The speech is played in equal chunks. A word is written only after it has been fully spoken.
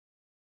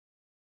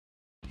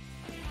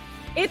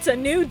It's a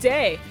new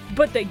day,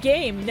 but the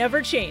game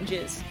never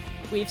changes.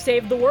 We've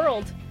saved the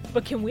world,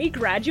 but can we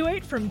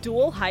graduate from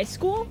dual high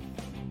school?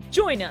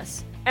 Join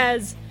us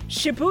as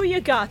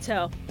Shibuya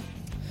Gato.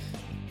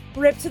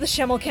 Rip to the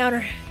Schemmel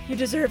counter. You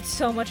deserved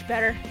so much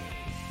better.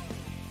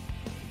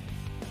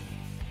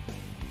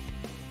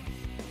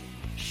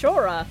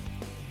 Shora.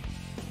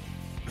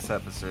 This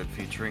episode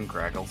featuring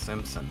Graggle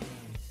Simpson.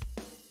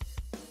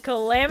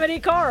 Calamity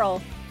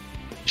Carl.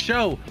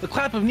 Show, the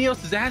clap of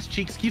Neos' ass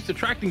cheeks keeps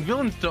attracting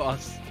villains to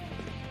us.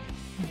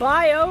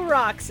 Bio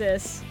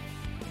Roxas.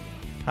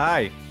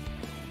 Hi.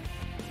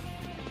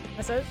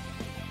 That's it?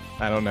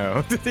 I don't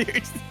know.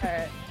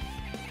 Alright.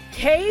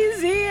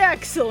 KZ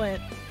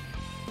Excellent.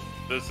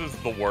 This is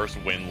the worst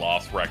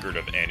win-loss record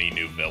of any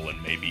new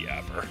villain maybe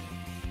ever.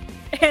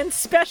 And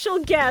special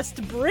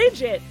guest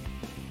Bridget.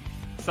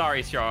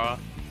 Sorry, Shara.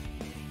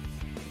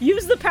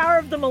 Use the power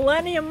of the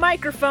Millennium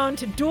microphone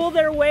to duel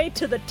their way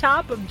to the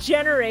top of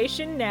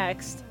Generation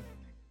Next.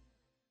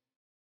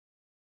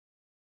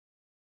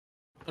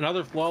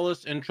 Another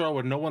flawless intro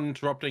with no one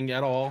interrupting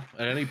at all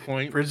at any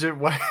point. Bridget,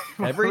 why?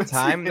 Every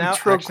time now,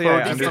 intro actually,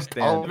 I quote is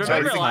understand. just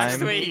Remember Every last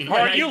time. week?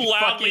 Are when you I loudly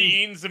fucking-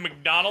 eating some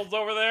McDonald's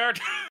over there?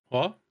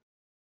 What?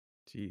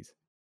 Jeez.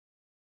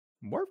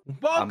 More.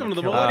 Welcome to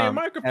the kill- Millennium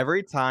microphone.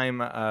 Every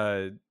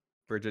time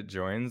Bridget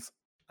joins,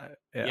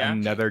 Yeah?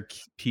 another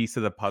piece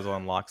of the puzzle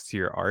unlocks to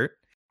your art,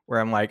 where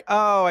I'm like,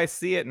 oh, I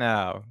see it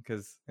now,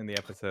 because in the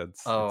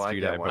episodes, Oh, it's I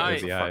Judah, get but why.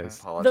 with the eyes.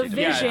 The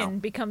vision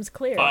becomes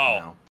clear.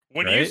 Oh,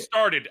 when you Right?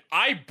 started,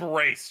 I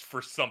braced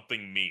for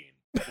something mean.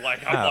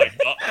 Like, I'm Oh. like,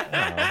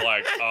 uh-oh.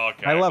 Like,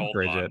 okay, I love hold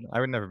Bridget. on. I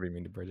would never be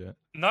mean to Bridget.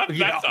 That's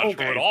Yeah, not true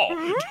okay. at all.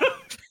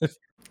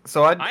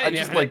 So I'd I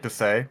just never- like to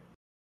say,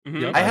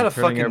 Mhm. I had I'm a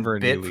turning fucking over a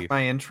new bit for leaf.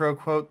 my intro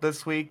quote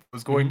this week. It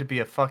was going to be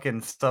a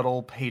fucking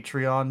subtle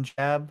Patreon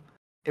jab.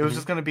 It was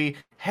just going to be,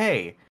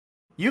 hey,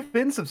 you've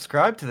been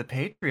subscribed to the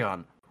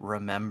Patreon,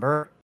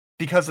 remember?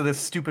 Because of this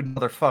stupid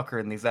motherfucker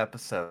in these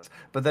episodes.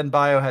 But then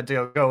Bio had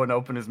to go and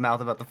open his mouth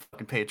about the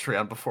fucking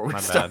Patreon before we My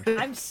bad. started.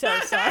 I'm so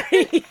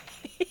sorry.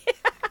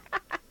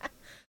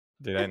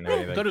 Dude, I didn't know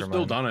anything. Could have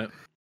still done it.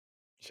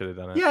 Should have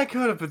done it. Yeah, I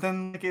could have, but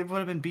then like, it would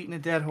have been beating a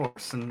dead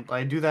horse, and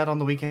I do that on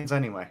the weekends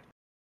anyway.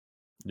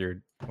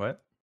 You're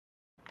what?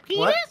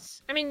 What?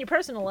 I mean, your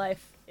personal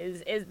life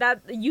is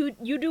that you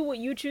do what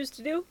you choose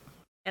to do,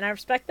 and I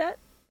respect that.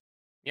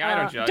 Yeah, I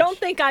don't judge. Don't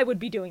think I would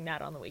be doing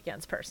that on the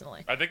weekends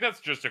personally. I think that's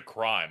just a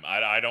crime.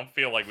 I don't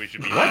feel like we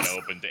should be What? that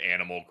open to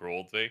animal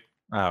cruelty.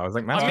 Oh, I was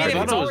like, I mean, Master if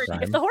Bridget it's was already-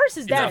 fine. If the horse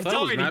is Yeah, dead, it's that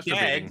was already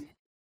dead. masturbating.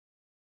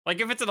 Like,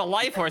 if it's in a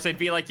life horse, I'd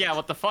be like, yeah,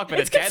 what the fuck? But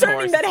it's a dead concerning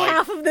horse. that it's like,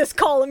 half of this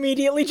call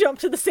immediately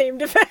jumped to the same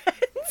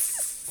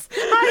defense.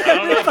 I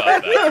don't know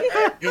about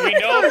that. Do we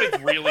know if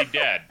it's really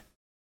dead?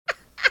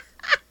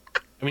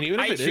 I mean, even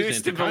if I it choose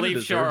isn't, to it kinda believe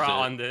deserves Shara it.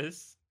 on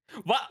this.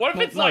 What? What if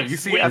Well, it's no, like you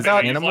see, swimming I've got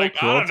and he's animal like,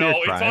 I don't cruelty or know,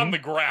 it's crime. on the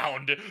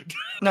ground.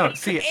 No,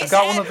 see, I Is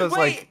got one it? of those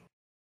Wait.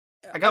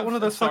 I got one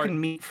of those Sorry. fucking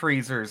meat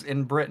freezers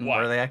in Britain What?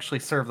 where they actually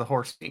serve the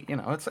horse meat. You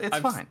know, it's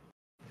I'm fine.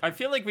 I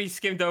feel like we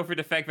skimmed over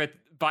the fact that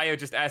Bio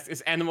just asked,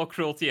 is animal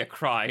cruelty a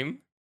crime?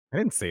 I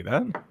didn't say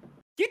that.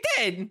 You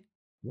did!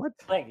 What?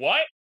 Bro,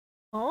 what?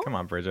 Oh? Come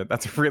on, Bridget.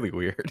 That's really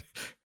weird.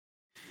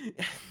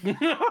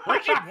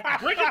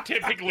 Bridget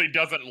typically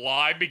doesn't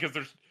lie because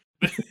there's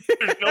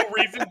no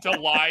reason to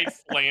lie,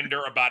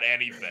 slander about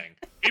anything.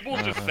 People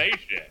just say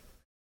shit.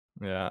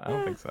 Yeah, I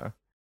don't think so.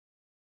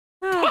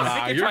 I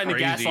Ah. think you're you're trying to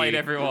crazy. gaslight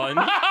everyone.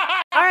 All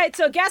right,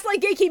 so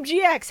Gaslight Gatekeep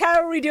GX, how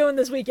are we doing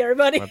this week,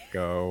 everybody? Let's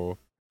go.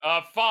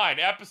 Fine.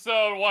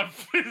 Episode 1.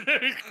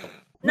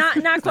 Not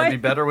That'd be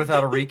quite. better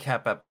without a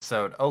recap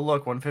episode. Oh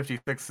look,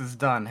 156 is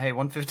done. Hey,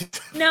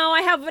 156. No,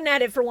 I have an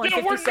edit for We're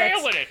 156.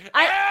 nailing it.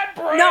 I- Ad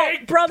break! No,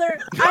 brother.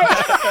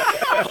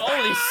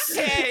 Holy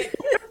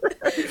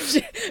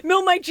shit!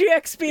 Mill Mike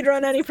GX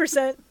speedrun any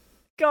percent.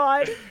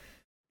 God.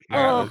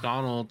 Oh.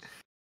 Donald.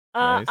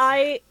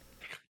 Nice.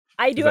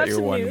 I do Is that have your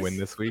some one news. win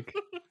this week?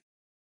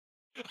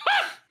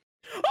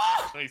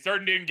 He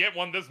certainly didn't get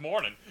one this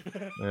morning.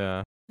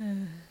 Yeah.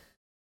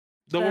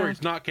 Don't worry,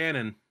 it's not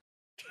canon.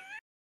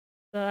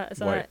 So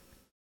What?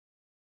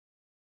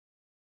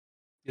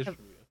 It's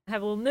I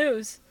have a little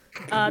news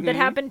that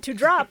happened to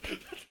drop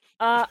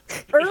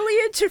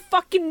earlier to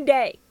fucking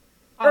day.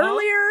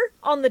 Earlier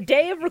on the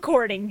day of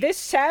recording, this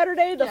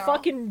Saturday, the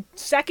fucking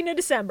 2nd of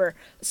December.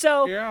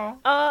 So,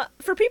 Yeah.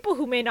 for people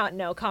who may not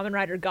know Kamen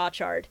Rider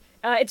Gotchard,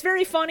 it's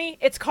very funny.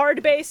 It's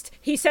card-based.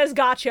 He says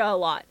gotcha a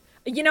lot.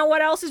 You know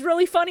what else is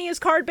really funny is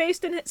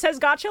card-based and it says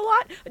gotcha a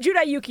lot?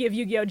 Judai Yuki of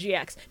Yu-Gi-Oh!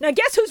 GX. Now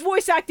guess who's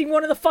voice acting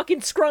one of the fucking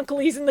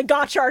Skrunklies in the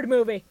Gotchard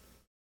movie?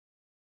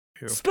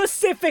 Who?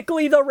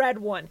 Specifically the red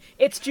one.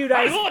 It's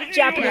Judai's I like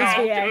Japanese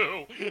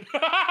you VA.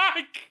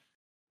 too.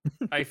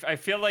 I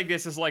feel like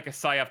this is like a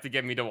psyop to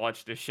get me to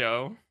watch this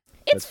show.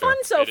 It's That's fair.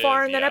 fun so It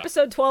far, is, and then yeah.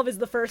 episode 12 is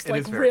the first, It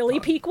like, is very really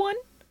fun. peak one.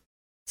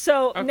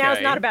 So now's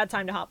Okay. not a bad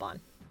time to hop on,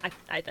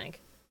 I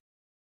think.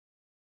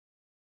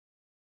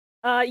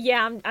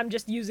 Yeah, I'm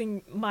just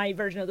using my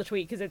version of the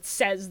tweet because it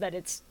says that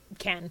it's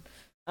Ken.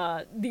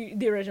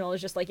 The original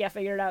is just like, yeah,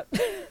 figure it out.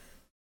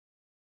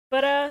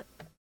 But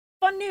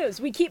fun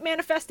news. We keep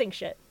manifesting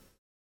shit.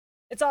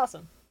 It's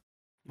awesome.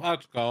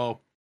 Let's go.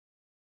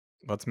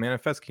 Let's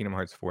manifest Kingdom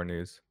Hearts 4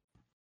 news.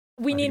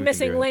 We I need think we can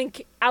Missing do it.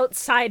 Link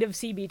outside of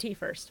CBT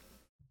first.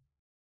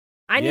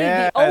 I need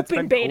Yeah, the it's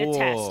open been beta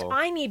test. cool.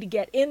 I need to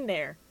get in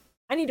there.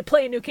 I need to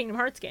play a new Kingdom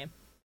Hearts game.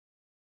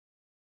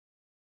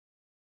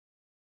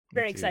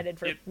 Very Me too. excited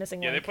for Yeah,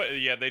 Missing Yeah, Link.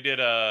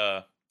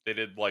 they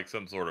did like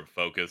some sort of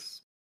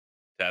focus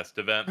test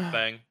event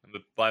thing the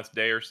last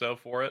day or so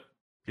for it.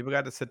 People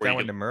got to sit Where down you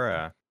with could-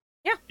 Nomura.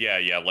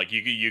 Yeah, like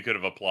you could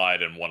have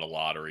applied and won a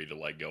lottery to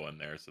like go in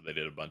there. So they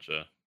did a bunch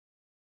of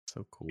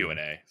So cool. Q&A.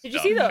 Did you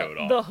stuff see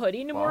showed the off.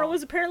 hoodie Nomura Wow.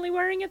 was apparently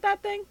wearing at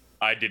that thing?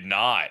 I did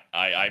not.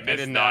 I missed did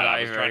that. not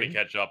I was trying to either.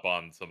 catch up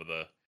on some of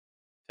the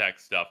tech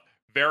stuff.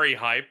 Very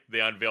hype. They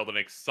unveiled an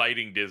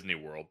exciting Disney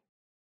World,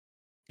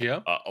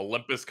 Yeah.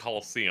 Olympus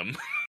Coliseum.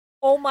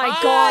 Oh my Oh,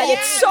 god,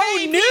 it's yeah, so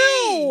baby!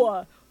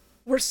 new!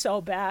 We're so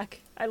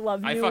back. I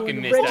love I new fucking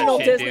and miss that original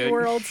shit, Disney dude.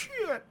 worlds.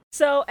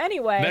 So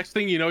anyway, Next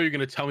thing you know, you're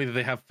gonna tell me that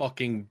they have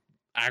fucking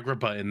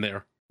Agrippa in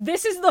there.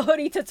 this is the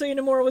hoodie Tetsuya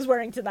Nomura was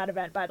wearing to that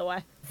event, by the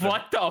way.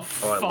 What the Oh, I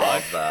fuck?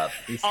 love that.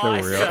 He's so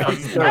real. Awesome.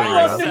 He's so I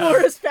love Awesome. real.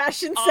 Nomura's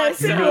fashion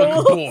sense and Awesome.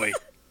 Milk rules. boy.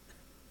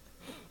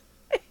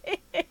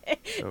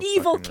 So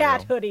Evil fucking cat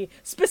real. hoodie,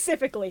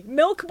 specifically.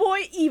 Milk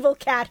Boy Evil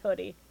Cat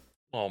hoodie.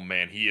 Oh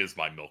man, he is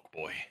my milk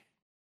boy.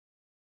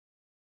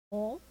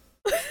 Oh.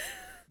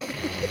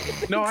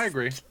 No, I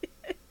agree.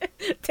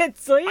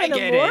 Tetsuya I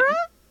get Nomura? it.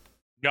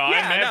 No,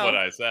 Yeah, I meant no. what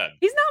I said.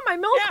 He's not my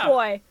milk Yeah.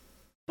 boy.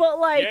 But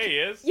like, Yeah, he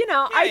is. you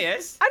know, Yeah, he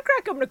is. I'd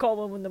crack him to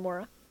Coleman with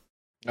Nomura.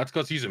 That's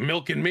because he's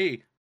milking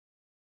me.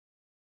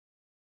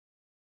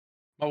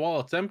 My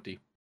wallet's empty.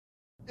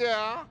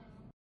 Yeah.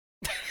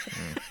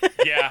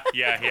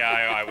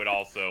 I would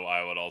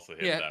also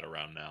hit Yeah. that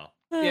around now.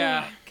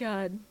 Yeah. Oh,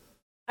 God.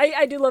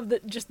 I do love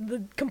just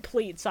the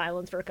complete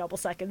silence for a couple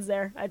seconds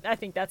there. I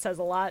think that says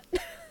a lot.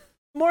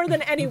 More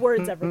than any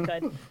words ever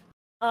could.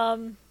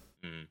 Mm.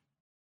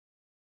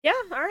 Yeah,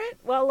 alright.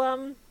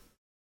 Well,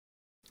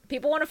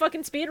 people want to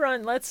fucking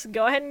speedrun. Let's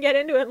go ahead and get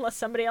into it unless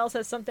somebody else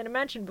has something to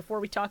mention before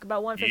we talk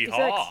about 156.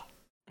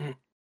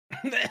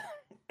 Yeehaw.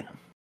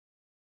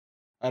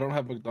 I don't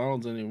have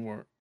McDonald's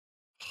anymore.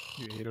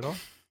 You ate it all?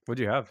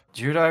 What'd you have?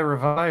 Judai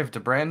revived a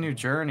brand new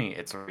journey.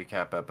 It's a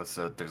recap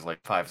episode. There's like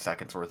 5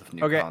 seconds worth of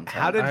new Okay, content.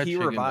 how did I had he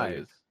chicken revive?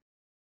 nuggets.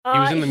 He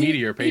was in the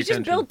meteor, pay He's just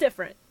attention. built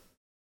different.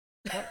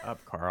 Shut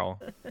up, Carl.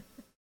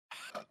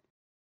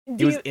 Do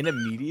He was you- in a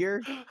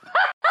meteor?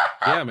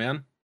 Yeah,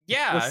 man.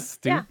 Yeah. That's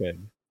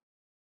stupid.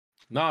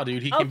 Nah,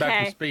 dude, he came back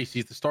Okay. from space.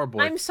 He's the star boy.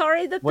 I'm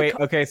sorry that the Wait,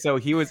 okay, so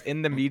he was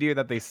in the meteor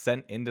that they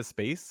sent into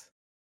space?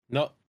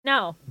 No.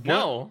 No.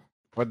 No.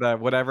 Or the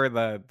whatever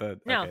the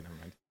No. Okay, never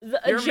mind.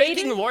 You're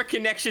making Jaden. lore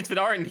connections that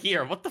aren't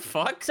here. What the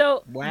fuck?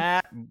 So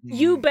What?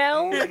 you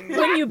Bell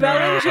when you Bell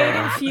and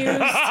Jaden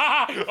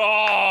fused.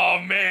 Oh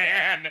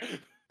man.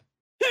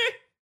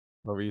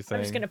 What were you saying?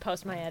 I'm just gonna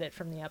post my edit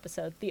from the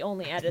episode. The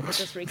only edit that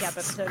this recap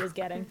episode is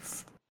getting.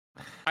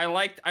 I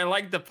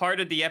liked the part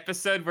of the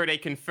episode where they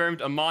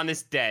confirmed Amon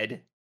is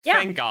dead. Yeah.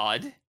 Thank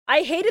God.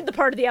 I hated the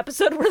part of the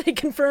episode where they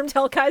confirmed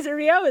Hellkaiser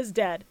Ryo is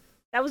dead.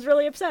 That was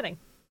really upsetting.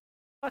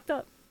 Fucked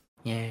up.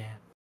 Yeah.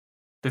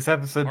 This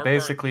episode Our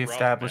basically part's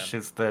rough, man.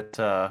 establishes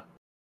that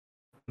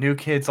New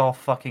Kid's all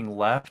fucking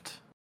left.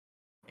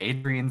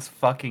 Adrian's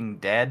fucking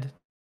dead.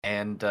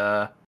 And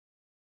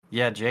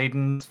yeah,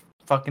 Jaden's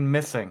fucking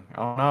missing.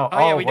 Oh no. Oh,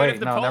 yeah, we don't wait, have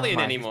no, never Napoleon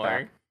mind, he's anymore.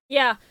 back.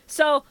 Yeah,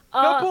 so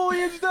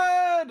Napoleon's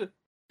dead!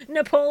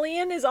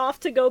 Napoleon is off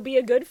to go be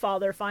a good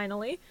father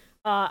finally.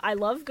 I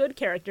love good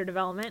character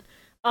development.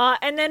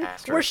 And then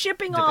Asterisk. we're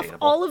shipping off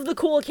Debatable. all of the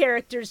cool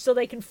characters so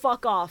they can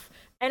fuck off.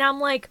 And I'm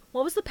like,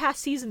 what was the past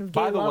season of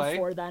By Gay the Love way-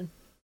 for then?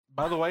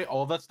 By the way,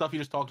 all that stuff you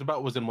just talked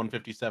about was in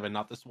 157,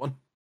 not this one.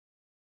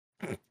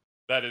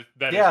 That is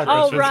Yeah,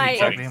 Oh, that's right.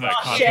 exactly how much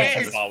Oh, content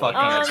shit. is fucking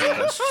Um, episode.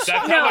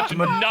 That's No. how much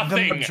Ma-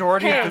 nothing the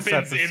majority Hey. of this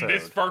happens in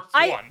this episode. first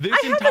I- one. This I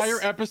have a entire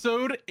s-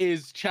 episode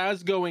is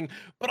Chaz going,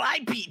 but I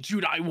beat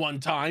Judai one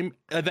time,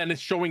 and then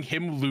it's showing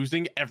him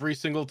losing every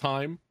single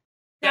time.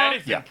 That No.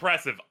 is Yeah.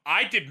 impressive.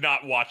 I did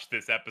not watch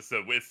this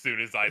episode as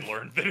soon as I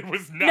learned that it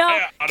was not No,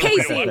 a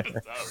Casey. real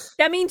episode.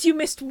 That means you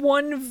missed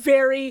one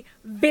very,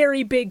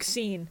 very big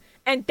scene.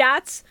 And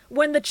that's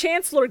when the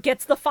Chancellor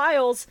gets the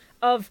files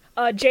of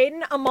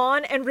Jaden,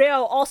 Amon, and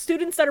Ryo, all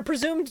students that are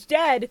presumed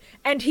dead,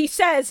 and he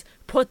says,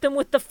 put them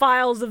with the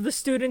files of the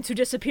students who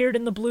disappeared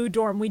in the blue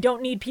dorm. We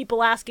don't need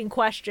people asking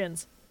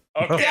questions.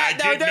 Okay, Yeah, I no,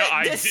 did know. that-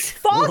 I this- did-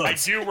 Fuck I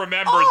do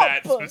remember up!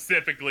 that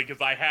specifically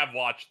because I have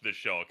watched the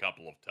show a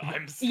couple of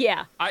times.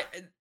 Yeah.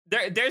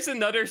 There's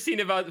another scene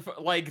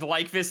about like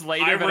this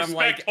later, I but I'm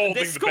like, respect holding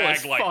this the school bag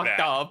is like fucked that.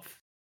 up.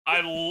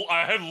 I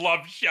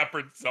love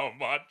Shepard so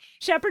much.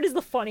 Shepard is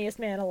the funniest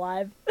man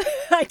alive.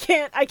 I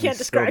can't You describe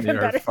still him need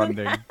our better than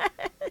funding.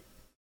 that.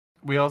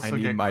 We also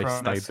need get my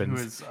Cronus,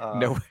 stipends. who is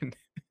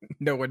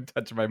No one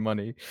touch my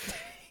money.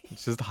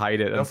 Let's just hide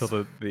it Yes.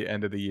 until the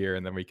end of the year,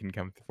 and then we can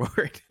come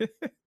forward.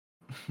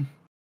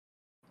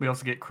 we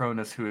also get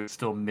Cronus, who is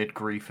still mid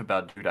grief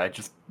about Judai,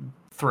 just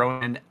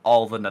throwing in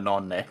all the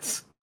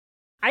Nanonets.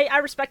 I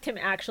respect him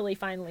actually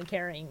finally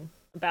caring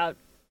about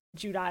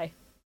Judai,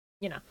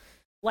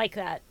 like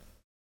that.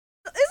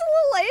 It's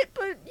a little late,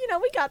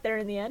 but we got there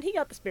in the end. He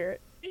got the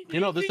spirit. This He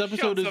episode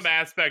showed is some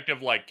aspect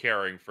of like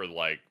caring for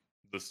like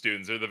the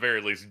students, or at the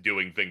very least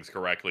doing things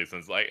correctly.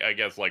 Since I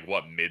guess like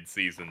what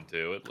mid-season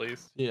 2 at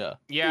least. yeah.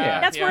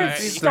 That's where it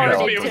It started.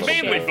 was to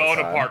mainly shift.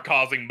 Bonaparte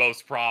causing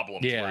most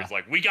problems. Yeah. Where he's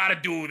like, we gotta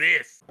do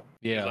this.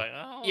 He's Yeah. like,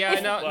 oh, Yeah,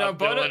 no,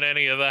 doing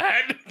any of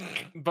that.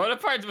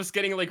 Bonaparte was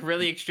getting like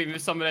really extreme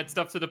with some of that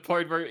stuff to the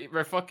point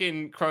where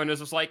fucking Kronos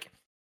was like,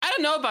 I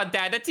don't know about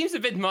that. That seems a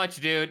bit much,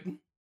 dude.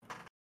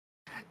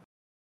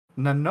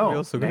 No. I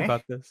feel so good Nay.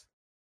 about this.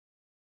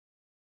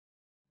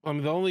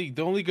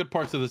 The only good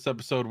parts of this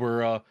episode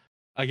were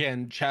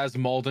again Chaz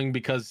malding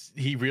because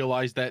he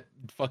realized that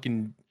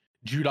fucking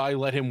Judai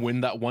let him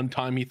win that one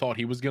time he thought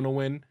he was gonna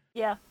win.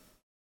 Yeah.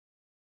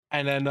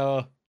 And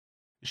then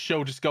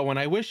Show just going,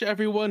 I wish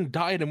everyone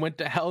died and went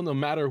to hell no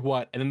matter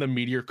what, and then the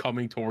meteor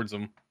coming towards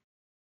him.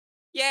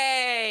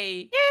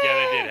 Yay! Yeah,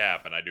 that did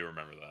happen. I do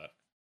remember that.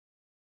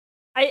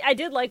 I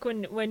did like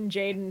when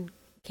Jaden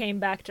came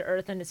back to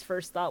Earth and his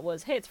first thought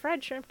was, hey, it's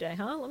fried shrimp day,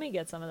 huh? Let me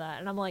get some of that.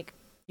 And I'm like,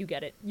 you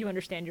get it. You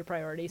understand your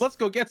priorities. Let's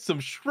go get some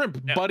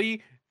shrimp, Yeah.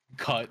 buddy.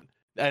 Cut.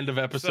 End of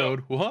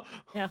episode. What?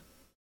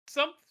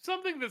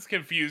 Something that's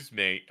confused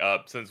me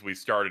since we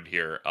started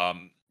here.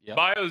 Yeah.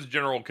 Bio's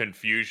general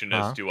confusion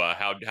as to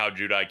how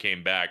Judai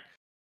came back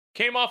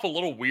came off a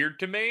little weird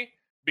to me,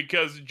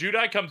 because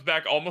Judai comes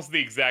back almost the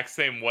exact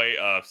same way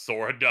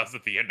Sora does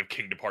at the end of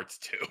Kingdom Hearts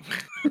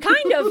 2.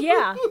 Kind of,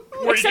 yeah.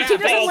 Where Except he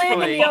he doesn't falls land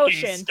from in the the fucking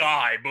ocean.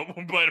 sky,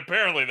 but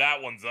apparently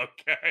that one's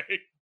okay.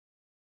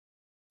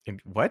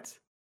 What?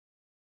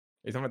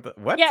 Are you talking about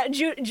the what? Yeah,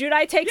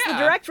 Judai takes the Yeah.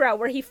 direct route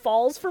where he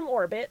falls from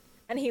orbit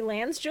and he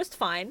lands just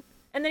fine.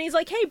 And then he's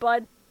like, hey,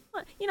 bud,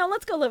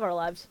 let's go live our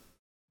lives.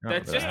 I don't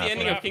That's remember just that the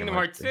ending happening of Kingdom in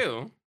Hearts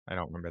 2. I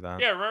don't remember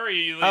that. Yeah,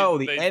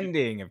 remember? The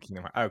ending of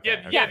Kingdom Hearts.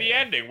 Okay. Yeah, the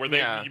ending where they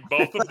Yeah.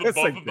 both of them, It's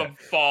like both of them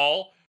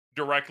fall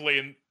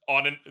directly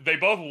they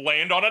both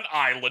land on an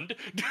island.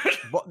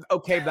 Well,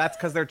 okay, that's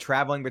because they're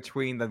traveling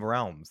between the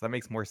realms. That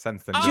makes more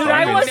sense than. Oh, just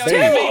Judai going was to too!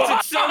 space. It makes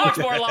it so much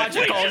more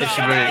logical. Wait, No, Wait,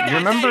 no, you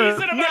remember-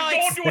 Instead of No, going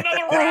it's- to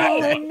another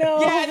Oh, realm. no.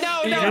 Yeah,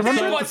 no, You no. remember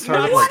This at the one's start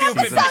not of, like, stupid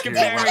season by 2,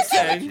 comparison.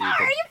 Are you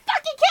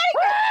fucking kidding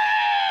me?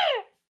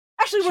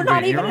 Actually, we're Wait,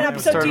 not you even an remember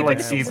at the episode start deep of like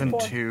into season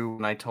 4. 2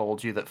 when I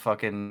told you that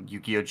fucking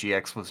Yu-Gi-Oh!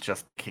 GX was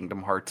just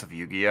Kingdom Hearts of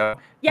Yu-Gi-Oh?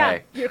 Yeah,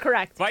 Hey, you're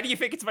correct. Why do you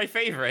think it's my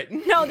favorite?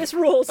 No, this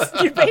rules.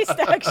 You're based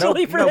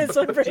actually for this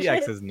one, Bridget.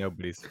 GX is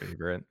nobody's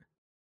favorite.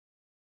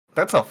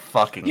 that's a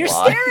fucking You're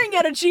lie. staring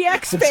at a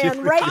GX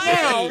fan right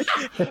now.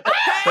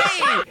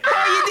 Hey,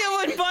 how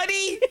you doing,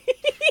 buddy?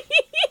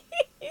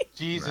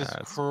 Jesus Nah,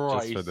 it's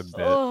Christ. just for the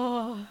bit.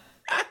 Oh.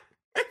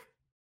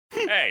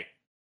 Hey,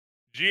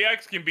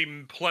 GX can be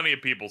plenty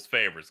of people's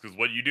favorites, because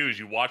what you do is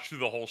you watch through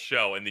the whole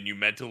show and then you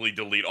mentally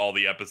delete all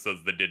the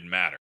episodes that didn't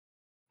matter.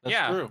 That's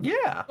Yeah. true.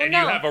 Yeah. And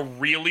no. you have a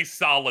really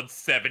solid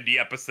 70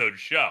 episode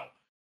show.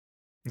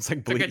 It's like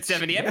It's a Bleach. good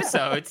 70 Yeah.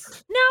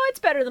 episodes. No, it's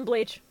better than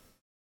Bleach.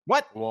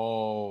 What?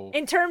 Whoa.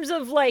 In terms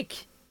of, like,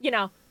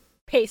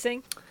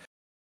 pacing. To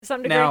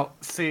some degree. Now,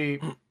 see,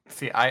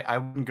 I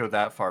wouldn't go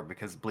that far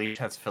because Bleach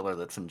has filler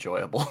that's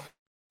enjoyable.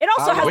 It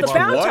also has Which the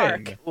bounce one?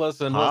 arc.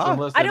 Listen, Huh?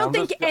 listen. I don't I'm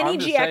think just- any I'm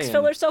just GX saying.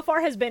 filler so far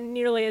has been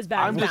nearly as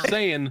bad I'm as just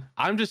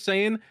Bounce.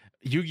 saying,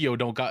 Yu-Gi-Oh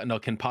don't got no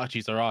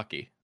Kenpachi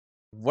Zaraki.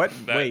 What?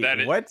 Wait,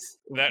 that is- what?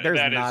 That There's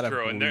is not a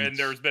true, and Bleach.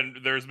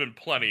 there's been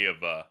plenty of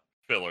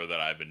filler that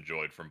I've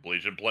enjoyed from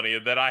Bleach, and plenty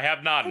of that I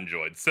have not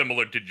enjoyed,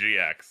 similar to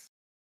GX.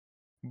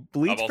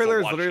 Bleach also filler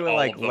is watched literally all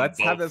like, of them let's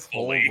have both this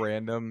whole fully.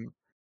 random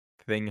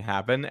thing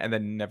happen and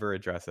then never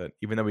address it,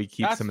 even though we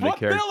keep That's some of the what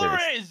characters. filler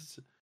is.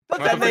 That's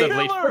Welcome what to the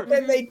Bleach- filler.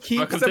 Then they keep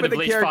Welcome some to of the the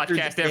Bleach characters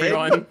podcast, in.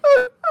 everyone.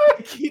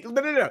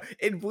 No.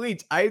 In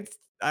Bleach,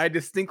 I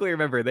distinctly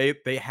remember they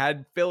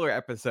had filler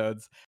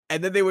episodes,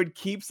 and then they would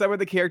keep some of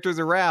the characters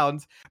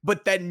around,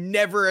 but then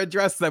never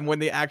address them when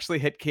they actually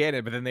hit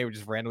canon. But then they would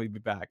just randomly be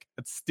back.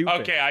 That's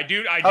stupid. Okay, I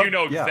do Oh,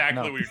 know yeah,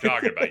 exactly no. what you're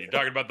talking about. You're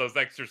talking about those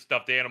extra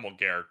stuffed animal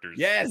characters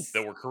Yes.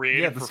 that were Yeah,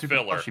 created the for stupid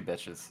filler. plushy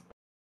bitches.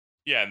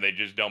 Yeah, and they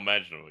just don't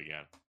mention them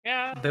again.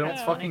 Yeah, They don't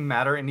yeah. fucking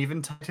matter, and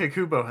even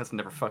Takubo has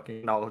never fucking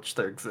acknowledged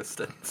their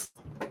existence.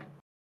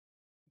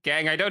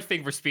 Gang, I don't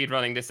think we're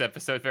speedrunning this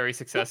episode very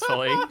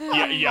successfully.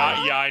 Yeah,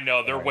 I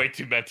know. They're way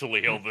too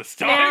mentally ill this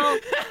time. Now,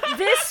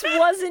 this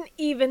wasn't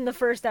even the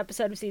first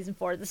episode of season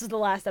 4. This is the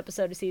last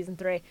episode of season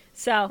 3.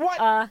 So,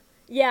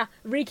 yeah,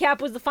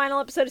 recap was the final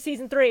episode of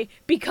season 3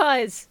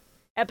 because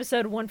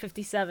episode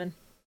 157.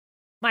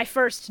 My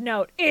first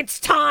note, it's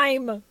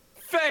time!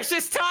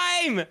 Fascist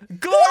time!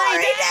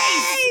 Glory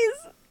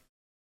days!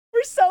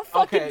 We're so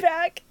fucking Okay.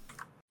 back.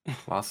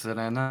 Lost it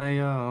and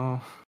I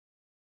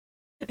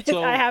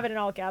So- I have it in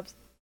all caps.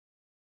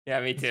 Yeah,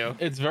 me too.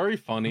 It's very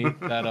funny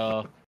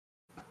that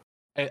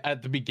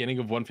at the beginning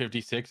of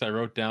 156 I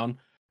wrote down,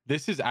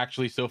 this is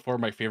actually so far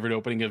my favorite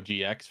opening of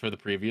GX for the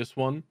previous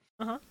one.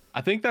 Uh-huh.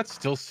 I think that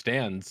still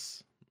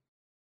stands.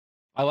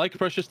 I like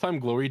Precious Time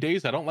Glory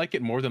Days. I don't like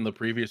it more than the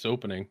previous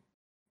opening.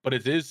 but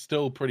it is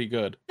still pretty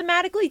good.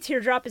 Thematically,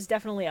 Teardrop is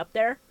definitely up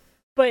there,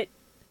 but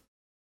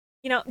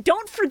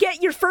don't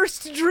forget your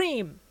first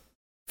dream.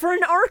 For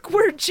an arc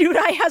where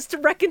Judai has to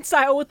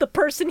reconcile with the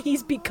person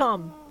he's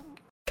become,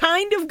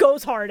 kind of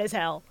goes hard as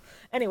hell.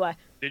 Anyway,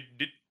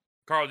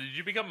 Carl, did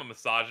you become a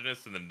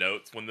misogynist in the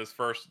notes when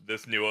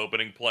this new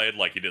opening played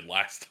like you did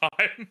last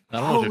time? I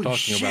don't know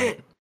what you're talking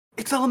about.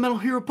 It's Elemental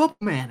Hero Bubble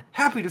Man.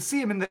 Happy to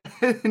see him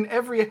in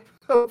every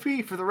OP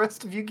for the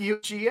rest of Yu-Gi-Oh!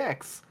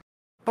 GX.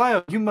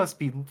 Bio, you must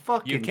be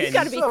fucking. You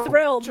gotta be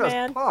thrilled, just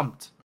man.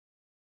 Pumped.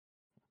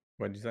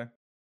 What did you say?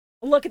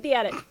 Look at the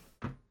edit.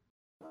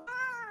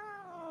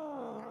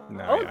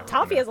 No, Oh,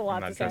 Toffee has a lot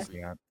I'm not to say.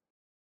 trusting that.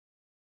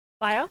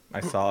 Bio? I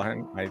saw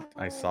him.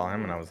 I saw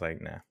him, and I was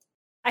like, nah,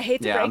 I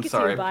hate to break it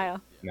to you,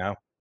 Bio. no.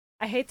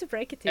 I hate to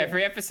break it to you.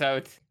 Every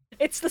episode.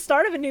 It's the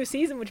start of a new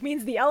season, which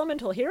means the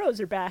elemental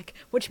heroes are back,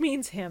 which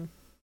means him.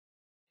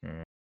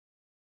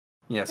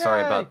 Yeah,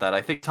 sorry Yay. about that.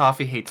 I think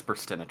Toffee hates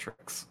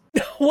Burstinatrix.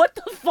 What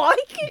the fuck?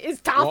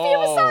 Is Toffee a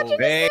Whoa, misogynist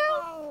they-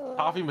 now?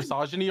 Toffee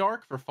misogyny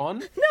arc for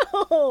fun?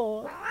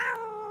 No.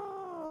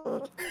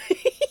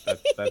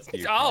 That's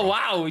you. Oh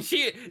wow,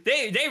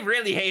 they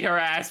really hate her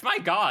ass. My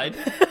God.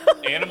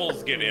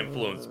 Animals get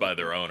influenced by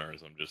their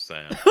owners. I'm just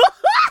saying.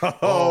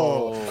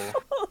 Oh.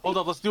 Hold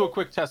up, let's do a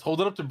quick test. Hold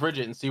it up to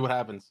Bridget and see what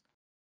happens.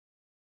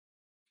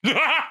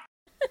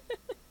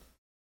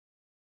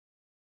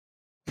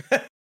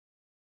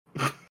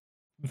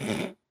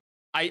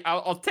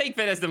 I'll take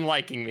that as them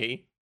liking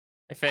me.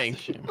 I think.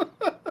 Shame.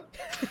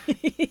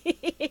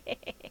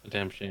 A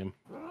damn shame.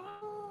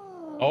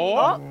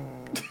 Oh!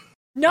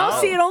 No,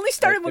 Oh. see, it only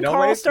started when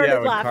Carl started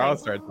when laughing. Carl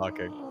started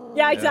talking.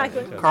 Yeah,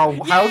 exactly. Yeah.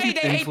 Carl, how's Yay, he they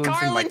hate influencing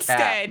Carl my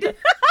cat? instead.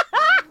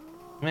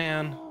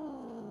 Man,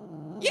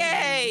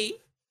 Yay!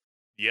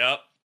 Yep.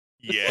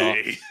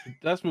 Yay.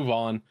 let's move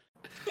on.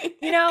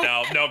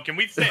 No. Can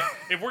we say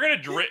if we're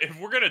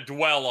gonna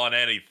dwell on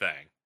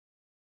anything?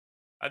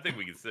 I think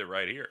we can sit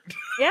right here.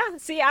 Yeah,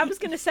 see, I was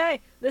gonna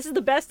say, this is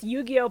the best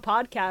Yu-Gi-Oh!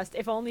 Podcast,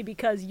 if only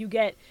because you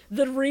get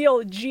the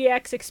real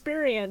GX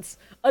experience,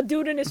 a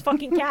dude and his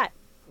fucking cat.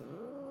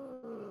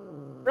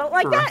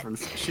 Like For that.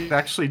 reference, she's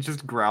actually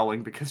just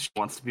growling because she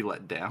wants to be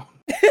let down.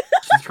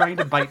 She's trying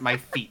to bite my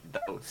feet,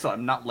 though, so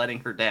I'm not letting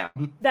her down.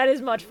 That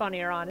is much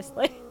funnier,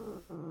 honestly.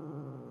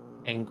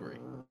 Angry.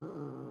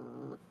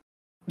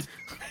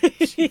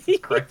 Jesus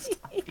Christ.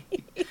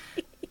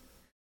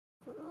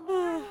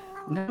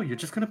 No, you're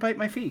just gonna bite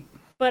my feet.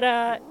 But,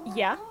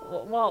 yeah,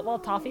 while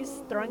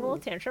Toffee's throwing a little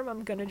tantrum,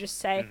 I'm gonna just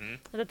say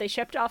that they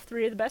shipped off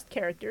 3 of the best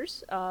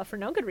characters, for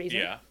no good reason.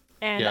 Yeah.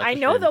 And Yeah, I for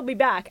know sure. they'll be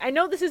back. I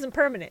know this isn't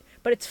permanent,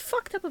 but it's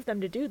fucked up of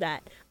them to do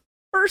that.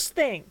 First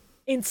thing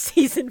in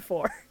season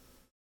 4.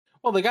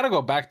 Well, they gotta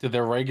go back to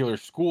their regular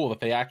school that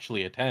they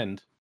actually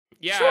attend.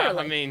 Yeah, Surely.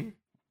 I mean,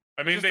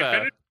 They Just,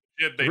 finished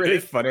shit they Really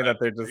did funny that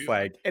for they're just season.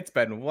 like, it's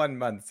been 1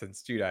 month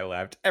since Judai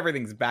left.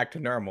 Everything's back to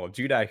normal.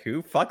 Judai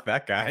who? Fuck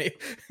that guy.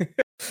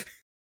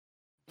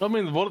 I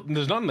mean,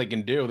 there's nothing they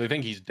can do. They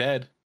think he's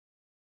dead.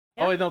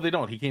 Yeah. Oh, wait, no, they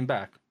don't. He came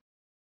back.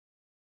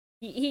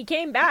 He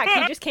came back.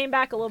 He just came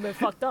back a little bit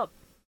fucked up.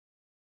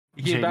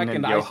 He came Jaden back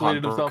and Johan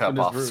isolated broke himself up in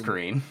his off room.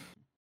 screen.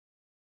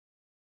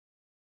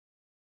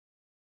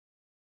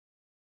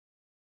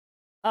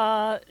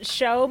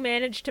 Show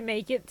managed to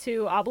make it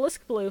to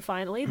Obelisk Blue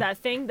finally. That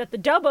thing that the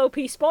dub OP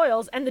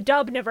spoils, and the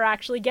dub never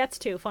actually gets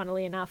to,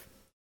 funnily enough.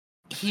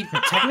 He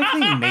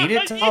technically made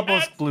it to Yes,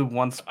 Obelisk Blue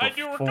once I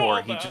do recall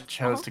before. He that. just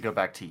chose to go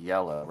back to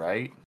Yellow,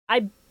 right?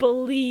 I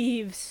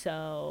believe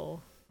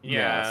so.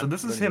 yeah. So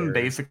this is the him nerd.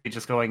 basically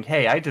just going,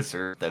 "Hey, I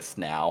deserve this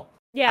now.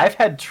 Yeah, I've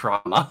had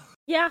trauma."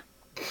 yeah.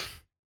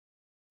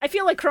 I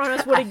feel like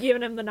Kronos would have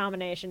given him the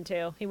nomination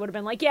too. He would have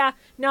been like, yeah,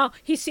 no,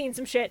 he's seen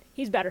some shit.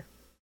 He's better.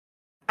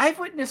 I've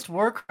witnessed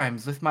war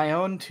crimes with my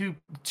own 2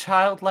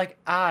 childlike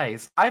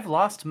eyes. I've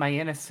lost my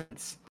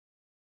innocence.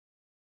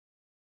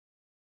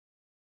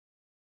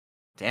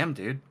 Damn,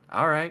 dude.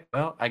 Alright,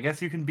 well, I guess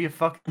you can be a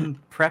fucking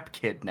prep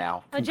kid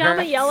now. Ojama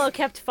Congrats. Yellow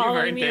kept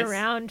following heard me this.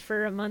 around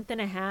for a month and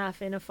a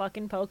half in a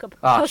fucking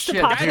Aw, shit,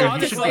 dude,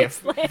 post-apocalyptic you should be a-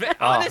 wasteland.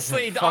 Oh,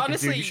 honestly, fucking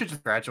dude, you should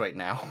just graduate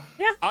now.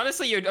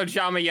 honestly, your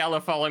Ojama Yellow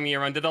following me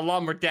around did a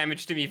lot more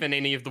damage to me than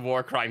any of the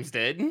war crimes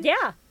did.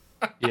 Yeah.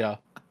 Yeah.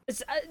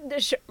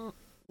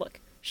 Look,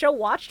 Show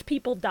watched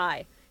people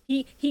die.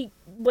 He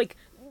like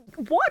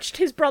watched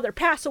his brother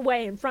pass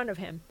away in front of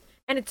him,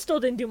 and it still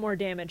didn't do more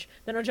damage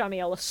than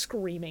Ojamiela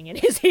screaming in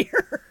his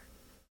ear.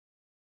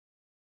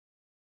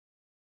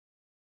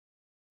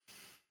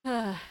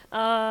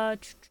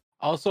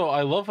 Also,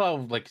 I love how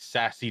like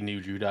sassy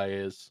new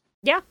Judai is.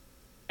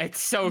 It's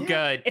so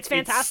good. It's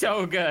fantastic. It's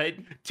so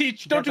good.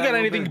 Teach, don't you that got little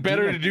anything bit of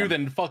better to demon do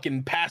in than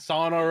fucking pass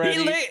on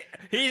already?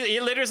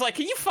 He literally's like,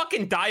 can you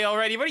fucking die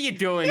already? What are you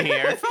doing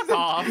here? Fuck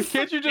off.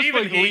 Can't you just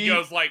Even like he leave?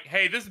 goes like,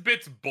 "Hey, this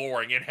bit's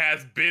boring. It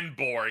has been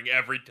boring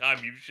every time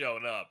you've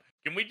shown up.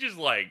 Can we just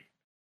like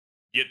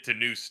get to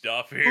new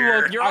stuff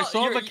here?" Look, You're I all-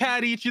 saw you're- the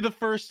cat eat you the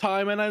first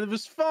time, and it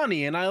was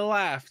funny, and I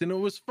laughed, and it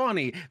was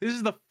funny. This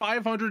is the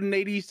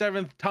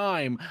 587th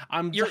time.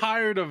 I'm You're-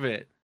 tired of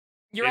it.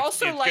 You're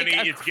also it's like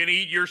it's gonna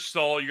eat your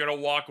soul. You're gonna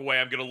walk away.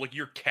 I'm gonna lick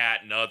your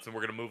cat nuts, and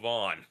we're gonna move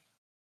on.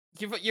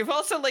 You've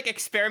also like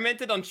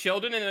experimented on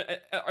children, and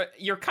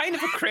you're kind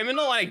of a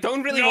criminal. And I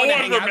don't really No want to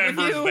one hang out with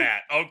remembers you.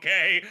 that.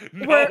 Okay.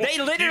 No, They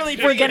literally.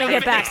 We're gonna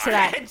get back to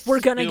that. Yes. We're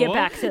gonna You get what?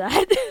 back to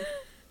that.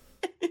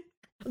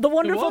 The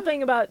wonderful what?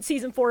 thing about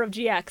season 4 of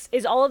GX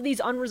is all of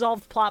these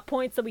unresolved plot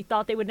points that we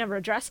thought they would never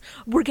address.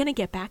 We're gonna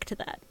get back to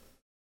that.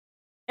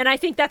 And I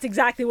think that's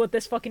exactly what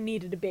this fucking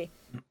needed to be.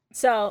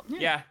 So,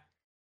 Yeah.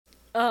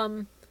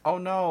 Oh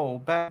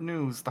no, bad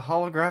news. The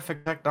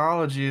holographic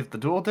technology of the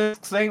dual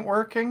discs ain't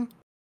working.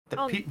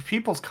 The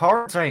people's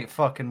cards ain't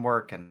fucking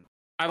working.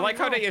 I like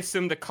how they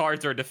assume the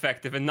cards are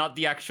defective and not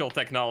the actual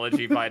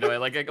technology. By the way,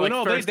 like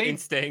first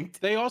instinct.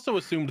 They also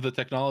assumed the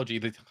technology.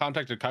 They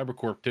contacted Kyber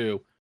Corp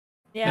too.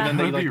 yeah. And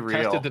then they Be like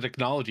real. tested the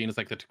technology, and it's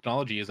like the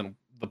technology isn't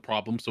the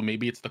problem, so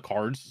maybe it's the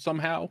cards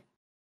somehow.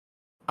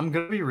 I'm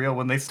gonna be real.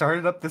 When they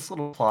started up this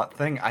little plot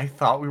thing, I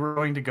thought we were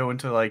going to go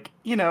into like,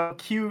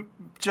 cute,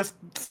 just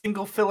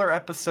single filler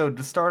episode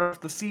to start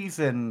off the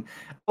season.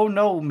 Oh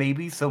no,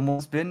 maybe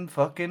someone's been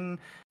fucking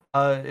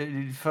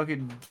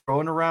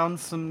throwing around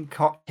some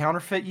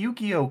counterfeit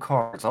Yu-Gi-Oh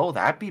cards. Oh,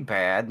 that'd be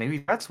bad. Maybe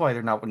that's why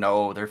they're not.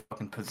 No, they're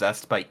fucking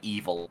possessed by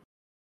evil.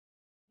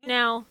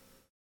 Now,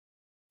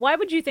 why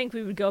would you think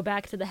we would go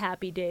back to the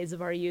happy days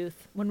of our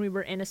youth when we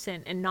were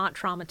innocent and not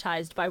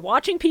traumatized by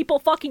watching people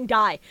fucking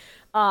die?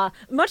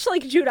 Much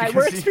like Judai,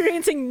 we're Because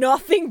experiencing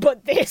nothing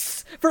but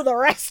this for the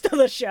rest of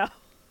the show.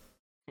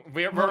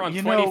 We're Well, on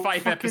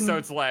 25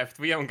 episodes left.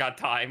 We don't got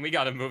time. We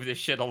gotta move this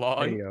shit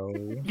along.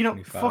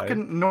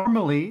 Fucking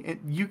normally,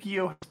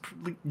 Yu-Gi-Oh!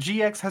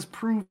 GX has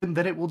proven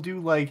that it will do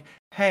like,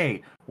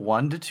 hey,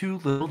 1 to 2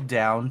 little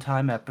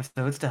downtime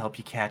episodes to help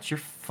you catch your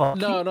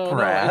fucking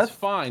breath. No, it's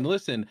fine.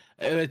 Listen,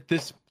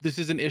 this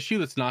is an issue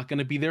that's not going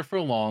to be there for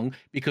long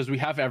because we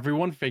have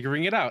everyone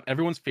figuring it out.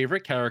 Everyone's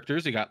favorite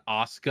characters. You got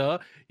Asuka,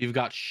 you've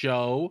got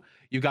Sho,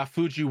 you've got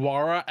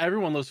Fujiwara.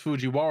 Everyone loves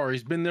Fujiwara.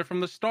 He's been there from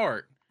the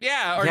start.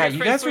 Yeah, Yeah,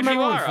 you guys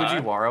remember when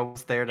Fujiwara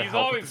was there to He's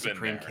help with always the been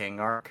Supreme there. King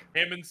arc?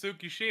 Him and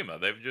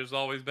Tsukishima, they've just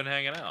always been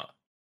hanging out.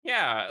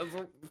 Yeah,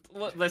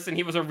 listen,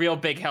 he was a real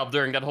big help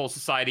during that whole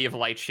Society of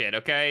Light shit,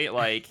 okay?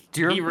 Like,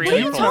 Do you- he do What are really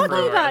you you pulled talking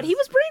through. about? He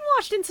was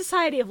brainwashed in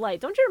Society of Light.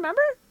 Don't you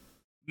remember?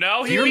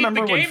 No, Do he you beat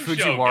remember the when game show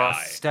Fujiwara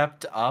guy.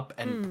 stepped up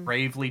and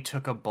bravely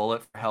took a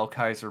bullet for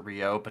Hellkaiser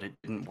Rio, but it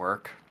didn't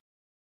work?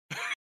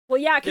 Well,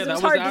 yeah, because Yeah, it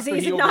was that was heart after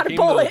disease he and not a overcame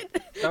the-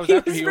 bullet. That was He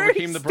after was he very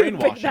overcame the stupid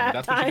brainwashing. that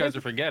That's what you guys time.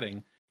 are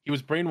forgetting. He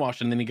was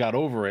brainwashed and then he got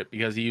over it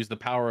because he used the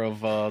power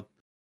of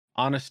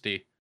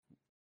honesty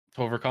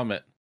to overcome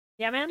it.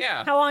 Yeah, man?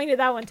 Yeah. How long did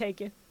that one take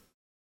you?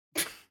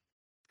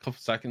 Couple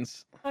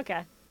seconds.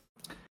 Okay.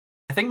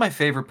 I think my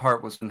favorite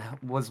part was when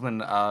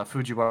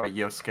Fujiwara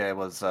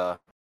Yosuke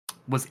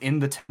was in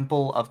the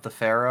temple of the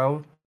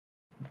pharaoh,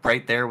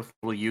 right there with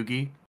little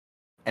Yugi,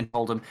 and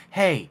told him,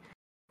 "Hey,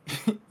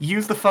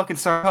 use the fucking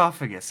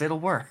sarcophagus. It'll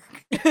work."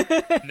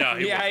 No,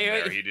 he Yeah, wasn't he-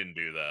 there. He didn't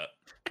do that.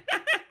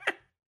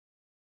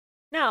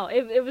 No,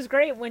 it was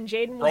great when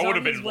Jaden was Bro would on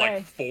have his been way.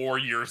 like 4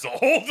 years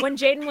old. When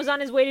Jaden was on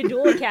his way to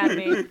Duel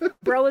Academy,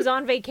 Bro was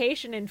on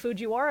vacation and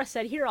Fujiwara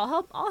said, "Here, I'll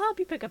help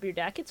you pick up your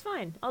deck. It's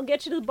fine. I'll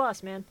get you to the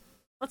bus, man.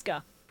 Let's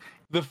go."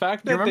 The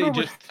fact You that they remember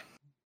when- just.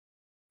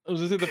 I was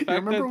gonna say the You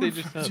fact remember that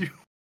they when just. Fuji-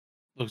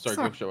 Oh, sorry,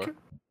 go show it.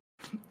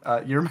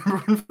 You remember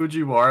when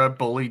Fujiwara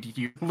bullied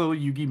little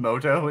Yugi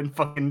Moto and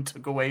fucking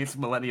took away his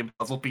Millennium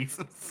puzzle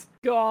pieces?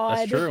 God.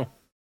 That's true.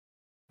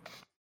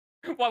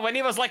 What, when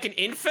he was like an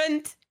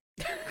infant?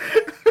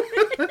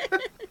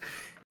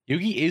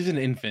 Yugi is an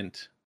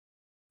infant.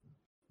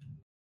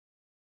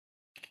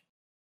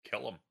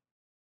 Kill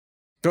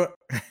him.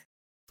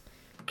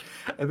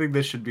 I think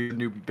this should be a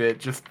new bit.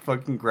 Just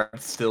fucking grab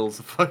stills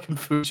of fucking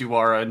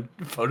Fujiwara and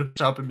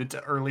Photoshop him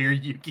into earlier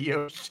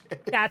Yu-Gi-Oh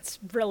shit. That's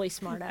really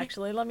smart,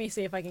 actually. Let me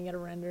see if I can get a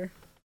render.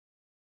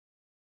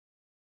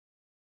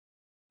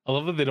 I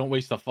love that they don't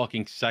waste a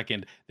fucking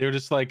second. They're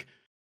just like,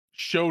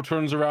 Sho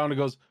turns around and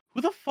goes,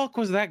 "Who the fuck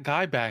was that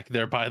guy back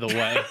there, by the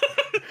way?"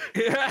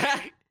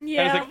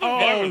 Yeah. And it's like,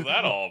 What was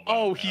that all about,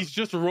 oh, man? he's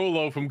just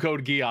Rolo from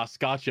Code Geass.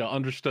 Gotcha,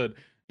 understood.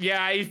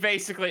 Yeah, he's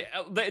basically.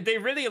 They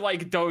really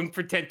like don't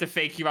pretend to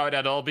fake you out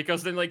at all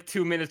because then like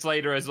 2 minutes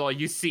later as well,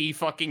 you see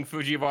fucking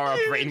Fujiwara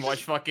He brainwash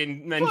just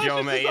fucking Flashes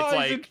Menjome. his It's eyes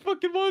like and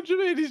fucking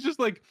Menjome, and he's just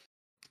like,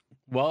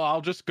 "Well,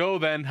 I'll just go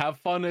then. Have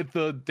fun at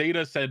the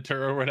data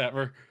center or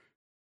whatever."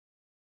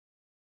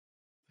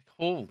 Like,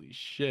 holy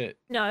shit!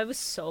 No, it was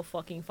so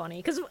fucking funny.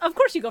 Because, of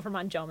course, you go for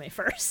Manjome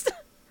first.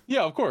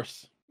 Yeah, of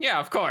course. yeah,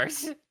 of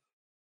course.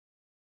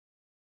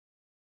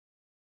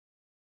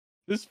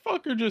 This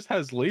fucker just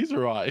has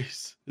laser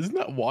eyes. Isn't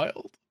that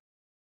wild?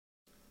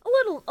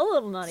 a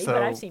little nutty, but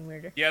I've So- seen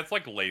weirder. Yeah, it's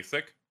like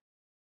LASIK.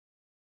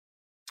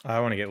 I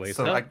want to get lazy.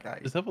 So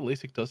Is that what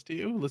LASIK does to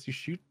you? Lets you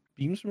shoot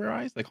beams from your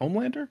eyes, like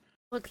Homelander?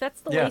 Look,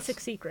 that's the Yes. LASIK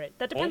secret.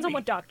 That depends on Only.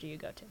 what doctor you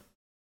go to.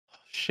 Oh,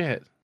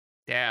 shit.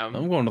 Damn.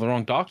 I'm going to the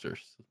wrong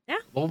doctors. Yeah.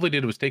 All they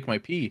did was take my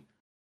pee.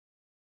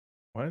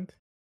 What?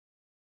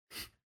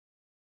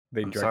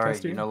 They I'm drug sorry,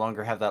 test you no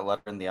longer have that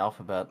letter in the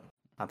alphabet.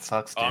 That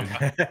sucks, dude.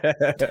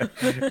 That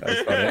was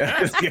funny.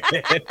 That was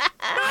good.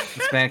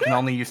 This man can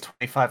only use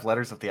 25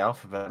 letters of the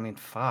alphabet. I mean,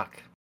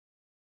 fuck.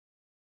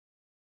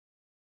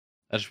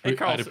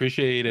 I'd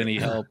appreciate any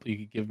help you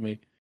could give me.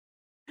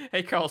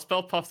 Hey, Carl,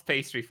 spell puffed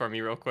pastry for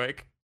me real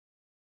quick.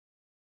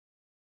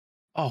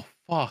 Oh,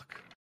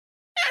 fuck.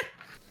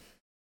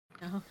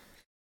 No.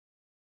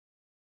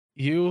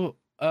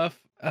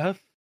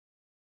 U-F-F?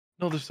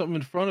 No, there's something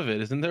in front of it,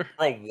 isn't there?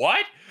 Bro,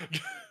 what?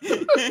 They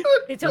took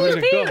his Where'd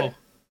it P. go?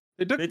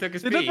 They took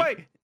his They took P. my...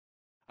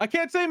 I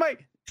can't say my...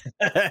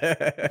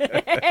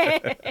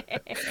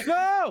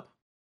 No!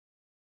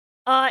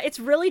 It's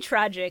really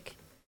tragic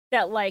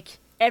that, like,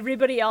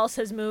 everybody else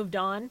has moved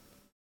on,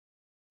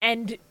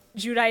 and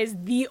Judai is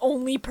the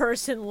only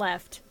person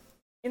left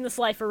in the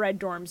Slifer Red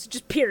dorms.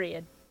 Just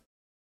period.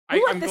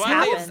 Who let this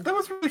happen? That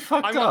was really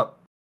fucked up.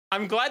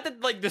 I'm glad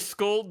that like the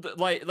school,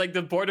 like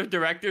the board of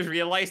directors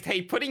realized,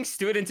 hey, putting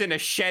students in a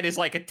shed is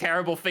like a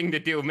terrible thing to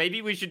do.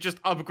 Maybe we should just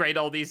upgrade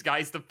all these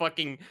guys to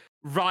fucking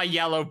raw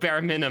yellow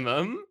bare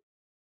minimum.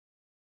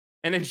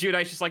 And then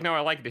Judai's just like, no,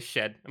 I like this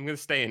shed. I'm gonna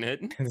stay in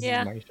it. This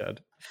Yeah. is my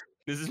shed.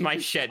 This is my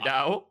shed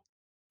now.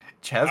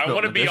 Chaz I built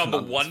want to an be on addition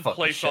the this one fucking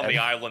place on the shed.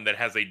 island that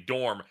has a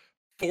dorm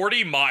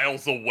 40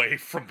 miles away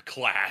from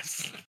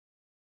class.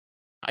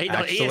 He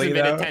Actually, hasn't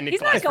been though- attending He's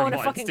class not going for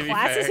to months, fucking to be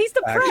classes. fair. He's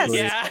depressed. Actually,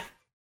 Yeah.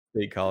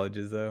 State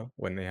colleges though,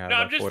 when they have No,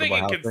 I'm just affordable thinking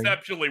housing.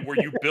 conceptually where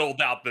you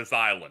build out this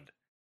island.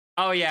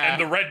 Oh yeah.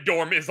 And the red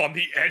dorm is on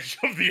the edge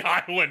of the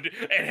island,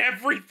 and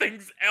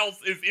everything else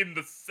is in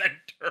the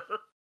center.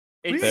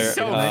 It's There-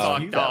 so uh,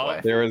 fucked that up.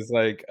 way. There was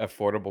like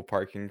affordable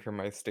parking for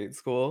my state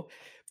school.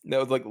 That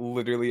was like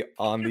literally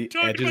on You're the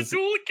talking about edges.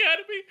 Dual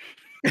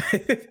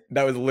Academy?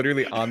 That was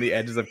literally on the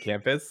edges of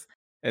campus,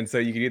 and so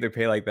you could either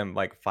pay like them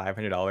like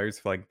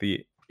 $500 for like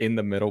the in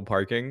the middle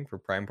parking for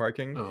prime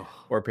parking, Ugh.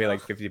 or pay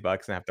like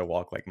 $50 and have to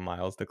walk like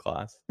miles to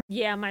class.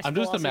 Yeah, my I'm school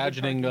just also did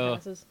imagining, parking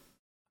passes.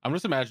 I'm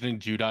just imagining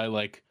Judai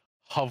like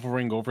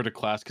hovering over to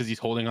class because he's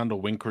holding onto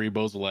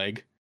Winkaribo's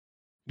leg.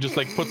 Just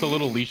like puts a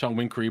little leash on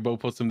Winkaribo,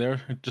 puts him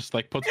there, just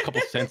like puts a couple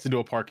cents into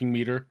a parking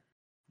meter.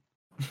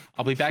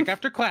 I'll be back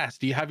after class.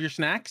 Do you have your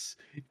snacks?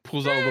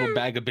 Pulls out a little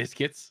bag of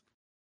biscuits.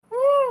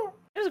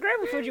 It was great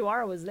when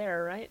Fujiwara was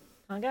there, right?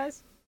 Huh,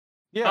 guys?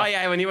 Yeah. Oh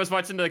yeah, when he was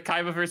watching the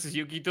Kaiba versus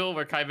Yugi duel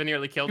where Kaiba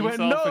nearly killed He went,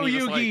 himself. no, and he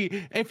was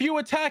Yugi, if you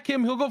attack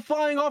him, he'll go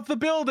flying off the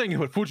building. He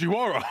went,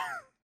 Fujiwara.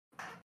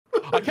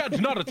 I can't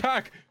not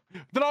attack.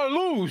 Then I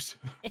lose.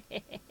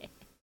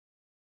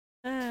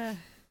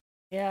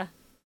 Yeah.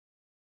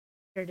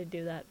 Sure to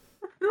do that.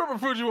 You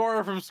remember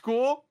Fujiwara from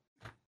school?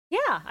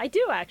 Yeah, I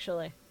do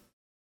actually.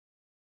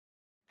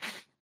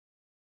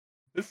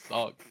 This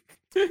sucks.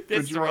 like,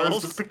 this Fujiwara's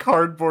rules. just the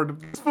cardboard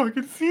of this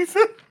fucking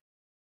season.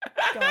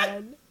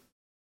 God.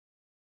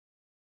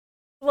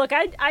 Look,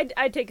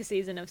 I'd take a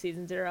season of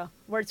season 0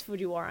 where it's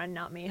Fujiwara and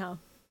not Miho.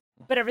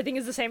 But everything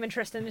is the same and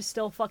Tristan is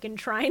still fucking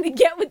trying to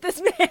get with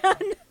this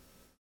man.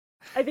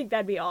 I think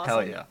that'd be awesome.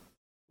 Hell yeah.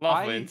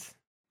 Love wins.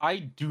 I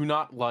do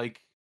not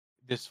like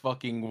this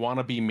fucking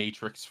wannabe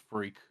Matrix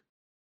freak.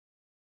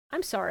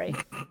 I'm sorry.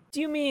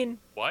 Do you mean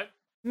What?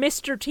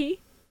 Mr.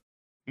 T?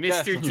 Mr.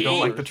 Yes, T. You don't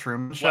like the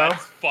Truman Show?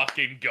 Let's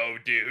fucking go,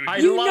 dude. I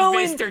You love know,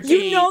 Mr.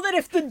 T. you know that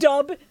if the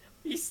dub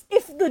He's-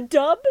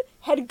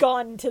 had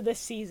gone to this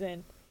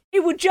season,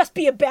 it would just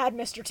be a bad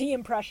Mr. T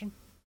impression.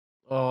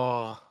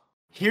 Oh,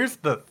 Here's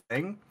the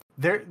thing.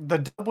 The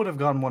dub would have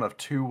gone one of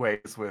two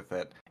ways with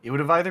it. It would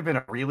have either been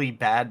a really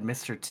bad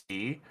Mr.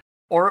 T,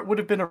 or it would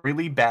have been a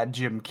really bad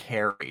Jim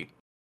Carrey.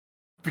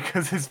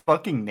 Because his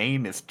fucking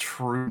name is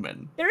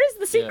Truman. There is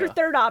the secret Yeah.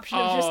 third option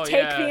of Oh, just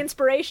take yeah. the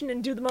inspiration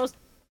and do the most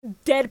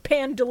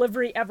deadpan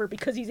delivery ever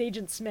because he's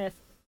Agent Smith.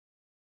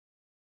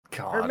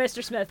 Or God.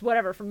 Mr. Smith,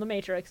 whatever, from The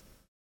Matrix.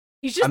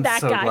 He's just I'm that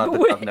so guy, glad but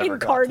that I've with, never in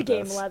got card to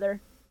game this. leather.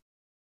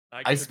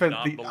 I could spent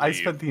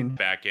not the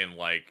back in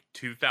like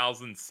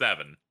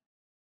 2007.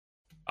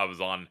 I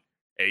was on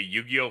a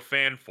Yu-Gi-Oh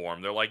fan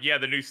forum. They're like, "Yeah,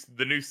 the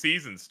new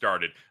season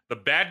started. The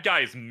bad guy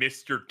is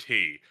Mr.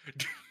 T."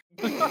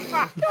 And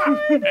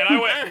I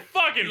went,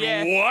 "Fucking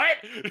Yeah.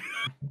 what?"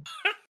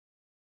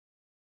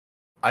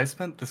 I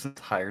spent this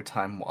entire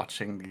time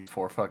watching these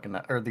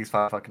these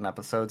 5 fucking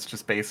episodes,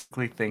 just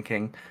basically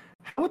thinking,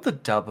 how would the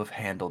dub have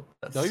handled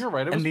this? no, you're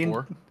right. It was And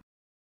 4.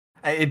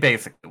 It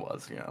basically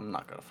was. Yeah, I'm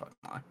not gonna fucking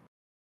lie.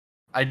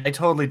 I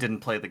totally didn't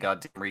play the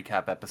goddamn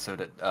recap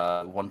episode at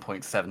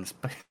 1.7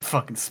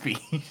 fucking speed.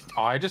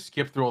 Oh, I just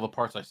skipped through all the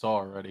parts I saw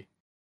already.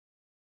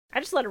 I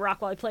just let it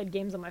rock while I played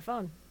games on my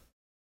phone.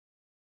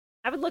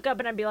 I would look up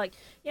and I'd be like,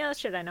 yeah, that's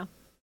shit I know.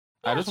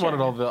 I Yeah, just sure.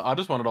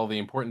 wanted all the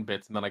important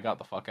bits, and then I got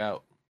the fuck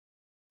out.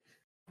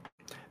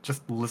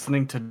 Just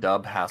listening to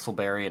Dub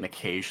Hasselberry and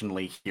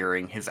occasionally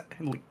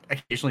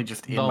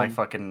just in my No.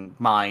 fucking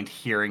mind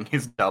hearing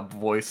his dub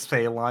voice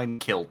say a line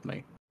killed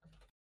me.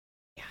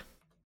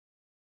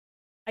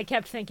 I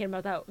kept thinking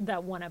about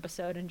that one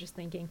episode and just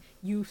thinking,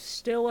 you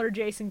still are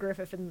Jason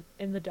Griffith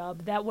in the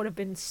dub. That would have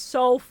been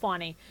so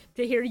funny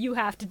to hear you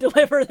have to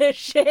deliver this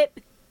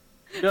shit.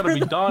 You gotta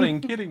be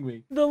dawning kidding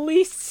me. The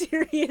least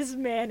serious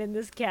man in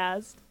this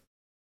cast.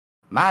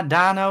 My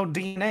dino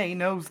DNA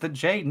knows that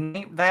Jaden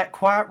ain't that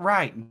quite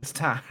right this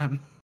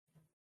time.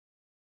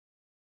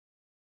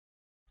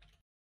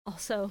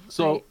 Also,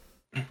 So,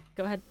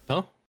 go ahead.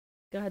 huh?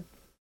 Go ahead.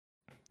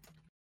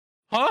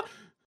 Huh?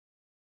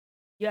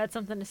 You had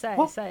something to say.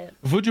 What? Say it.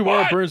 Fujiwara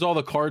What? burns all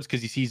the cards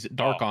because he sees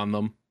dark Oh. on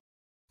them.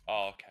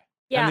 Oh, okay.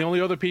 Yeah. And the only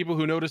other people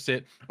who notice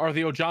it are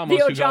the Ojamas. The who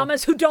go,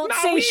 Ojamas who don't "No,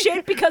 say we-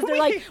 shit because they're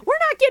like, we're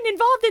not getting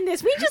involved in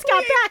this. We just got "We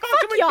ain't back. fucking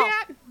Fuck with y'all.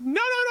 that.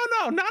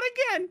 No, not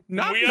again.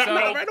 Not, We have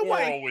not no right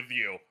quarrel away. with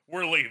you.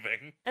 We're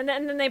leaving. And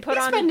then they put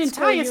He's on spent an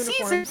school entire uniforms.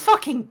 season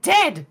fucking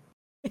dead.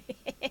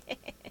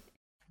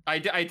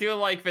 I do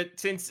like that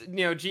since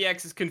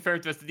GX is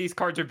confirmed to us that these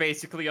cards are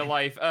basically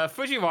alive.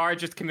 Fujiwara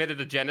just committed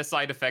a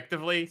genocide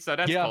effectively, so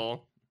that's Yeah.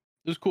 cool.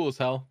 It was cool as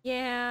hell.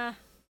 Yeah.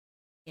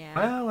 Yeah.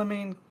 Well, I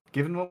mean,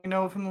 given what we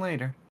know of him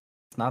later,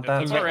 it's not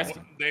that It's Alright.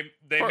 surprising.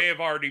 They For- may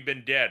have already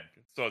been dead,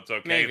 so it's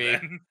okay Maybe.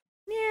 then.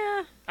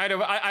 Yeah.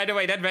 Either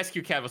way, that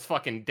rescue cat was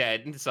fucking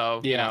dead.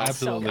 So Yeah, you know.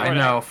 absolutely. So I good.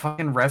 know.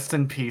 Fucking rest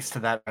in peace to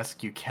that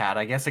rescue cat.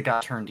 I guess it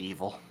got turned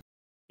evil.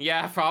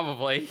 Yeah,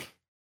 probably.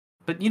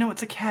 But you know,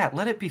 it's a cat.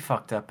 Let it be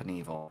fucked up and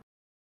evil.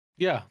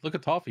 Yeah, look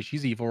at Toffee.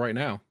 She's evil right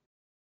now.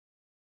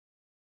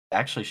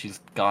 Actually, she's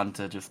gone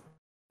to just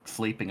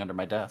sleeping under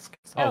my desk.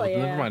 So. Hell Oh, yeah.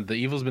 never mind. The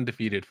evil's been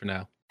defeated for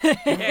now.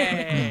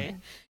 Yay.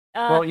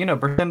 Well, you know,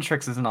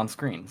 Bertrix isn't on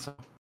screen, so.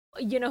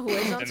 You know who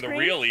is on And screen? the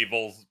real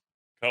evil's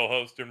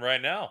co-hosting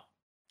right now.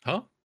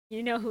 Huh?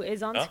 You know who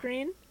is on Huh?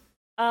 screen?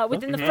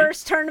 Within the Mhm.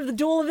 first turn of the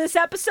duel of this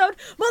episode,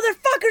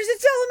 motherfuckers,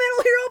 it's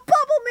Elemental Hero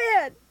Bubble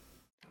Man!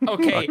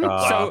 Okay, Fuck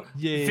off. so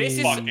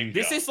Yay. Fucking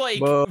this go. is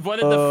like one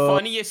of the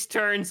funniest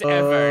turns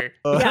ever.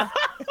 Yeah.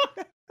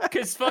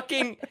 Cause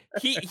fucking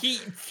he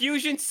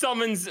fusion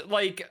summons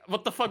like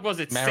what the fuck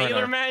was it? Mariner.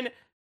 Sailor Man?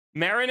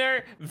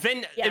 Mariner,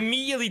 then Yeah.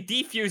 immediately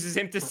defuses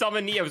him to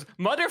summon Neos.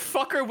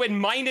 Motherfucker went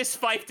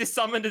 -5 to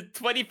summon the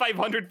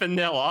 2500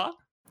 vanilla.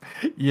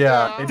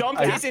 Yeah,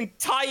 Dumped I his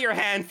entire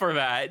hand for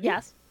that.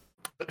 Yes.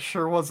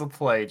 sure was a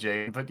play,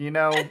 Jane, but you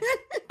know, He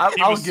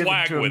I'll was give it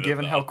swag to him with it,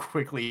 given how though.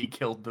 quickly he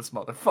killed this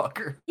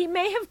motherfucker. He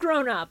may have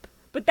grown up,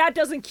 but that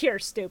doesn't cure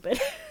stupid.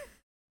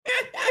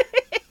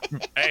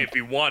 Hey, if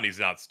he won, he's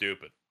not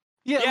stupid.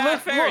 Yeah, look,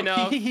 fair look,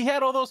 enough. He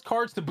had all those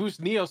cards to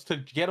boost Neos to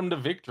get him to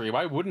victory.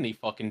 Why wouldn't he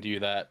fucking do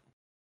that?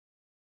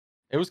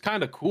 It was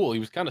kind of cool. He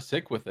was kind of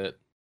sick with it.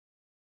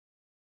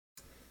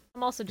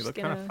 I'm also You just look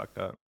kind of gonna fucked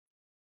up.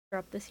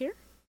 drop this here.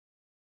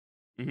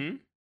 Mm-hmm.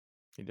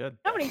 You did.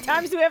 How many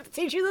times do we have to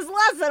teach you this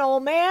lesson,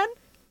 old man?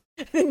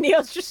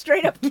 Neo's just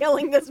straight up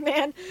killing this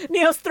man.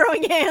 Neo's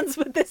throwing hands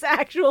with this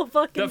actual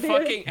fucking The dude.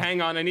 fucking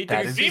hang on, I need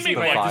That to is Seeming the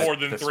like vibe more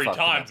than this 3 fucking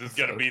times is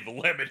gonna episode. be the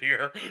limit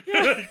here.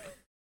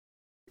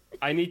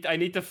 I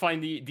need to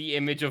find the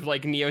image of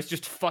like Neo's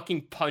just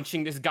fucking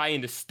punching this guy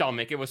in the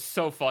stomach. It was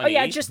so funny. Oh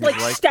yeah, just like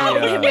Like the,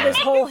 stabbing him with his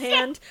whole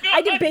hand.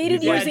 I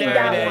debated Yeah, using there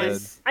that it one.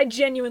 is. I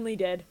genuinely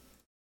did.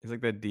 He's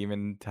like the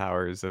demon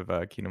towers of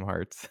Kingdom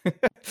Hearts.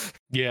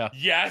 Yeah.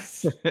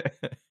 Yes.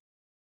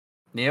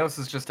 Neos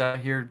is just out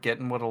here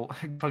getting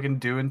fucking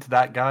doing to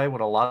that guy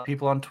what a lot of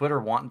people on Twitter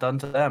want done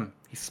to them.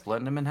 He's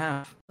splitting him in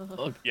half.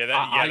 Look, Yeah,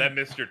 that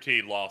Mr.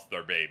 T lost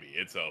their baby.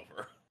 It's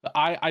over.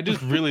 I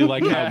just really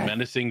like how Yeah.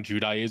 menacing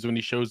Judai is when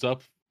he shows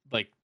up.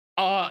 Like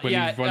when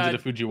yeah, he runs into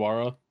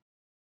Fujiwara.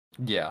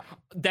 Yeah.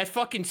 that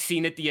fucking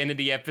scene at the end of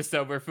the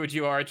episode where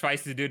Fujiwara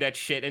tries to do that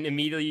shit and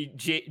immediately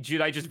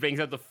Judai just brings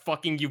out the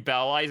fucking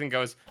Yubel eyes and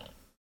goes,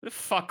 "Who the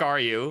fuck are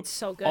you?" It's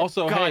so good.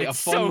 Also, God, hey, it's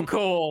so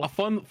cool. a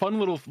fun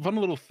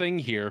little thing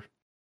here.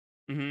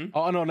 Mm-hmm.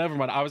 Oh no, never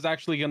mind. I was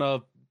actually gonna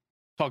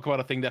talk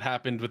about a thing that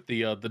happened with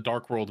the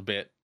Dark World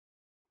bit,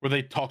 where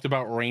they talked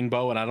about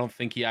Rainbow, and I don't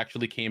think he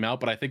actually came out,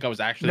 but I think I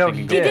was actually No,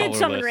 thinking he of he did did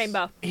summon Colorless.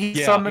 Rainbow. He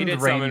Yeah, summoned he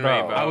did summon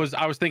Rainbow. Rainbow.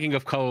 I was thinking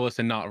of Colorless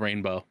and not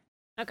Rainbow.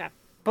 Okay.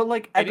 But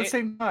like at It- the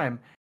same time,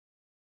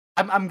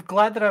 I'm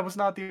glad that I was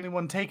not the only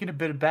one taken a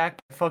bit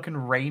aback by fucking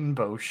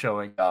Rainbow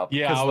showing up.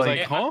 Yeah, 'cause, I was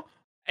like, huh?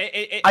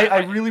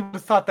 I really would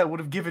have thought that would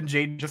have given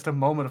Jade just a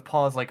moment of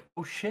pause, like,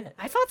 oh shit,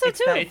 I thought so it's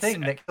too. that It's- thing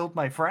that killed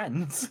my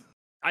friends.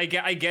 I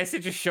guess it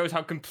just shows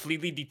how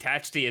completely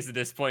detached he is at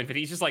this point. But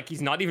he's just like,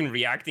 he's not even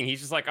reacting. He's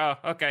just like, oh,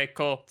 okay,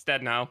 cool, it's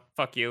dead now.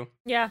 Fuck you.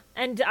 Yeah,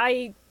 and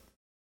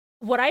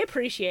what I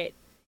appreciate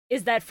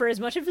is that for as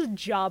much of a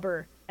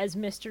jobber as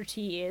Mr.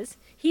 T is,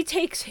 he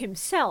takes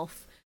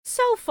himself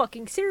so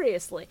fucking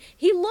seriously.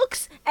 He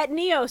looks at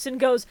Neos and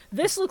goes,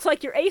 "This looks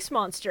like your ace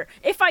monster.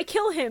 If I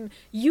kill him,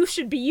 you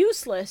should be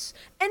useless."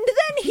 And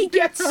then he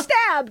gets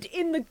stabbed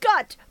in the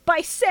gut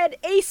by said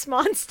ace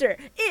monster.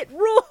 It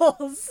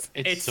rules.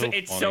 It's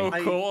funny. so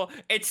cool.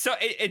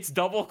 It's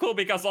double cool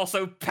because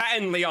also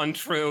patently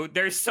untrue.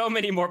 There's so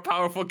many more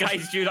powerful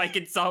guys Judai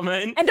can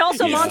summon. And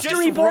also He's Monster just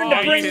Reborn to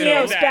wrong bring to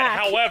Neos do that. back.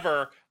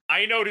 However,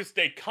 I noticed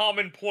a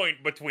common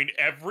point between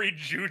every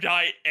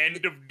Judai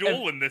end of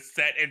duel in this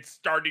set and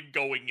started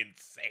going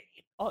insane.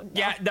 Oh, no.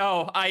 Yeah,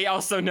 no, I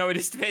also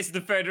noticed this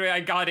the further I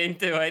got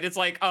into it. It's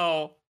like,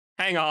 oh,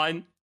 hang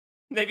on.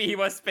 Maybe he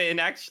was spin,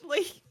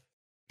 actually.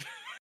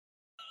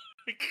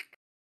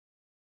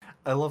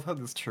 I love how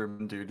this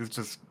Truman dude is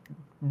just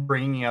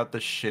bringing out the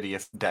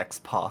shittiest decks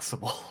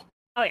possible.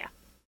 Oh yeah,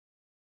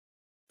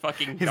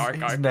 Fucking His dark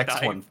next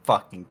archetype. one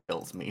fucking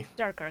kills me.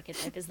 Dark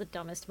Archetype is the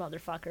dumbest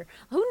motherfucker.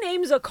 Who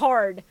names a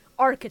card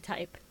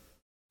Archetype?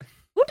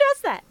 Who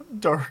does that?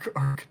 Dark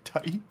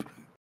archetype.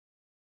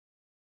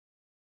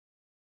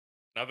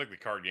 I think the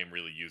card game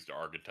really used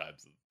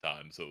archetypes at the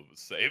time, so it was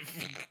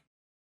safe.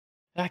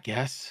 I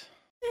guess.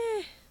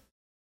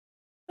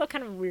 What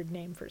kind of a weird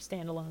name for a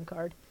standalone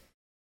card?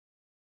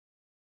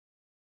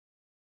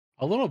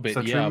 A little bit, So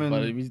yeah, but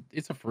Truman-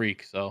 it's a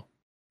freak, so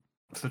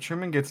So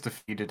Truman gets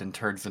defeated and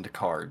turns into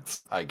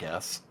cards, I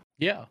guess.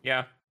 yeah.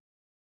 Yeah.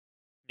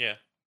 Yeah.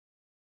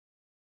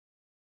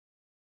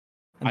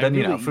 And I then,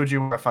 really-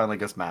 Fujiwara finally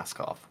gets mask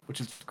off, which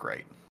is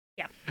great.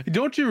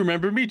 Don't you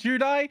remember me,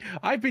 Judai?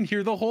 I've been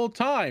here the whole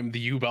time. The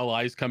U-Bell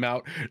eyes come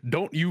out.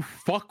 Don't you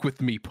fuck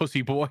with me,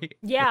 pussy boy.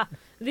 Yeah,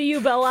 the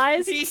U-Bell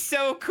eyes. He's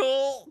so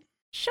cool.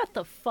 Shut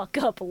the fuck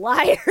up,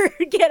 liar.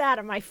 Get out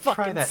of my Try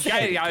fucking that set.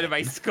 shit. Getting out of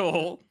my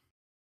skull.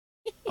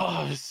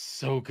 Oh, it's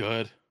so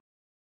good.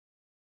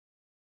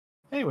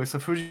 Anyway, so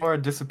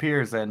Fujiwara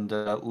disappears and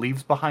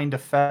leaves behind a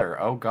feather.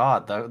 Oh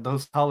god,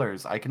 those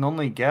colors. I can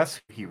only guess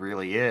who he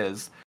really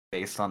is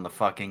based on the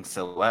fucking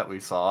silhouette we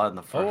saw in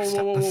the first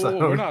Whoa, episode.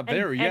 we're not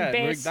there And yet.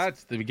 based-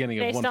 That's the beginning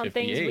of Based on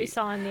things we 158.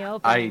 saw in the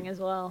opening as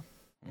well.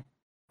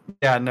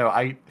 Yeah,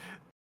 no,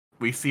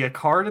 we see a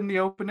card in the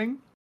opening.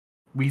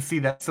 We see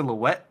that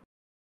silhouette.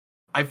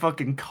 I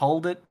fucking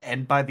called it,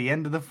 and by the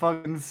end of the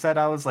fucking set,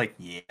 I was like,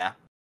 yeah.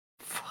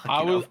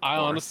 I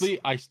honestly,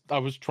 I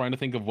was trying to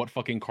think of what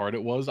fucking card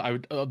it was. I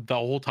would the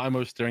whole time I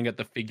was staring at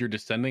the figure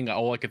descending.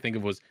 All I could think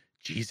of was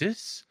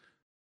Jesus.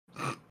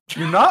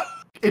 You're not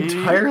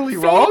entirely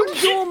wrong.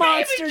 Duel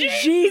Monster,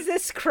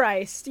 Jesus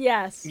Christ,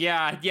 yes.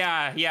 Yeah.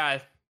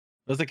 I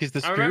was like, is the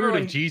I remember spirit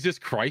when- of Jesus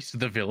Christ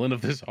the villain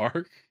of this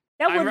arc?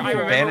 That I would re- be I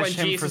cool. remember Banish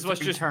when him Jesus for was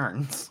 3 just-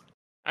 turns.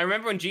 I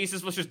remember when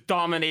Jesus was just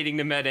dominating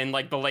the meta in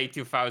like the late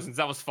 2000s.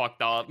 That was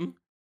fucked up.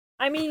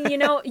 I mean, you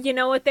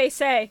know what they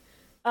say.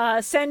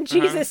 Send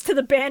Jesus to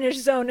the banish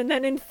zone and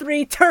then in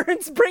 3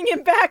 turns bring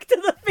him back to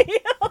the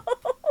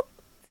field.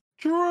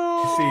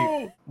 True.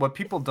 See, what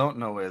people don't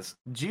know is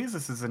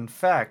Jesus is in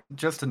fact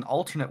just an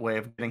alternate way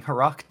of getting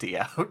Herakti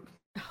out.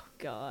 Oh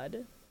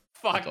god.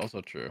 Fuck. That's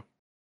also true.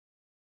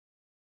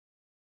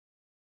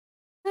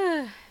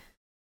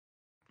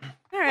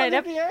 Alright,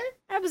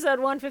 episode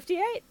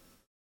 158.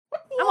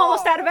 I'm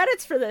almost out of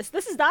edits for this.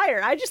 This is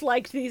dire. I just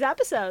liked these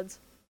episodes.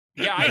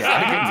 Yeah, I Yeah,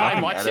 had a good didn't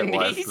time fucking edit watching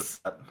was these. the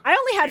set. I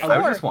only had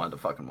I 4. just wanted to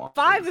fucking watch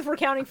 5 these. if we're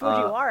counting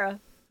Fujiwara.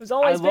 Who's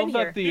always I been love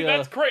here. that the Dude,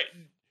 that's great.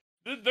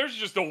 There's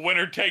just a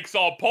winner takes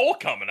all poll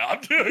coming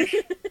up, dude.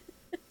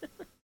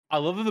 I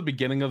love that the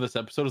beginning of this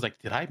episode is like,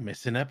 did I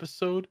miss an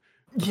episode?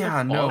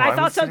 Yeah, no, I I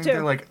thought was so sitting there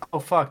too. like, oh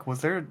fuck,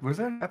 was there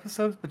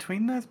episodes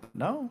between this? But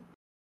no,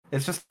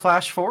 it's just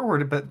flash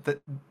forward, but that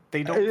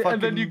they don't fucking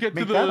And then you get to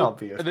make that the,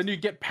 obvious. and then you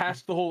get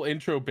past the whole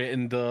intro bit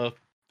and the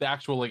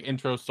actual like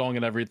intro song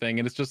and everything,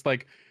 and it's just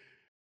like,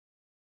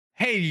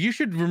 hey, you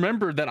should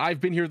remember that I've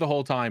been here the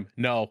whole time.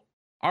 No,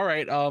 all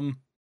right, Well,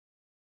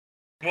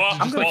 just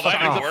gonna well, fuck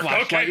that off. didn't work.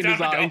 Flashlight Okay, in time his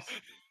to go. eyes.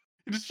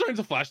 He just shines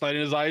a flashlight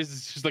in his eyes.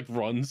 It's just like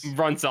runs.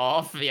 Runs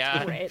off,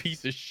 yeah. Right.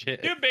 Piece of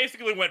shit. Dude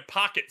basically went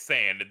pocket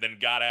sand and then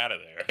got out of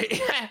there.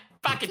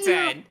 Pocket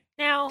sand.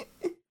 Now,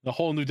 The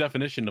whole new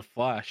definition of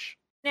Flash.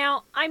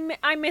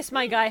 I miss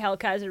my guy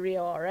Hellkaiser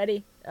Rio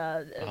already.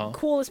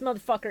 Coolest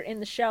motherfucker in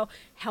the show.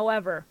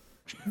 However,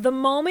 the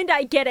moment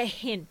I get a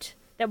hint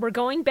that we're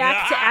going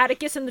back to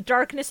Atticus and the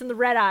darkness and the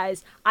red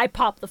eyes, I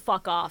pop the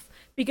fuck off.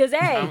 Because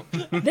A,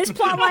 this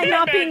plotline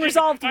not being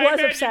resolved I was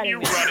imagine upsetting you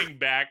me. running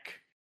back.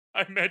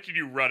 I imagine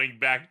you running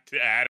back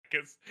to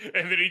Atticus,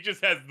 and then he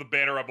just has the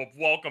banner up of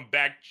 "Welcome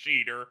back,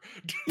 cheater."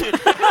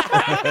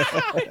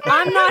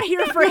 I'm not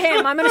here for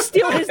him. I'm gonna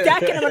steal his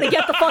deck and I'm gonna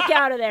get the fuck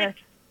out of there.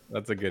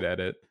 That's a good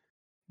edit.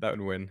 That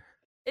would win.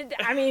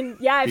 I mean,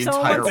 yeah, if the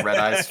someone entire wants... Red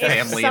Eyes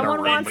family in a someone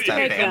room wants with to that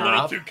make a banner little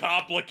up. too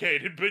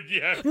complicated, but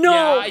yeah.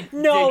 No, Yeah,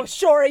 no, did-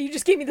 Sora, you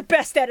just gave me the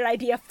best edit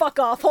idea. Fuck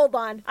off. Hold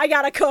on. I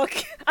gotta cook.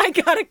 I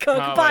gotta cook.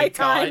 Oh Bye my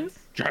time. God.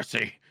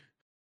 Jesse.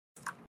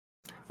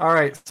 All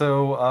right,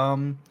 so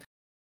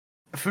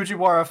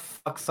Fujiwara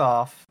fucks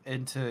off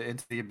into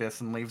the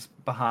abyss and leaves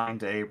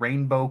behind a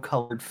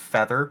rainbow-colored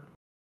feather.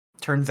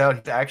 Turns out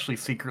he's actually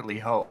secretly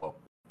Ho.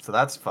 So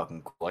that's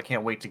fucking cool. I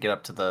can't wait to get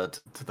up to the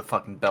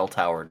fucking bell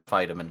tower and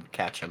fight him and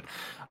catch him.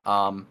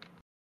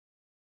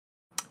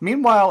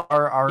 Meanwhile,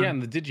 our Yeah,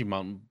 and the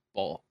Digimon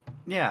ball.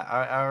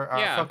 our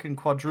Yeah. fucking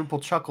quadruple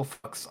chuckle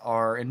fucks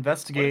are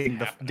investigating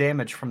the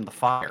damage from the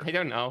fire. I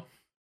don't know.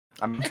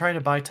 I'm trying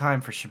to buy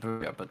time for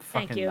Shibuya, but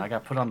Thank fucking you. I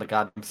got put on the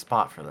goddamn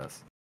spot for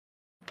this.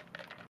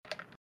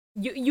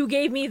 You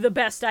gave me the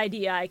best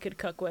idea I could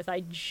cook with.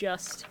 I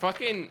just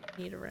Fucking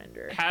need a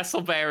render.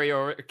 Castleberry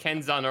or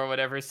Kenzan or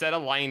whatever said a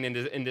line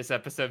in this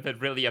episode that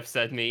really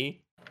upset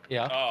me.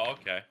 Yeah. Oh,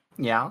 okay.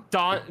 Yeah.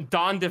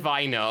 Don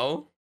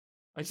Divino.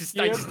 I just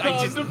Don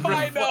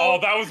Divino. Oh,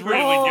 that was really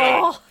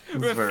Oh, It's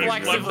very good.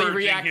 reflexively Leveraging his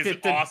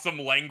reacted to awesome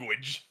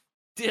language.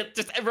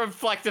 just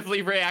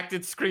reflectively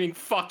reacted, screaming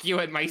 "fuck you"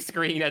 at my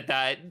screen at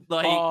that.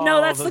 Like,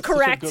 No, that's the such a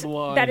correct. good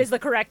line. That is the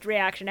correct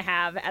reaction to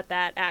have at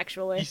that.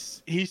 Actually,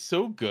 He's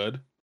so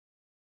good.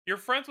 You're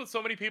friends with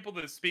so many people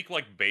that speak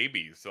like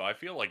babies, so I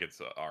feel like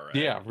it's all right.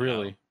 Yeah, you know?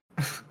 really.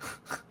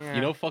 yeah,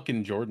 You know,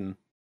 fucking Jordan.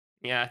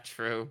 yeah,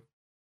 true.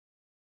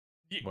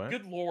 What?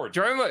 Good lord.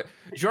 Jordan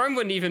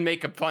wouldn't even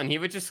make a pun. He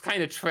would just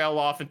kind of trail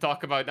off and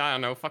talk about, I don't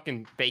know,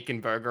 fucking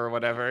bacon burger or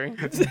whatever.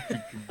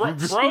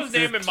 Bro's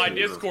name in my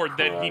Discord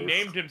that he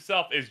named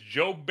himself is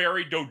Joe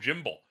Barry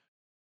Dojimble.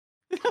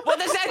 What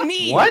does that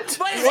mean? What?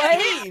 What does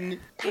that mean?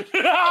 Did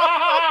you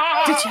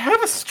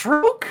have a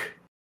stroke?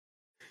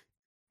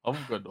 I'm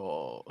good.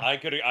 Oh. I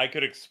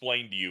could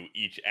explain to you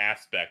each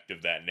aspect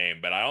of that name,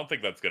 but I don't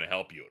think that's going to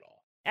help you at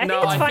all. I think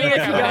No, it's I funnier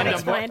think if you I don't end up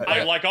explain.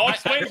 I'll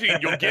explain to you,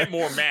 and you'll get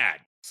more mad.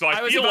 So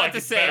I was feel about like to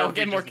it's say, better I'll if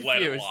get you more just let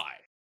it confused. lie.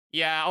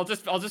 Yeah, I'll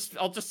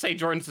just say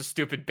Jordan's a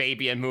stupid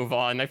baby and move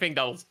on. I think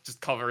that'll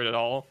just cover it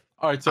all.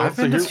 All right, so I've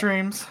been to here,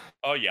 streams.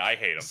 Oh yeah, I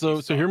hate him.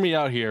 so hear me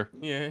out here.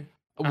 Yeah.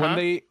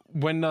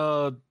 When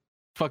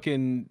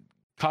fucking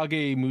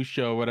Kage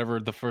Musho, whatever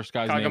the first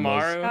guy's name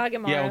was.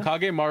 Kagemaru. Yeah, when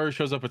Kagemaru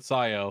shows up with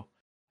Sayo,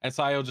 and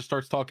Sayo just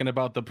starts talking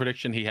about the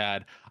prediction he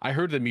had, I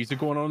heard the music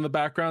going on in the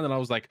background, and I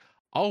was like,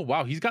 oh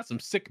wow, he's got some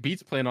sick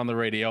beats playing on the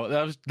radio.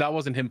 That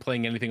wasn't him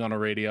playing anything on a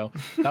radio.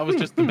 That was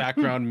just the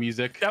background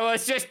music. That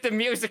was just the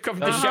music of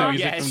That the was show. the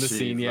music Yes. from the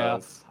scene. Yeah,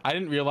 Jesus. I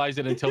didn't realize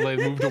it until they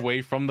moved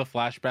away from the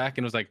flashback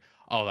and was like,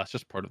 oh, that's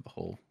just part of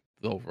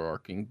the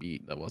overarching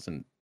beat. That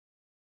wasn't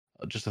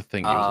just a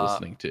thing he was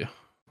listening to.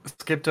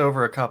 Skipped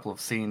over a couple of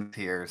scenes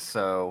here,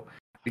 so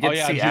we get Oh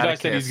yeah, to see Judai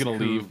Atticus, said he's gonna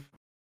who- leave.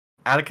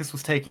 Atticus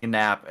was taking a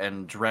nap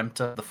and dreamt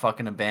of the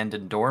fucking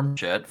abandoned dorm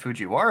shit.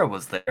 Fujiwara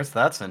was there, so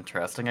that's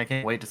interesting. I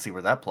can't wait to see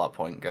where that plot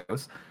point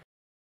goes.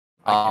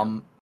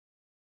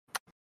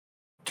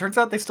 Turns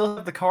out they still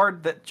have the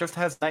card that just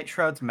has Night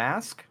Shroud's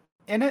mask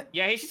in it.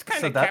 Yeah, he just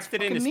kind So of that's kept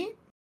it in fucking his. neat.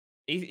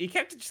 He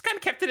just kind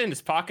of kept it in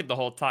his pocket the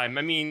whole time.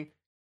 I mean,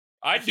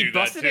 I he do that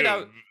busted too. it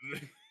out-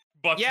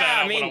 Bust Yeah, that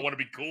I out when I mean- want to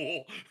be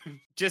cool.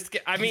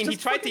 I mean, he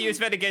just tried to fucking- use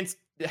that against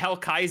Hell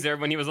Kaiser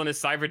when he was on his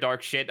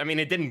Cyberdark shit. I mean,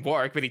 it didn't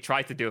work, but he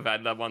tried to do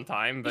that one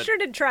time. You But sure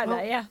did try Well,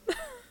 that, yeah.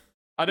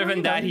 other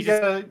than that, he you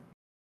just gotta,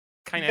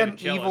 kind you of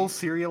got an evil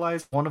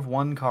serialized one of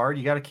one card.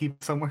 You got to keep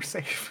it somewhere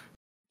safe.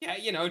 Yeah,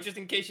 you know, just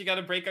in case you got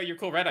to break out your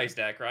cool Red Eyes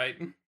deck, right?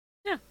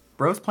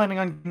 Bro's planning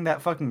on getting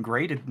that fucking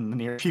graded in the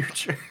near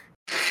future.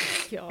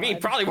 I mean,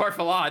 God. probably worth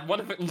a lot.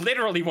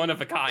 Literally one of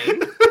a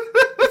kind.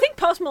 I think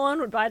Post Malone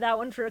would buy that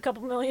one for a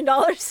couple $1 million.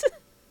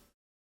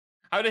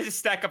 How does it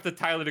stack up to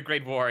Tyler the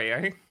Great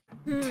Warrior?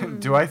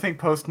 Do I think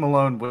Post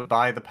Malone would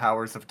buy the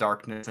powers of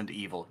darkness and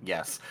evil?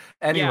 Yes.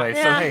 Anyway,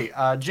 Yeah. so hey,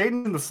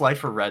 Jaden in the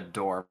Slifer Red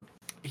dorm.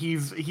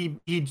 He's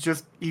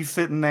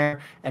sitting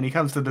there and he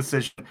comes to the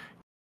decision.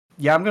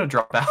 Yeah, I'm gonna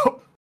drop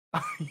out.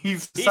 He's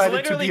He's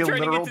decided to literally be a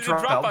turning literal into the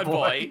dropout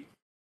boy.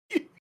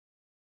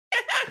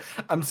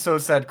 I'm so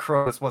sad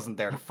Cronus wasn't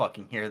there to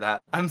fucking hear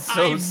that. I'm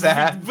so I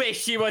sad.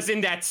 wish he was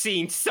in that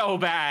scene so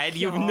bad.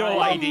 You have no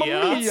God.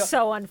 idea. That's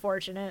so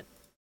unfortunate.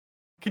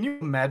 Can you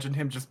imagine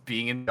him just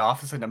being in the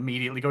office and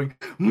immediately going,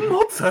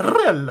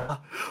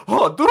 mozzarella!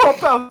 Oh,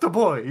 drop out the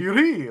boy,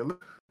 real!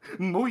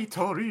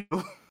 Muito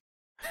real.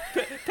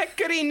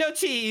 Pecorino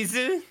cheese.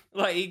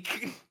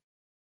 Like,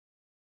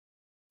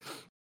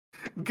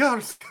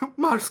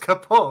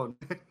 Mascarpone.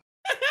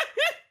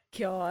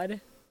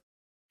 God.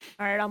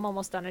 Alright, I'm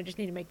almost done. I just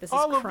need to make this as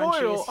Olive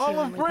crunchy oil, as olive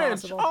humanly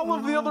branch, possible. all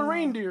of the other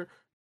reindeer.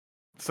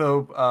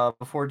 So,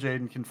 before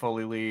Jaden can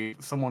fully leave,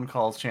 someone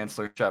calls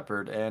Chancellor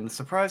Shepard, and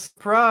surprise,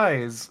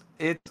 surprise,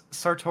 it's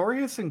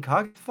Sartorius and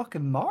Kage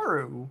fucking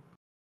Maru.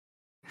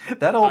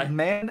 That old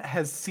man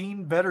has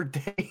seen better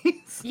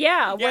days.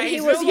 Yeah, when he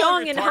he's was no young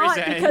longer and hot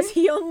Tarzan. because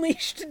he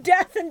unleashed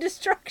death and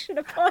destruction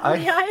upon I-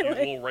 the island.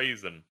 Evil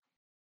raisin.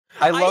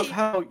 I love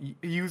how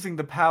using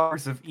the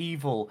powers of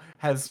evil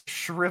has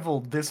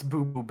shriveled this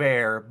Boo Boo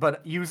Bear,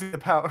 but using the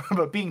power,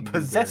 but being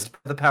possessed by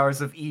the powers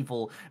of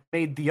evil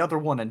made the other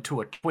one into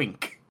a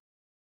twink.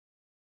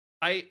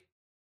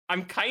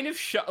 I'm kind of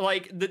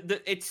like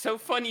it's so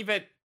funny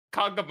that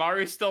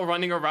Kagamaru is still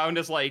running around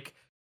as like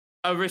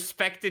a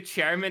respected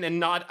chairman and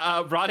not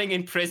rotting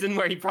in prison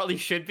where he probably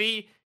should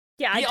be.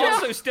 Yeah, He I don't...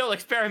 also still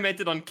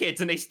experimented on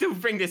kids, and they still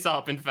bring this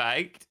up. In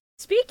fact,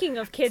 Speaking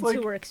of kids like-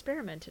 who were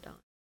experimented on.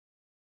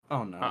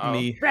 Oh no. Uh-oh.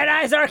 Me. Red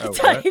Eyes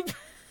Archetype!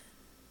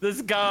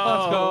 let's go.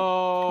 Let's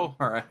go.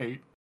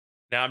 Alright.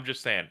 Now I'm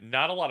just saying,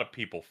 not a lot of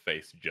people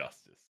face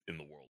justice in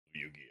the world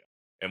of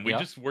Yu-Gi-Oh, and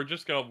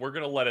Yeah. we're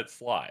gonna let it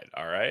slide.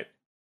 All right.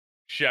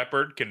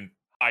 Shepard can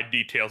hide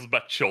details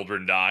about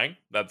children dying.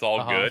 That's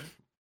all Uh-huh.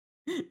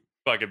 good.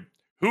 Fucking,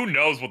 who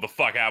knows what the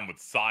fuck happened with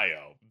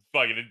Sayo?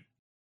 Fucking,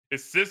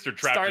 his sister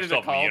trapped Started a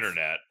herself on the cult.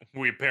 internet.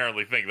 We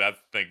apparently think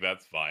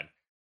that's fine.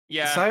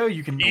 Yeah, Sayo,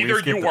 you can at Either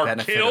least give you the are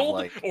benefit killed, of,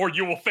 like... or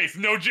you will face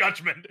no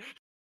judgment.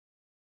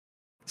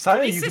 Sayo,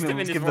 The you can system at in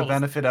least this give the world is-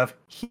 benefit of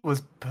he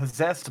was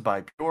possessed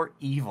by pure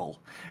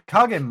evil.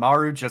 Kage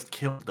Maru just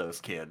killed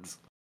those kids.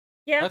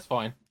 Yeah, That's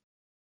fine.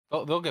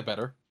 They'll get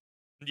better.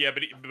 Yeah,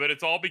 but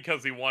it's all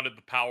because he wanted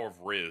the power of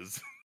Riz.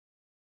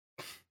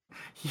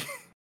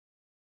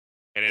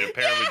 And it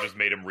apparently just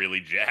made him really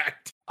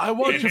jacked. I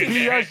want to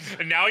be as...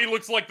 And now he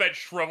looks like that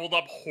shriveled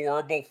up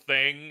horrible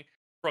thing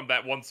from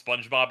that one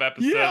SpongeBob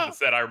episode that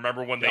said, I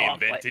remember when they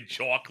invented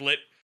chocolate.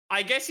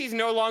 I guess he's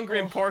no longer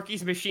in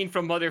Porky's machine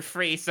from Mother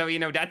Free, so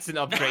that's an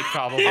upgrade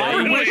probably.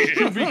 I wish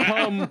to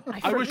become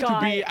I wish to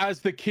be,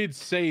 as the kids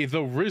say, the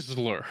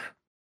Rizzler.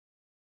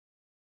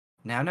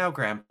 Now,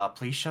 Grandpa,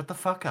 please shut the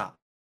fuck up.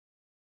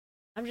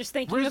 I'm just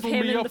thinking of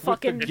him in the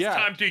fucking... It's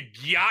time to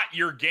yacht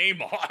your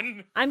game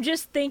on. I'm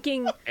just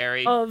thinking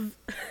Harry. of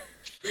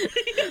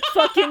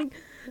fucking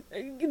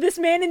this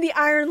man in the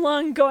Iron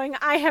Lung going,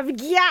 I have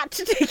yacht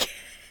to take...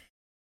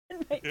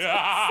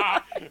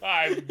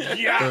 I've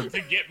got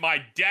to get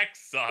my deck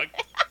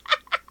sucked.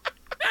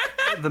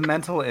 The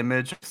mental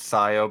image of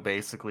Sayo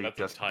basically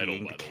just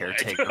being the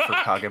caretaker for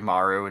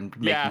Kagemaru and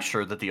making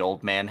sure that the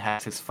old man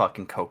has his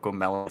fucking cocoa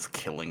melon is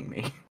killing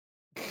me.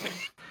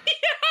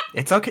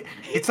 It's okay.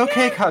 It's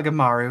okay,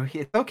 Kagemaru.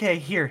 It's okay.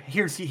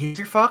 Here's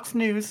your Fox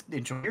News.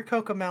 Enjoy your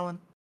cocoa melon.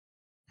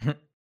 Hey,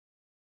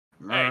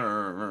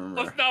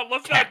 let's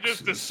not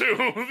just assume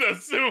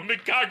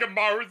that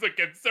Kagemaru's a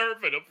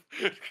conservative.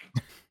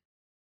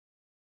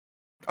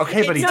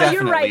 Okay, but he definitely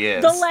you're right.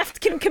 is. The left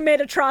can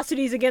commit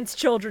atrocities against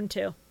children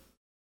too.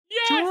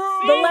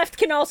 Yes, the left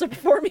can also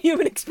perform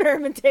human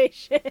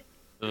experimentation.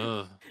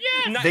 Yeah,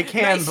 they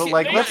can, but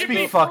let's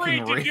be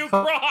fucking real. Do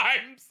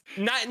crimes.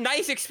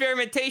 Nice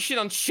experimentation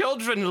on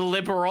children,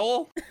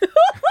 liberal.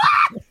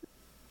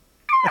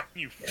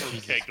 You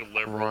fruitcake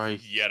liberal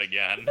yet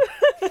again.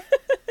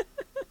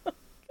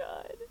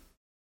 God.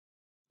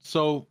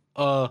 So,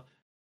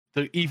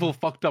 the evil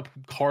fucked up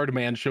card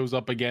man shows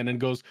up again and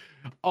goes,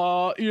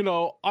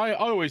 I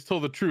always tell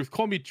the truth.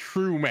 Call me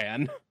True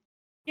Man.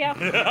 Yeah.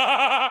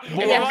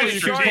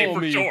 Mr. T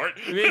for short.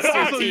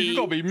 Mr. T. You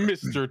call me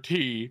Mr.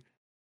 T.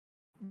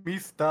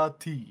 Mr.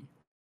 T.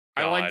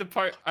 I like the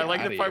part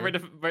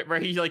where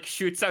he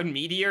shoots out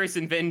meteors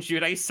and then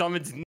Judai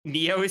summons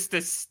Neos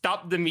to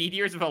stop the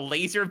meteors with a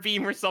laser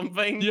beam or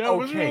something. Yeah, it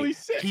was really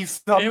sick.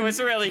 It was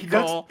really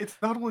cool. It's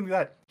not only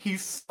that, he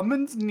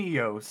summons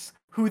Neos,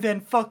 who then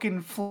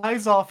fucking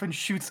flies off and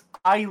shoots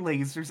eye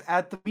lasers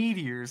at the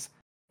meteors,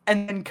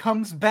 and then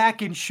comes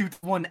back and shoots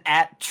one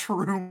at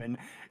Truman.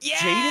 Yeah!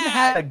 Jaden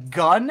had a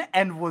gun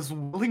and was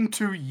willing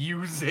to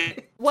use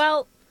it.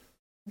 Well,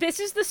 this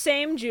is the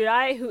same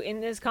Judai who, in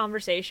this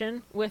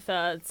conversation with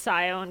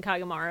Sayo and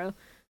Kagemaru,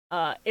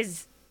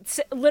 is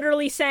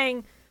literally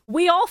saying,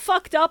 we all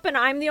fucked up and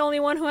I'm the only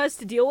one who has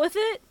to deal with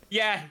it?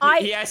 Yeah,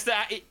 he has to...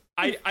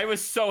 I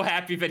was so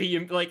happy that he,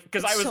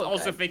 because I was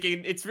also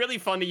thinking, it's really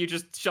funny you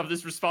just shove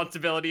this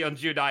responsibility on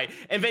Judai,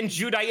 and then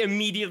Judai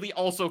immediately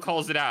also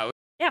calls it out.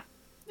 Yeah.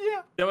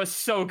 Yeah. That was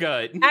so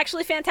good.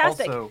 Actually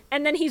fantastic. Also,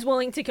 and then he's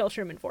willing to kill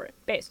Truman for it.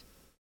 Based.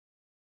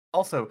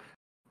 Also,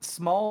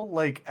 small,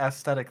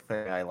 aesthetic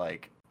thing I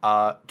like.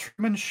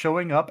 Truman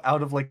showing up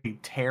out of, a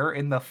tear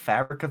in the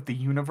fabric of the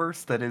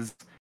universe that is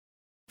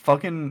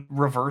fucking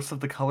reverse of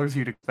the colors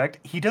you'd expect.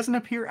 He doesn't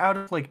appear out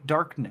of,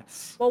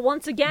 darkness. Well,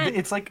 once again...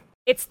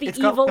 It's the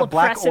evil evil got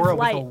black oppressive aura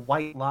light. with a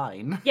white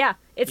line. Yeah,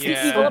 it's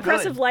the evil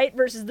oppressive light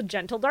versus the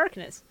gentle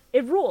darkness.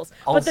 It rules.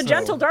 But the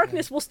gentle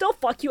darkness will still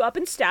fuck you up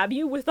and stab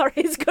you with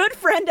his good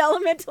friend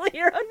elemental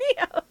hero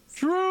Neo.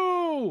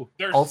 True.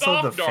 There's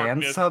also the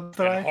fan subs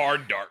that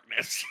hard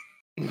darkness.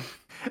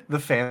 The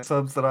fan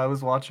subs that I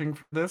was watching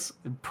for this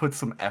put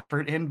some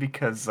effort in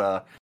because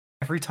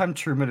every time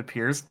Truman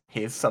appears,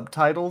 his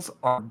subtitles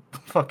are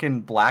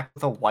fucking black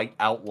with a white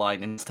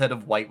outline instead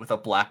of white with a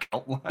black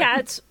outline.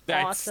 That's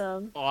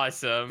awesome.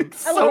 Awesome.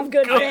 I love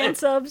good fan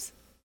subs.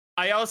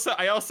 I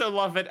also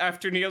love it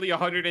after nearly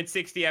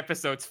 160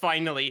 episodes,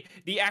 finally,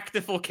 the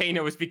active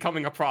volcano is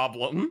becoming a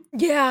problem.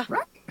 Yeah.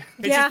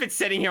 It's just been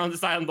sitting here on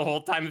this island the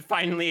whole time, and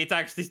finally it's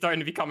actually starting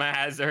to become a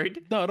hazard.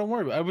 No, don't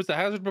worry. It was a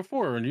hazard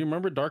before, and you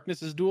remember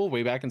Darkness's duel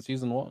way back in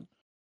season 1.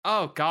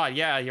 Oh god,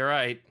 yeah, you're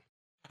right.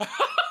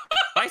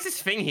 Why is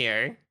this thing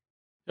here?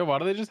 Yeah, why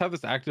do they just have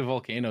this active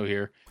volcano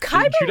here?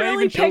 Kaiba Judai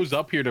really even shows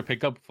up here to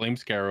pick up Flame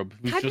Scarab,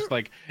 who's just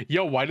like,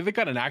 yo, why do they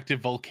got an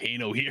active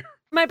volcano here?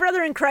 My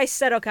brother in Christ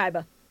said,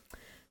 Kaiba,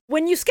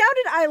 when you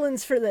scouted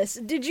islands for this,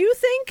 did you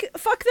think,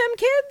 fuck them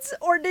kids?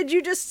 Or did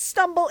you just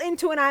stumble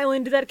into an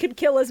island that could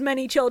kill as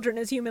many children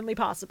as humanly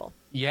possible?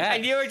 Yeah.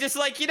 And you were just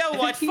like, you know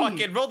what, fuck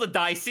it, roll the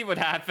dice, see what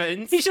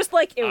happens. He's just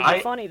like, it would be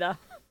funny though.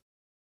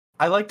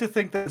 I like to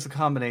think there's a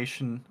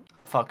combination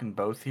fucking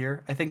both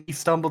here. I think he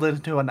stumbled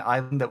into an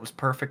island that was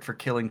perfect for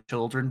killing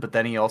children, but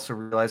then he also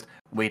realized,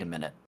 wait a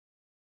minute.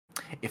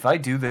 If I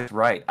do this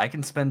right, I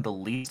can spend the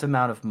least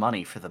amount of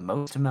money for the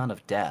most amount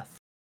of death.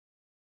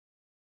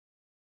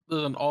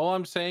 Listen, all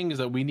I'm saying is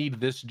that we need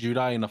this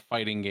Judai in a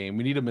fighting game.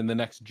 We need him in the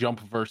next Jump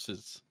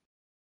Versus.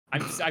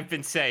 I've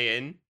been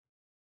saying.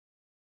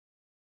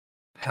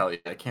 Hell yeah,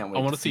 I can't wait.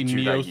 I want to see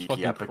Neo's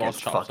fucking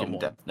cross-chop someone.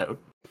 Death Note.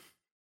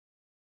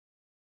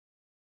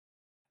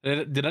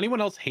 Did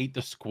anyone else hate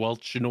the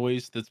squelch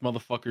noise this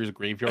motherfucker's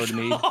graveyard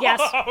made? Yes.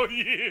 Oh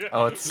yeah.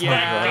 Oh, it's so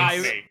yeah.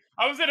 gross.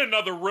 I was in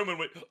another room and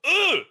went,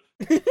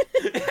 ugh!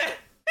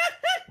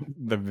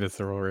 The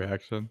visceral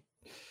reaction.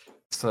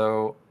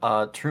 So,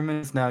 Truman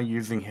is now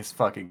using his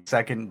fucking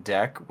second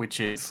deck, which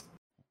is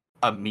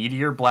a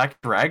Meteor Black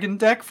Dragon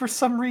deck for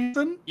some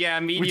reason. Yeah,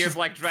 which Meteor is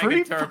Black Dragon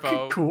pretty Turbo.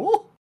 fucking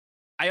cool.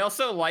 I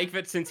also like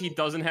that since he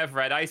doesn't have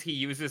red eyes, he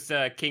uses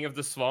King of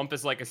the Swamp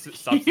as like a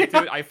substitute.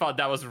 Yeah. I thought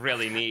that was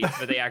really neat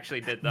that they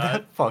actually did that.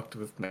 That fucked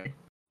with me.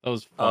 That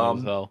was fun as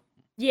Um, hell.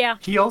 Yeah.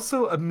 He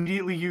also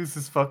immediately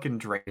uses fucking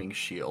Draining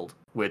Shield,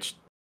 which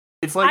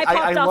it's like I I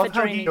popped off love a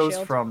how he Draining goes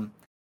Shield.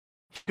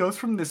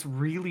 from this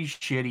really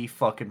shitty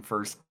fucking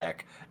first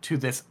deck to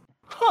this.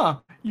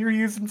 You're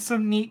using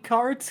some neat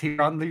cards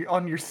here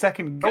on your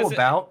second go 'Cause it-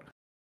 about.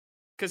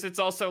 Because it's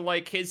also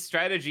like his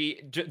strategy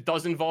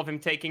does involve him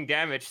taking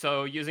damage,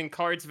 so using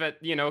cards that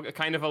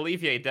kind of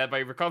alleviate that by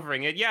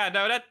recovering it. Yeah,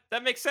 no,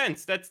 that makes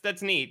sense.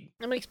 That's neat.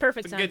 That makes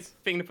perfect It's a good sense.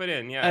 thing to put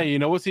in. Yeah. Hey, you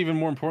know what's even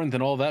more important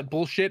than all that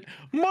bullshit?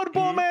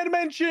 Mudball Man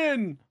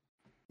mention!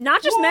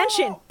 Not just Whoa!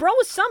 mention. Bro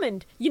was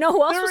summoned. You know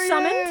who else There was he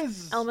summoned?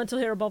 is! Elemental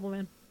Hero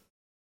Bubbleman.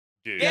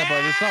 Dude, Yeah,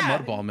 but it's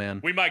not Mudball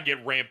Man. we might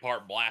get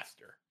Rampart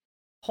Blaster.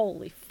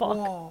 Holy fuck.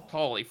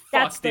 Holy fuck,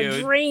 That's the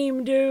dude.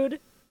 dream, dude.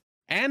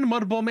 And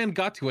Mudball Man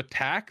got to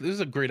attack. This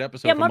is a great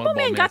episode. Yeah, for Mudball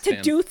Man got to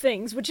stands. do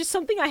things, which is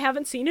something I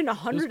haven't seen in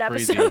 100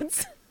 crazy.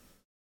 episodes.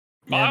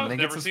 Yeah, I've and then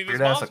never gets a seen this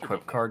weird ass monster equip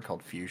before. card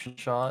called Fusion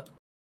Shot.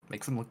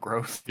 Makes him look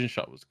gross. Fusion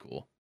Shot was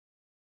cool.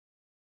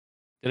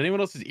 Did anyone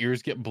else's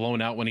ears get blown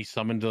out when he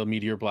summoned the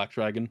Meteor Black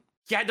Dragon?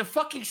 Yeah, the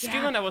fucking scream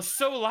Yeah. on that was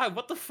so loud.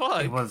 What the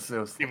fuck? It was It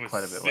was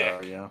quite a bit sick.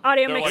 loud, yeah.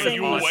 Audio They're like, mixing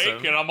 "You was...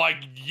 awake?" And I'm like,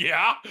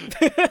 "Yeah."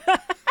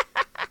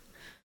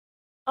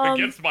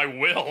 Against my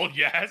will,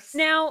 yes.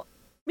 Now,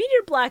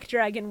 Meteor Black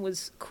Dragon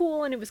was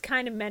cool and it was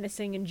kind of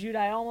menacing, and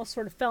Judai almost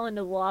sort of fell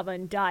into the lava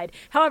and died.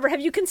 However,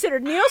 have you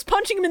considered Neos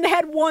punching him in the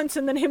head once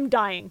and then him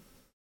dying?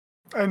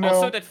 I know.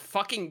 Also,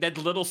 that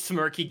little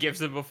smirk he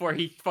gives him before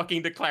he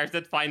fucking declares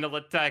that final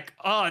attack.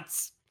 Oh,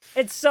 it's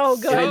It's so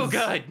good. so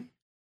good.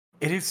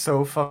 It is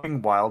so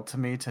fucking wild to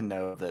me to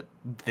know that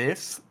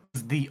this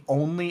is the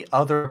only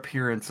other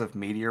appearance of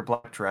Meteor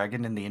Black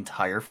Dragon in the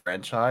entire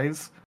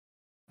franchise.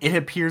 It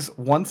appears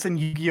once in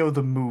Yu-Gi-Oh!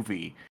 The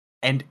movie,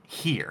 and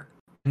here.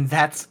 And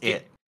that's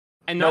it.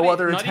 And No not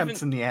other not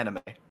attempts even, in the anime.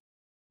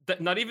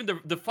 not even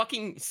the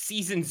fucking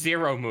season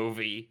 0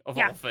 movie of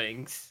Yeah. all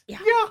things. Yeah,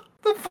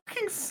 the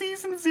fucking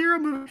Season 0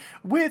 movie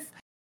with,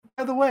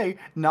 by the way,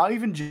 not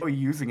even Joey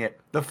using it,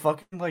 the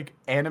fucking, like,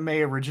 anime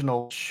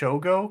original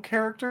Shogo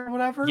character or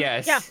whatever.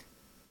 Yes. Yeah.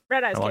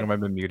 Red Eyes How long Kid. have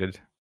I been muted?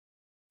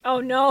 Oh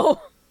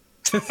no.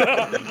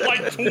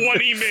 Like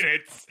 20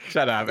 minutes.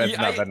 Shut up. It's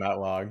Yeah, not I- been that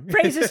long.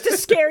 Phrases to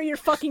scare your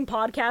fucking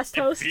podcast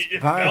host.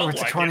 It Bye, felt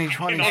it's like it.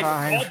 2025.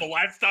 I recall the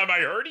last time I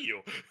heard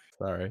you.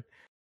 Sorry.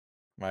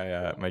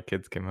 My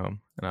kids came home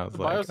and I was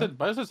Bio like, said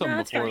something No,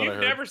 that's before that I You've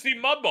heard. never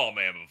seen Mudball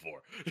Man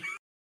before.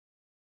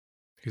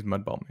 who's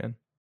Mudball Man?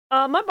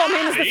 Mudball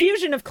Man is the See?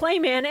 fusion of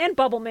Clayman and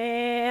Bubble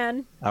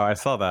Man. Oh, I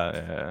saw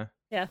that.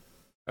 Yeah.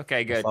 Okay,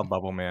 I good. saw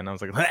Bubble Man. I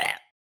was like,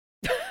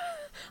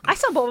 I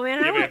saw Bubble Man.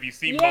 And I Yeah, but went, have you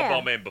seen yeah.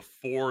 Mudball Man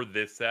before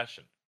this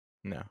session?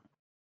 no.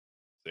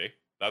 See?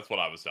 That's what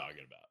I was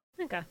talking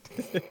about.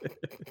 Okay.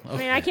 I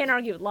mean, I can't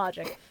argue with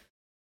logic.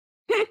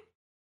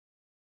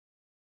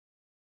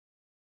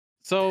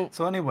 So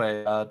So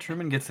anyway,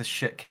 Truman gets his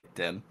shit kicked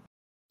in.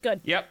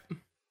 Yep.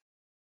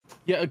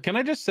 yeah, can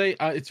I just say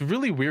it's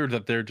really weird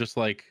that they're just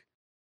like,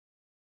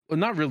 well,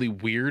 not really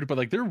weird, but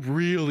like they're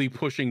really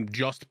pushing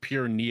just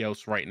pure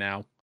Neos right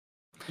now.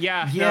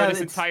 Yeah. Yeah, no,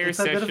 this it's entire a bit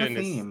of a session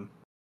is theme.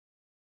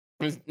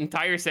 his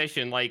entire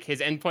session, like his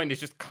endpoint is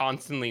just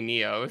constantly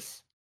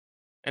Neos.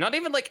 And not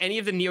even like any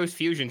of the Neos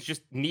fusions,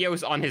 just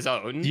Neos on his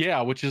own.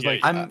 Yeah, which is Yeah,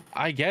 like I'm-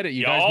 I get it.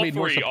 You Yeah, guys all made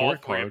more three support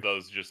of cards.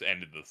 those just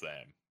ended the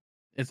same.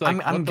 It's like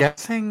I'm what the-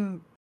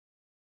 guessing.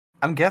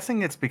 I'm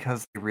guessing it's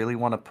because they really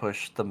want to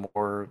push the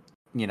more,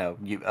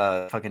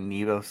 fucking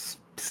Neos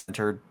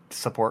centered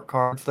support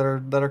cards that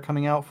are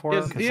coming out for.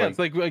 It's, 'cause, yeah, it's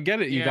like I get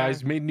it. You Yeah.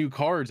 guys made new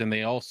cards and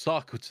they all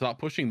suck. Stop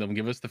pushing them.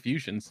 Give us the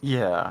fusions.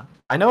 yeah,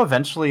 I know.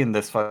 Eventually, in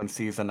this fucking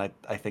season,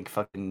 I think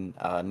fucking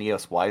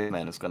Neos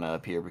Wiseman is gonna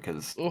appear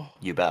because Oh,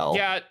 Yubel.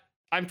 Yeah,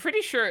 I'm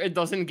pretty sure it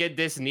doesn't get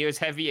this Neos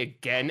heavy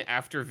again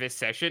after this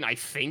session. I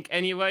think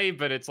anyway,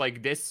 but it's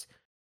like this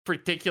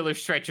particular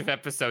stretch of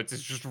episodes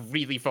is just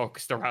really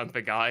focused around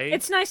the guy.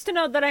 It's nice to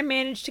know that I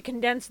managed to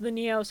condense the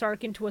Neos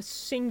arc into a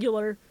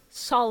singular,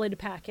 solid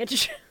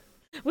package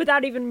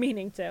without even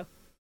meaning to.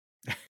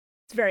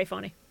 It's very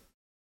funny.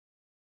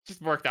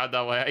 just worked out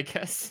that way, I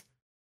guess.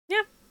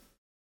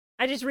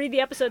 I just read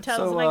the episode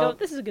titles So, and I go,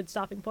 this is a good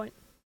stopping point.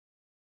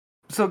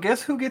 So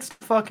guess who gets to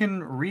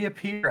fucking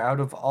reappear out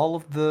of all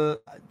of the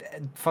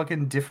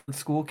fucking different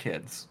school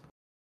kids?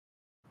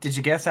 Did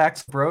you guess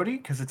Axel Brody?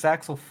 Because it's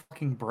Axel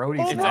fucking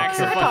Brody's It's not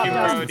Axel here fucking for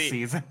the rest of the Brody.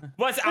 season.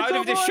 Was out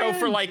of the show for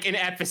O'Brien! like an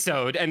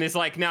episode and is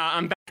like, nah,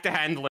 I'm back to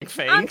handling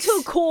things. I'm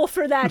too cool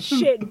for that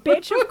shit,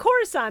 bitch. Of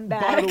course I'm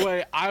back. by the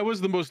way, I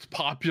was the most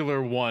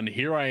popular one.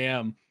 Here I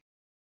am,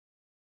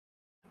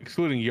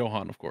 excluding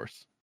Johan, of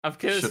course. Of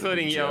course, Should've been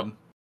including yo. Jim.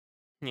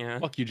 Yeah.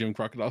 Fuck you, Jim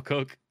Crocodile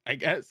Cook. I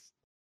guess.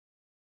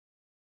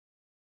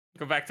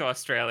 Go back to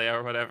Australia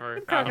or whatever. I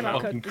don't Crocodile know.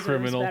 Cook Fucking deserves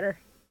criminal. better.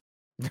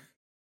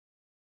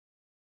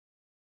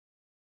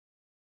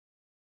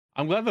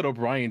 I'm glad that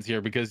O'Brien's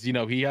here because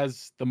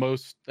he's the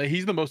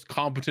most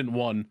competent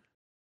one,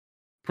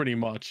 pretty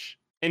much.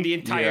 In the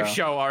entire Yeah.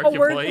 show, Oh,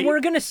 arguably. we're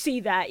gonna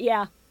see that,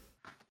 yeah.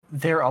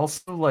 They're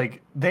also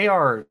like, they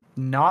are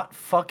not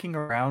fucking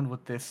around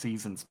with this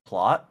season's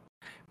plot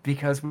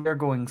because we are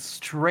going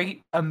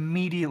straight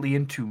immediately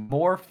into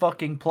more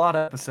fucking plot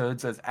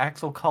episodes as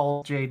Axel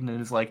calls Jaden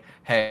and is like,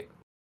 hey,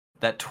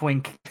 that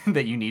twink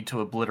that you need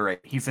to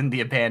obliterate, he's in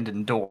the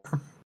abandoned dorm.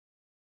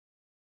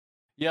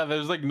 Yeah,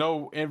 there's like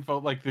no info.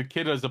 Like the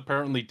kid is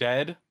apparently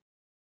dead.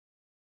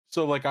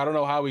 So like I don't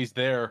know how he's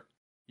there.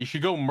 You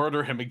should go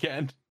murder him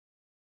again.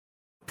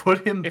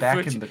 Put him If back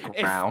Fuji- in the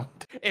ground.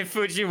 If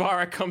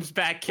Fujiwara comes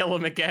back, kill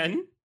him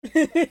again.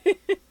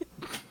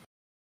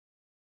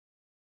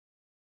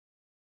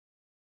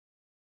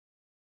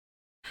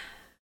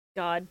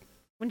 God.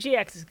 When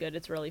GX is good,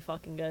 it's really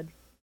fucking good.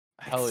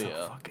 Hell It's so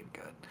yeah. fucking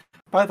good.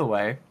 By the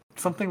way,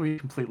 something we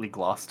completely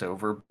glossed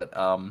over, but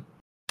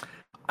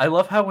I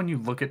love how when you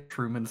look at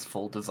Truman's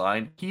full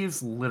design, he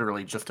is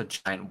literally just a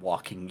giant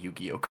walking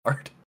Yu-Gi-Oh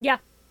card.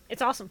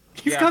 It's awesome.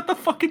 He's Yeah. got the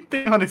fucking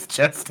thing on his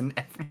chest and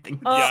everything.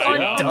 It's Yeah, so I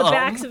know. on the dumb.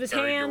 backs of his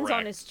Very hands,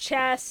 on direct. his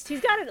chest. He's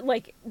got it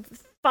like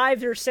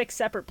 5 or 6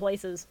 separate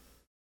places.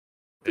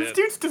 This Yeah.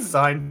 dude's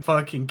design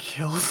fucking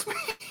kills me.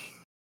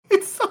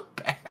 It's so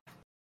bad.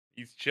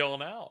 He's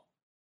chilling out.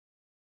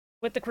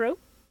 With the crew?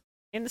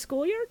 In the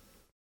schoolyard?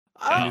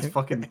 In his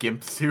fucking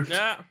gimp suit.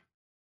 Yeah.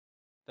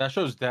 That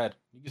show's dead.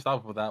 You can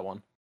stop with that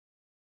one.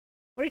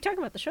 What are you talking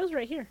about? The show's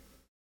right here.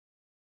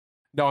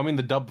 No, I mean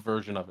the dubbed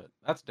version of it.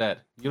 That's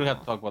dead. You don't have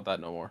to talk about that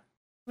no more.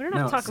 We don't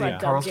have to No, talk see,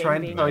 about Carl's Dub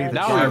trying Jaden to being tell you dead. the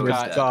Now we've Gyro's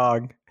got- dead.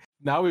 dog.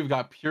 Now we've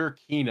got pure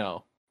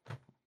Kino.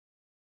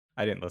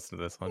 I didn't listen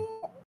to this one,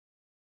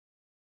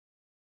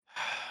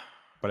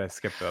 but I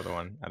skipped the other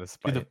one out of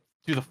spite.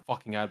 Do the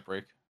fucking ad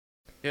break.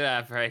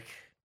 Yeah, break.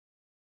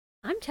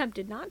 I'm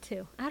tempted not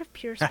to. Out of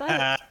pure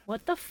spite.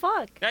 What the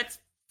fuck? That's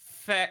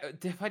fair.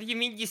 What do you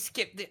mean you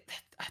skipped it?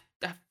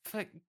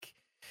 Fuck.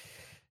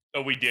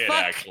 Oh, we did Fuck.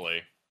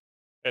 actually.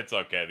 It's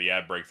okay. The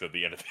ad breaks at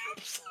the end of the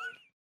episode.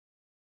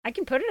 I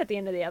can put it at the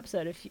end of the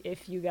episode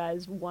if you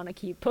guys want to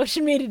keep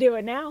pushing me to do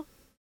it now.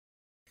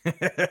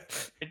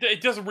 It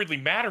doesn't really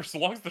matter so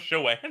long as the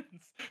show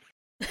ends.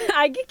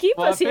 I can keep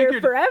Well, I us here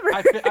figured- forever.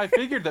 I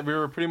figured that we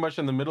were pretty much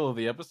in the middle of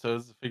the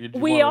episodes. I figured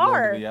you we wanted to go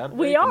are. into the ad We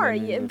break and are.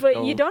 then we would But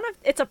go you don't have.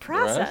 It's a the rest,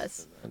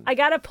 process. and- I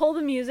gotta pull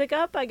the music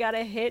up. I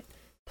gotta hit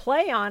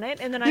play on it,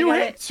 and then I You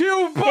gotta hit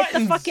 2 hit the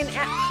buttons. fucking.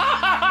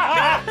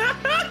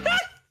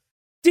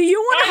 Do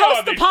you want I to know how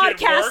host the this shit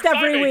podcast works. I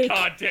every make week?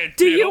 content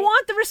Do too. you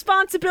want the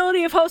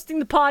responsibility of hosting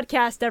the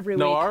podcast every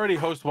No, I week? already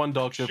host one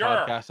dog shit Sure.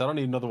 podcast. I don't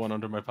need another one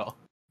under my belt.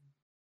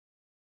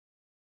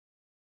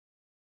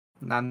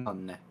 None.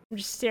 I'm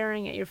just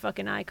staring at your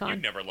fucking icon.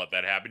 You'd never let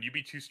that happen. You'd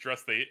be too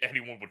stressed that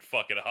anyone would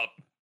fuck it up.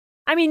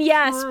 I mean,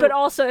 yes, but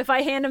also if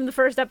I hand him the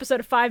first episode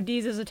of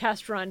 5Ds as a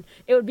test run,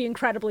 it would be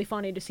incredibly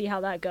funny to see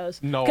how that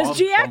goes. No, Because I'll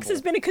GX crumble.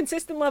 has been a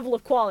consistent level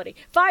of quality.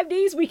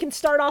 5Ds, we can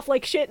start off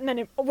like shit, and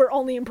then we're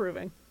only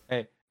improving.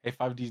 Hey,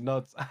 5D's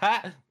nuts.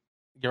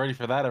 Get ready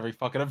for that every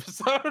fucking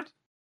episode.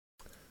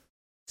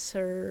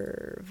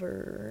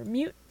 Server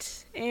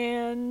mute,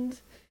 and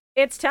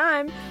it's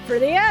time for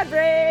the ad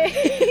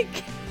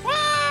break.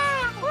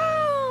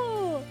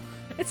 Wow!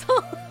 It's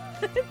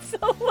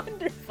so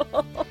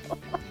wonderful.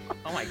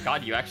 Oh my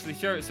god, you actually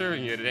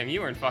serving you today. You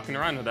weren't fucking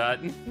around with that.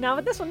 Not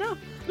with this one, no.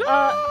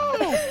 No!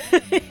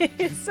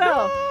 So,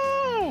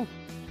 No!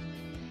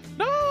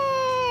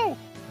 No!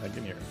 I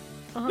can hear it.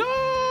 uh-huh,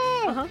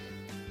 No! uh-huh,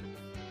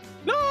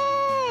 No!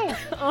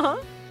 uh-huh.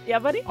 Yeah,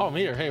 buddy? Oh, I'm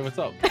here. Hey, what's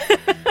up?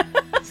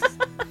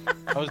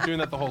 I was doing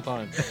that the whole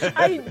time.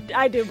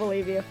 I do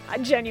believe you.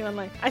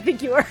 Genuinely. I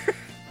think you are.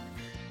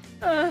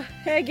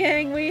 Hey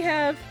gang, we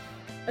have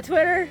a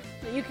Twitter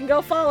that you can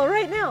go follow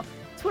right now.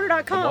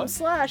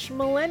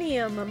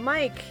 Twitter.com/Millennium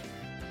Mike.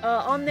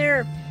 On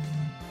there,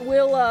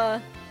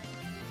 we'll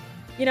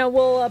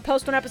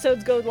post when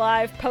episodes go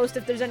live, post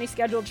if there's any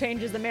scheduled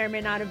changes that may or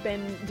may not have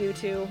been due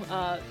to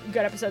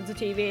good episodes of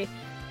TV.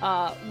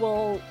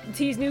 We'll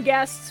tease new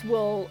guests,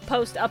 we'll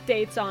post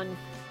updates on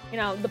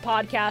the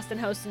podcast and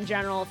hosts in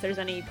general if there's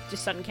any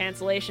just sudden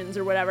cancellations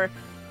or whatever.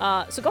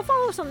 So go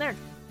follow us on there.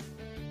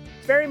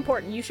 It's very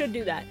important. You should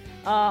do that.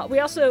 We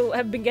also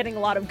have been getting a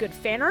lot of good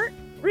fan art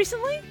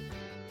recently.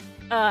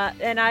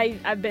 And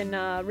I've been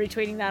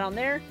retweeting that on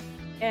there.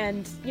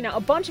 And, a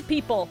bunch of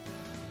people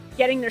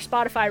getting their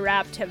Spotify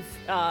Wrapped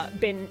have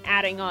been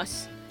adding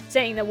us,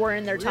 saying that we're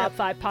in their top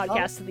 5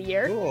 podcasts of the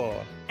year.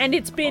 Cool. And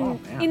it's been Oh,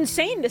 man.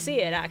 insane to see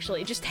it,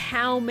 actually. Just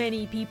how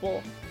many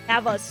people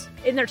have us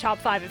in their top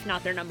 5, if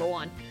not their number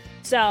 1.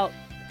 So,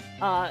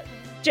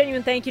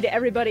 genuine thank you to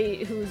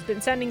everybody who's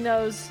been sending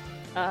those.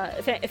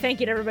 Thank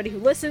you to everybody who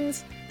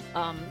listens.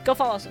 Go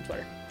follow us on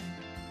Twitter.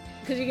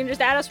 Because you can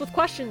just add us with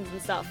questions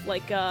and stuff.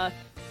 Like,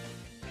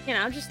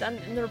 just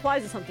in the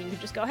replies to something, you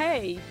could just go,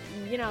 hey,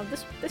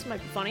 this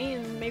might be funny,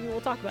 and maybe we'll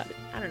talk about it.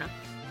 I don't know.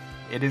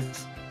 It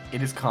is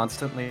it is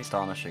constantly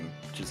astonishing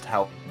just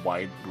how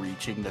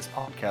wide-reaching this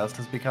podcast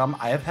has become.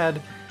 I have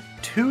had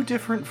 2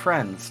 different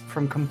friends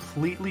from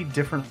completely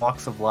different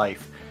walks of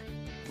life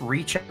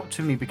reach out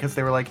to me because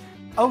they were like,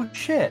 oh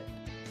shit,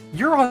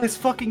 you're on this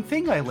fucking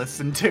thing I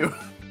listened to.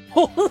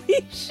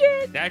 Holy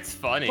shit! That's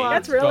funny.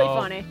 That's really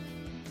funny.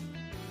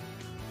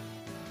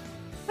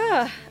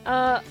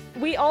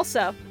 We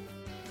also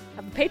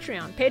have a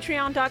Patreon.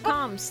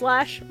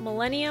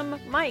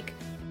 Patreon.com/MillenniumMike.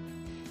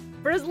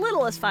 For as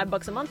little as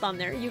 $5 a month on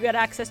there, you get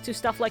access to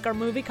stuff like our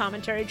movie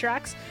commentary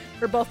tracks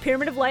for both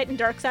Pyramid of Light and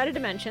Dark Side of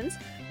Dimensions.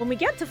 When we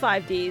get to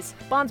 5Ds,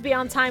 Bonds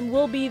Beyond Time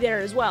will be there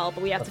as well,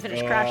 but we have to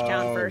finish Crash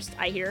Town first,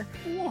 I hear.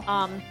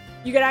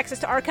 You get access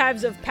to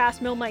archives of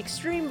past Mill Mike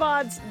stream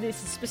VODs.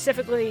 This is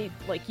specifically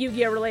like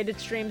Yu-Gi-Oh! Related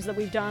streams that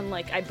we've done,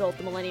 like I built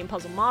the Millennium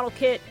Puzzle Model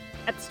Kit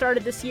at the start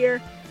of this year.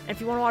 And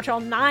if you want to watch all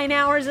 9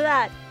 hours of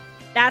that,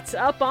 that's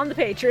up on the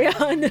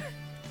Patreon.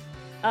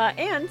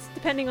 And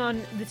depending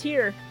on the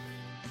tier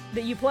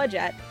that you pledge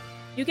at,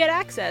 you get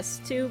access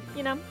to,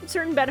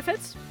 certain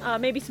benefits,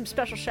 maybe some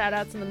special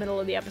shout-outs in the middle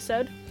of the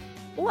episode,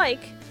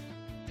 like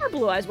our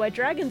Blue Eyes White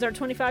Dragons, our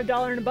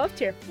 $25 and above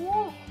tier.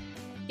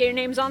 Get your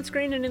names on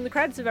screen and in the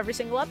credits of every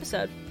single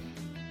episode.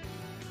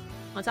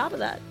 On top of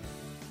that,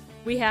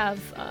 we have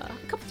a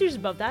couple tiers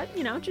above that,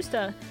 just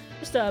a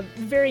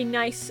very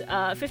nice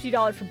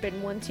 $50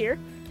 Forbidden One tier,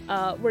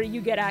 where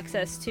you get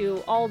access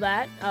to all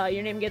that.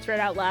 Your name gets read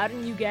out loud,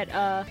 and you get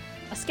a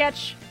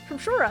sketch from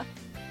Shura.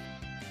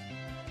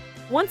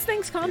 Once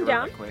things calm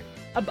down,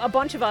 a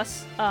bunch of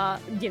us, are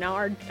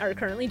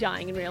currently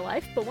dying in real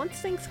life, but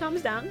once things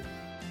calms down,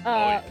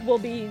 we'll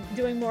be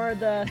doing more of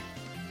the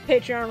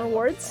Patreon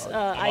rewards.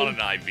 I'm on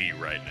an IV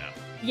right now.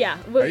 Yeah.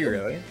 Are you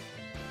really?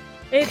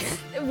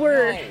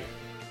 We're...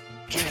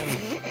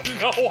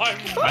 No, I'm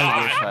not.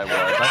 I wish I was.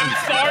 I'm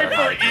sorry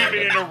for even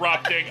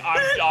interrupting.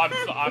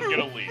 I'm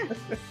gonna leave.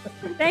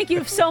 Thank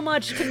you so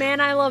much to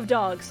Man I Love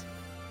Dogs.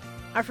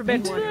 Our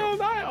Forbidden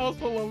One. I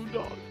also love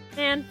dogs.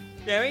 Man,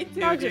 Yeah, me too,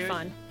 dogs dude. are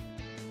fun.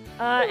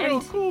 Oh,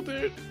 And cool,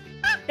 dude.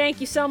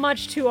 thank you so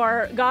much to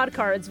our God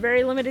cards.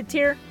 Very limited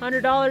tier,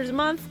 $100 a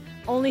month,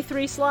 only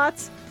 3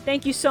 slots.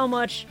 Thank you so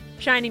much,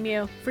 Shiny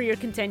Mew, for your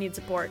continued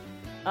support.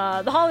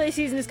 The holiday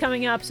season is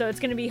coming up, so it's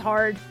going to be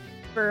hard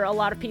for a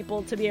lot of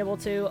people to be able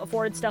to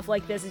afford stuff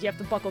like this, as you have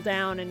to buckle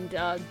down and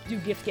do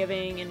gift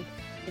giving and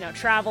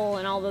travel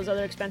and all those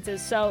other expenses.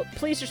 So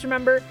please just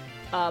remember,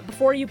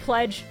 before you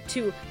pledge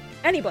to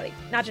anybody,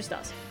 not just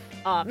us,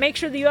 make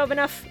sure that you have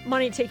enough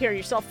money to take care of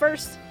yourself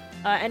first.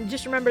 And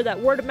just remember that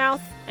word of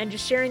mouth and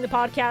just sharing the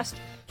podcast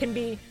can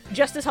be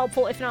just as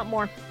helpful, if not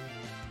more.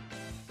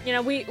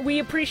 We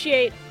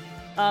appreciate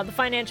the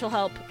financial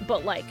help,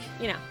 but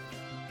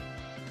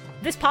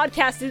this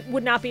podcast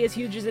would not be as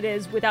huge as it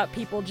is without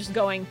people just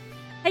going,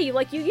 hey, you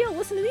like Yu-Gi-Oh?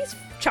 Listen to these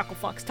chuckle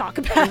fucks talk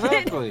about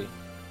Exactly. it.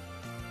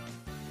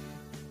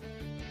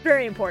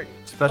 Very important.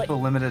 Special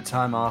limited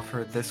time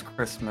offer this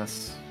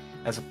Christmas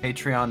as a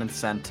Patreon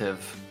incentive.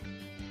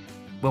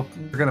 We're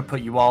gonna put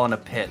you all in a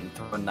pit and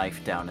throw a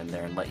knife down in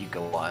there and let you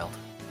go wild.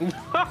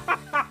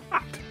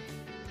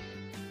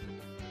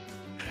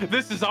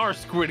 This is our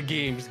Squid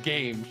Games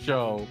game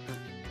show.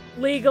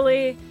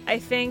 Legally, I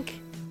think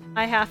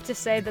I have to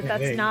say that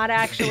that's not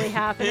actually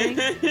happening.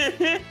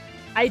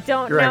 I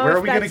don't You're know right. Where if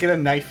are we gonna that's- get a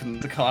knife in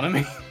this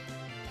economy?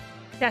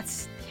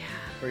 That's...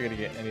 We're gonna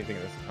get anything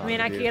in this I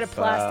mean, I could get a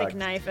plastic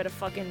knife at a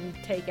fucking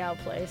takeout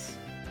place.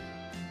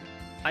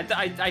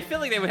 I feel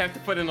like they would have to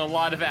put in a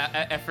lot of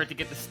effort to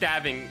get the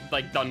stabbing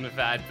done with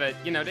that, but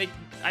I believe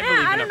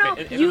I don't know.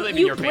 in You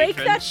your break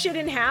patrons. that shit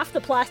in half,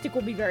 the plastic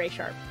will be very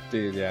sharp.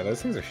 Dude, yeah,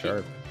 those things are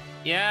sharp.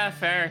 Yeah,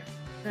 fair.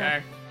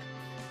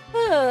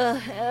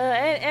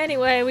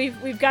 Anyway,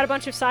 we've got a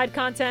bunch of side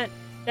content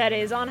that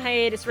is on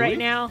hiatus right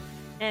now,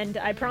 and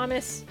I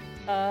promise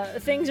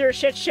things are a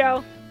shit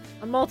show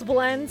on multiple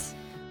ends,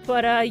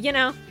 but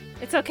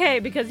it's okay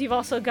because you've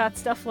also got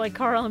stuff like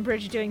Carl and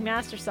Bridge doing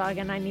Master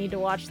Saga, and I need to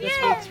watch this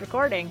week's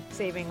recording,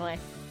 savingly.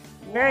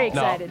 Very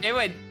excited. It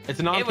went. It's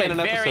a It non-canon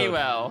went very episode.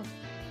 well.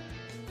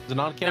 It's a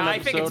non-canon No, I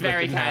episode. think it's that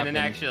very didn't canon,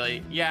 happen.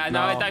 actually. Yeah,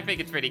 no, No. I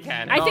think it's pretty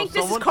canon. I No, think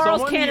this is someone-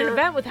 Carl's someone canon here-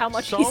 event with how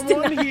much he's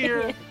Someone denying here,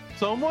 it.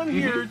 someone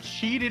here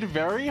cheated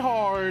very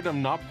hard.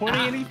 I'm not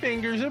pointing any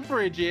fingers at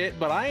Bridget,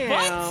 but I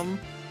What? am.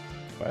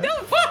 What? No,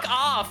 fuck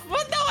off!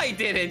 Well, no, I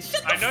didn't.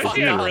 Shut the I know fuck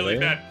she had up. really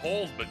bad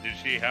polls, but did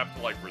she have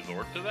to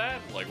resort to that?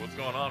 What's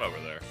going on over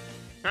there?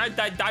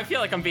 I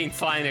feel like I'm being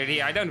slandered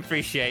here. I don't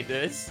appreciate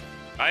this.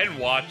 I didn't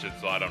watch it,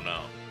 so I don't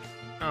know.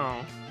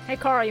 Oh. Hey,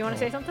 Carl, you want to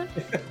say something?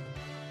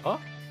 Huh?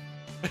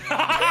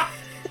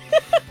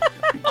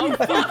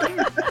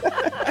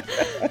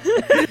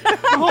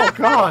 Oh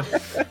God!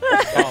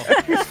 Oh,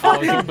 I was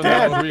hoping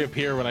that would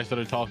reappear when I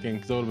started talking,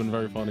 because that would have been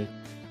very funny.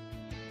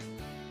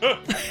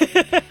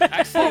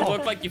 Actually, it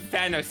looked like you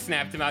Thanos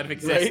snapped him out of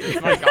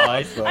existence. My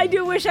God. I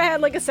do wish I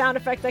had a sound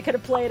effect I could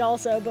have played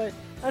also, but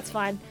that's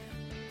fine.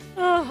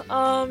 Yeah,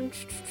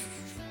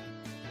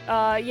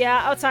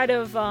 outside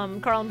of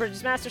Carl and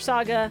Bridget's Master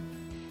Saga,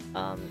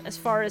 as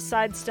far as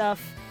side stuff,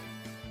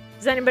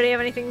 does anybody have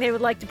anything they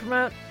would like to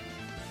promote?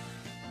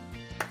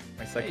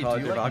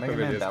 Psychology you of like Aqua Mega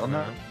Man videos Battle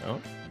coming out.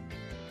 Network? Oh,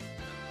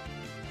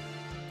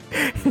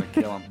 I'm gonna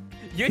kill him.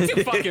 You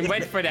two fucking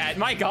went for that.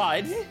 My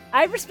God.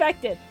 I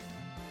respect it.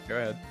 go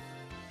ahead.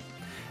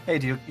 Hey,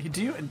 do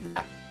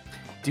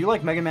you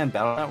like Mega Man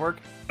Battle Network?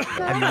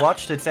 Have you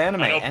watched its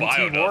anime, I know Bio NT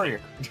doesn't.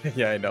 Warrior?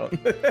 Yeah, I don't.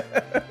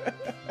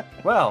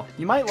 Well,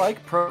 you might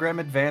like Program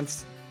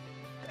Advance,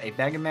 a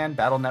Mega Man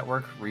Battle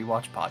Network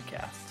rewatch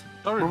podcast,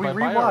 Started where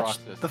we by rewatched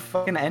BioRoxas. the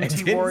fucking NT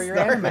didn't Warrior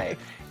start. anime.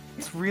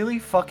 It's really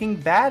fucking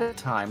bad at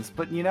times,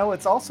 but you know,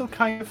 it's also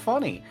kind of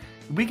funny.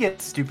 We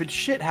get stupid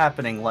shit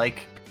happening,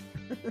 like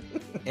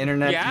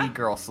internet Yeah?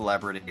 e-girl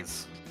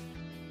celebrities.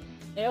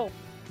 Ew.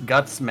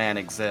 Gutsman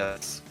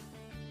exists.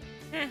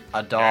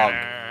 A dog.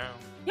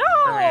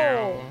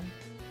 Yo!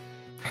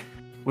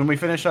 When we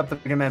finish up the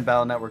Mega Man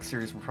Battle Network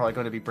series, we're probably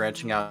going to be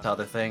branching out to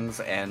other things,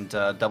 and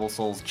Double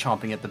Soul's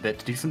chomping at the bit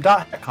to do some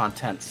dot hack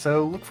content.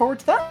 So look forward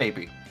to that,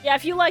 baby. Yeah,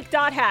 if you like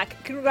Dot Hack,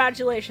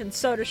 congratulations,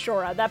 so does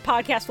Shora. That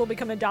podcast will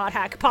become a Dot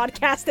Hack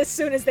podcast as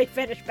soon as they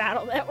finish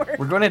Battle Network.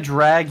 We're going to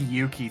drag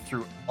Yuki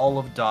through all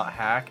of dot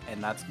hack,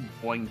 and that's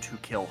going to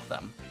kill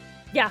them.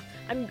 Yeah,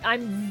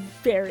 I'm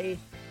very,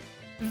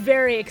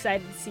 very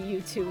excited to see you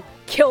two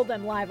kill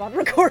them live on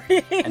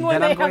recording And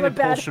when then they I'm going have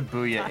to a pull battle.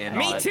 Shibuya in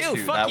Me on it too,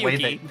 too. fuck That way,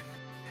 Yuki.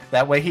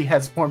 that way he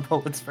has more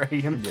bullets for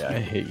him. Yeah, I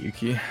hate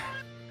Yuki.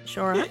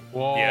 Shora?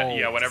 Whoa.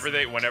 Yeah. Whenever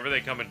they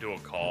come into a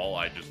call,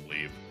 I just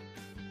leave.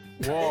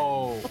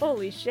 Whoa.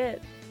 Holy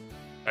shit.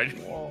 I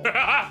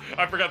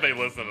forgot they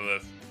listen to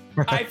this.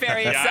 I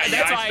very Yeah, excited. yeah,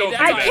 That's I why. still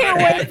That's do I why can't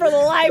that. wait for the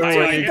live I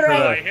tweet hit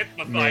thread. I hit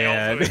the I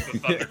Man. also hit the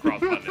Thunder Cross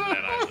button and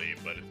then I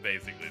leave, but it's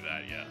basically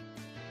that, yeah.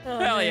 Oh,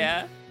 Hell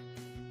man.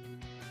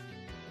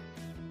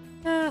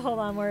 yeah. Hold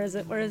on, where is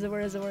it? Where is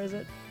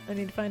it? I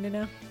need to find it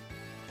now.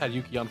 Had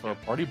Yuki on for a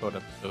Party Boat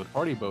episode.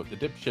 Party Boat, the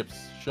dipshits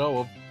show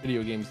of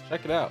video games.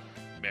 Check it out.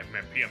 Man,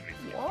 PM me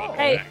for Whoa. fucking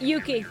Hey, action.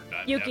 Yuki, You're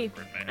not Yuki,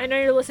 desperate, man. I know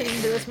you're listening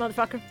to this,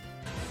 motherfucker.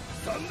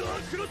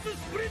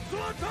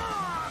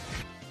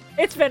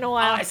 It's been a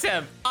while.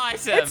 Awesome.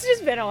 It's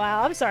just been a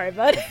while. I'm sorry,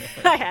 bud.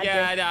 I had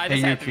Yeah, to. no, Hey,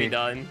 this had to be Yuki.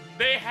 done.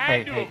 They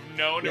had to Hey, have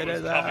known Get it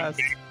was his coming ass.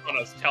 based on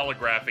us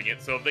telegraphing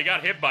it, so if they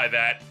got hit by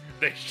that,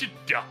 they should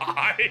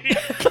die.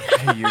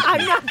 Hey, Yuki.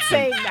 I'm not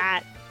saying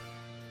that.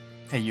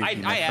 Hey, Yuki, I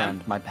my am.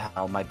 friend, my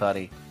pal, my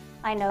buddy.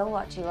 I know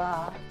what you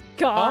are.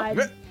 God.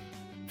 Huh?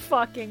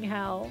 Fucking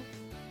hell.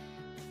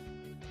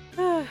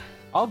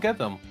 I'll get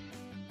them.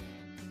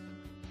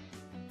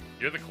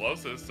 You're the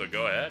closest, so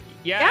go ahead.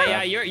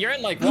 Yeah, you're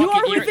in like You are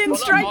walking- you're- within well,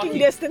 not striking walking-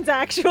 distance,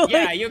 actually.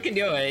 Yeah, you can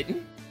do it.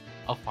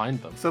 I'll find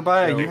them. So,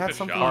 Baya, Yo, you take had the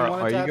something shot. you Are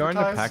wanted you to going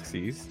to advertise? PAX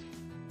East?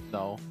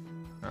 No.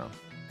 Oh,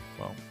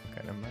 well,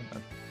 okay, never mind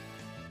then.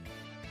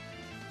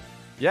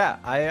 Yeah,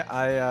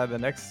 I the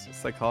next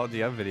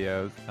Psychology of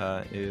video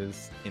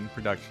is in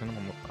production.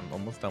 I'm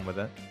almost done with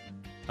it.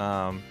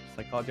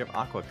 Psychology of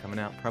Aqua coming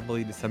out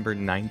probably December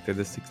 9th or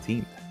the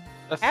 16th.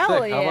 That's Hell sick.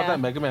 How yeah. about that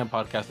Mega Man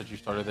podcast that you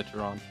started that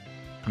you're on?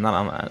 I'm not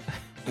on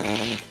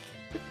that.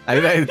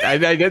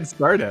 I did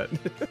start it.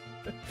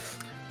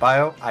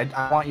 Bio, I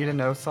want you to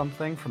know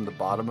something from the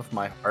bottom of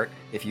my heart.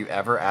 If you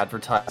ever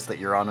advertise that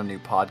you're on a new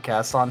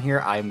podcast on here,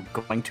 I'm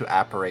going to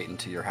apparate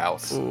into your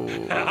house.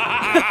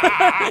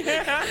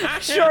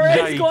 Sure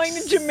Yikes. is going to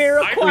I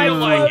Jamiroquai feel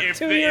like float if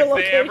to they, your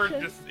if they ever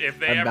location. just if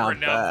they ever About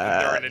announce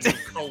that they're in a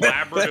new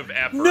collaborative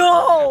effort.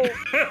 No!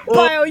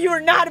 Bio, you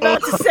are not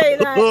about to say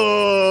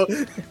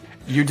that.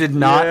 You did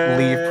not Yeah.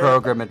 leave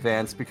Program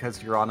Advance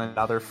because you're on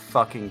another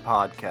fucking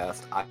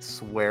podcast. I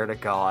swear to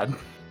God.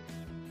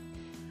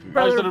 I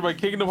Brother- started my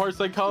Kingdom Hearts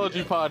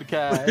Psychology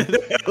podcast.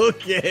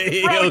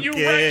 Okay, Bro, you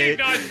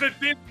recognize that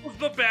this was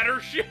the better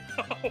show.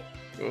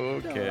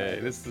 Okay,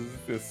 this is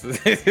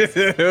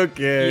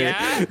okay.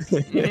 Yeah.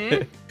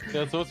 Mhm.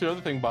 Yeah, so what's your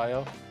other thing,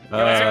 Bio?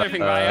 What's your other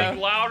thing, Bio?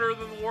 Speak louder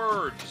than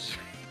words.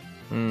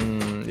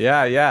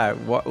 Yeah.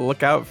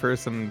 Look out for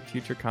some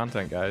future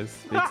content, guys.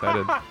 Be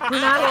excited.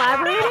 You're not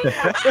elaborating?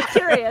 I'm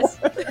curious.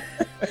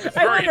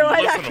 I wonder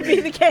why that could be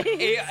the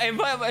case.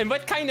 In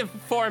what kind of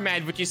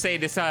format would you say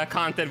this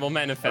content will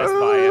manifest,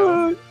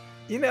 Bio?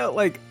 You know,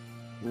 like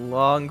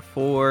long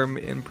form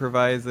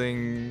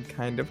improvising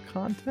kind of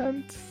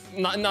content.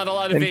 Not a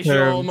lot of In visual,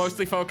 terms-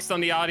 mostly focused on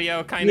the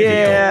audio kind of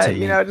Yeah, deal.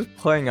 you know, just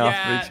playing off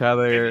Yeah. of each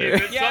other.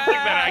 Is it Yeah. something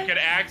that I could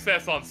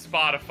access on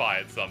Spotify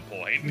at some You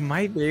point?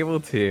 might be able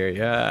to.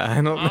 Yeah, I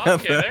don't know.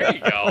 Okay, there you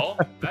go.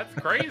 That's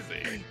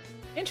crazy.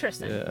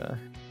 Interesting. Yeah.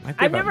 Might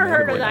be I've about never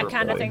heard of more that like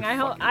kind of thing. I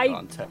hope I,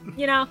 Content.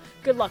 you know,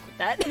 good luck with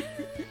that.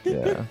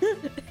 Yeah.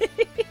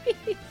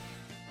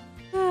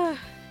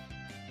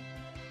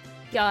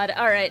 God,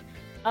 all right.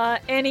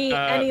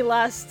 Any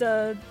last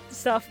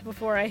stuff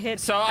before I hit?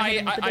 So I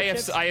hit with the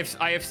dipshits?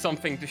 I have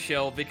something to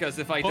shill because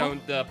if I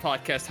don't, the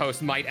podcast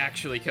host might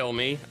actually kill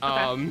me.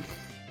 Okay.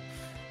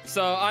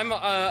 So I'm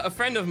a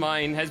friend of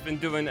mine has been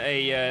doing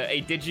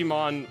a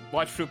Digimon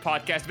watch through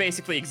podcast,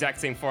 basically exact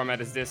same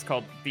format as this,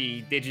 called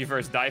the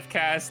Digiverse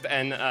Divecast,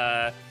 and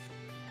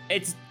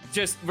it's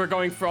we're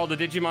going for all the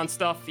Digimon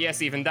stuff.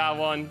 Yes, even that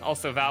one.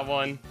 Also that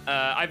one.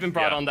 I've been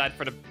brought on that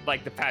for the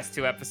past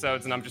 2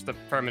 episodes, and I'm just a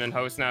permanent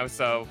host now.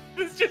 So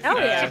It's just, Hell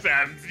yeah. just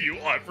adds you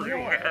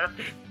everywhere.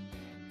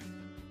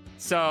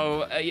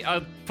 So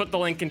I'll put the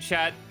link in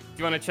chat. If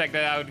you want to check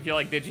that out, if you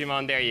like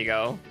Digimon, there you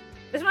go.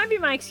 This might be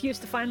my excuse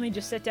to finally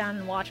just sit down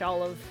and watch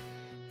all of,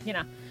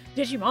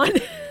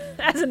 Digimon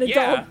as an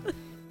adult.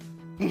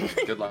 Yeah.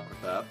 Good luck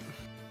with that.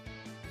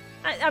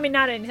 I mean,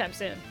 not anytime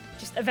soon.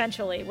 Just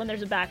eventually, when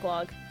there's a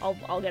backlog,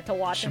 I'll get to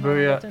watch and I'll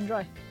Shibuya. get to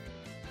enjoy.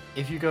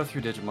 If you go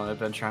through Digimon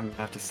Adventure, I'm gonna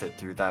have to sit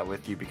through that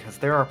with you because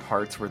there are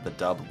parts where the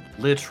dub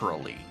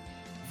literally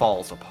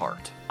falls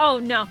apart. Oh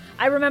no,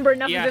 I remember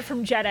enough Yeah. of it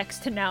from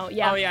JetX to know.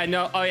 Yeah. Oh yeah,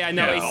 no. Yeah,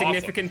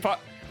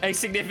 a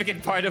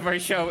significant part of our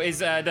show is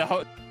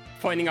the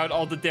pointing out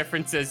all the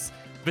differences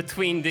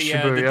between the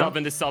Shibuya. dub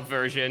and the sub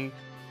version.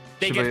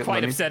 They Shibuya, get quite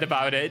let me- upset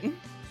about it.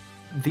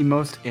 The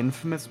most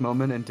infamous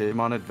moment in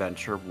Digimon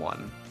Adventure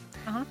 1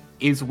 Uh-huh.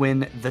 is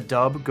when the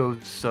dub goes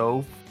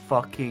so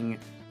fucking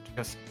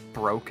just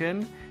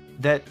broken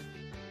that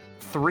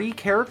 3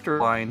 character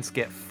lines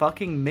get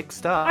fucking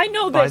mixed up I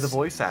know by this. the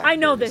voice actors. I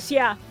know this.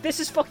 Yeah, this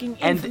is fucking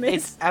And infamous.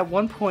 it's at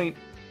one point,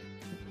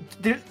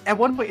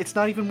 it's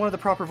not even one of the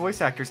proper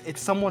voice actors.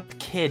 It's someone's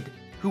kid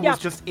who Yeah. was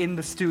just in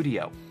the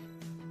studio.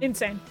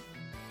 Insane.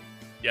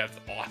 Yeah, it's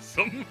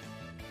awesome.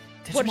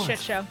 What a Digimon shit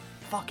is show.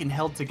 Fucking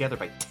held together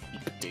by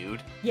tape,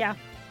 dude. Yeah.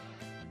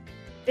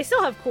 They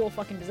still have cool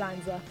fucking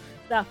designs though.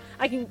 So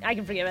I can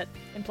forgive it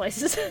in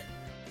places.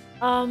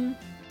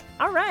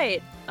 All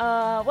right.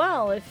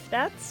 Well, if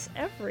that's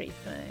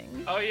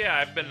everything. Oh yeah,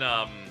 I've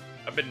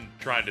been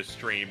trying to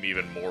stream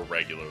even more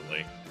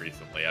regularly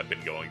recently. I've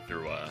been going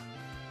through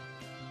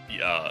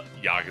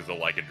Yakuza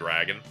Like a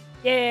Dragon,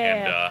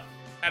 Yeah. and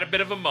had a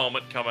bit of a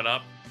moment coming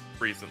up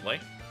recently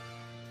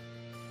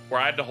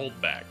where I had to hold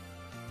back.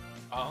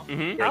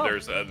 Mm-hmm. Where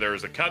Oh.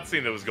 there's a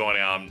cutscene that was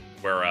going on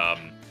where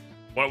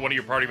one of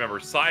your party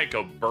members,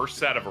 Sayako,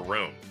 bursts out of a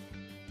room,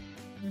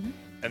 Mhm.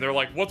 and they're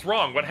like, "What's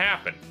wrong? What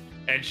happened?"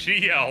 And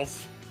she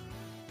yells,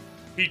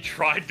 "He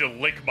tried to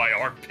lick my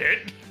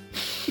armpit,"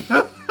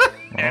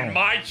 and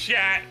my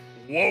chat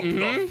woke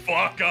the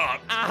fuck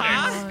up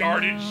Uh-huh. and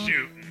started Oh, no.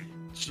 shooting.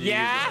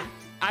 Yeah?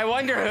 I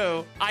wonder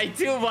who. I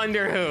do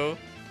wonder who.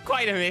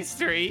 Quite a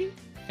mystery.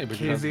 Hey, but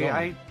you're not KZ,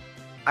 going.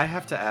 I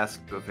have to ask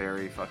you a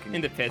very fucking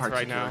In the pits right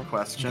particular now.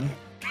 question.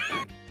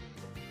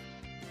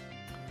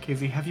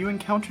 KZ, have you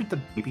encountered the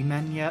baby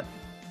men yet?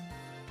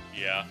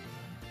 Yeah,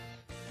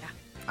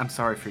 I'm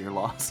sorry for your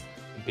loss.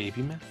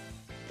 Baby man.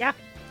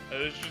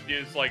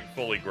 it's like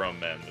fully grown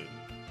men.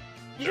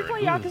 You should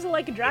play Ooh. Yakuza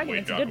Like a Dragon.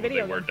 It's a good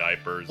video They wear game.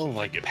 diapers. Oh, and they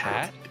like get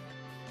Pat?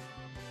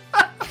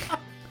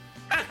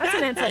 That's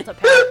an insult to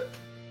Pat.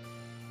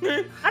 I don't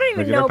even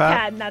Regular know Pat?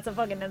 Pat, and that's a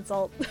fucking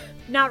insult.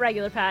 Not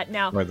regular Pat.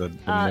 No. Or the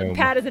gnome.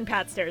 Pat is in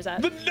Pat stares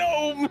at. The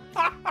gnome!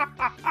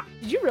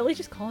 Did you really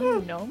just call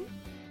him a gnome?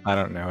 I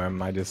don't know him.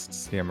 I just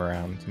see him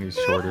around and he's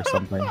short or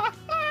something. I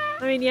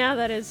mean, yeah,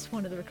 that is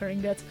one of the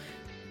recurring bits.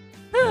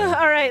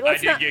 All right,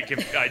 let's not.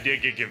 I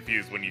did get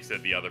confused when you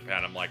said the other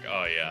Pat. I'm like,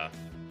 oh yeah,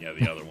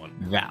 the other one.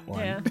 That one.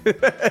 Yeah.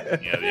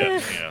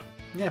 Yeah.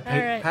 Yeah,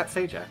 Alright. Pat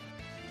Sajak.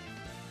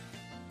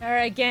 All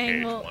right,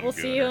 gang. Okay, We'll one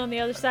see you gooner. on the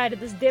other side of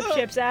this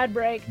dipchips ad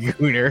break.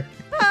 Gooner.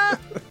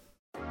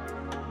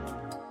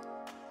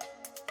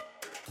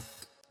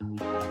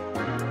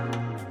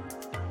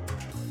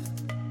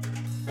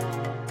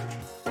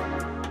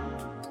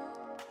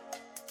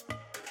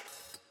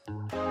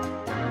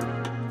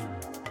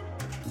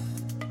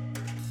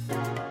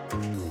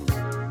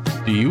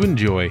 Do you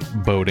enjoy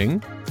boating?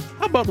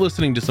 How about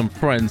listening to some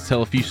friends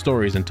tell a few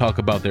stories and talk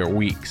about their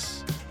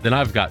weeks? Then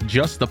I've got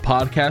just the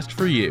podcast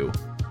for you.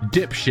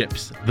 Dip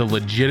Ships, the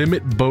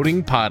legitimate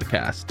boating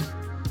podcast.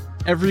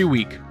 Every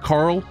week,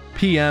 Carl,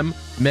 PM,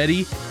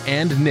 Medi,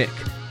 and Nick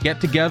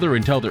get together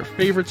and tell their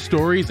favorite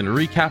stories and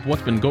recap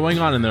what's been going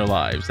on in their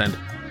lives and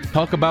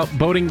talk about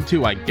boating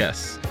too, I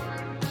guess.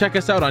 Check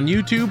us out on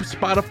YouTube,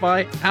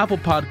 Spotify, Apple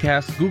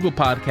Podcasts, Google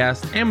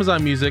Podcasts,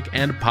 Amazon Music,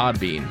 and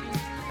Podbean.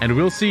 And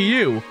we'll see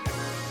you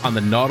on the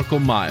Nautical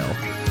Mile.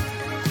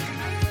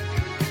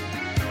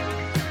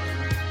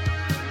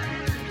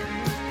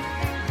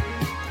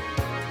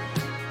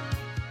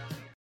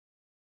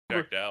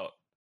 Checked out.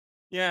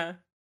 Yeah.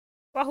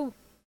 Wahoo!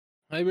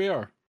 Here we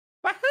are.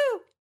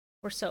 Wahoo!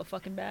 We're so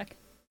fucking back.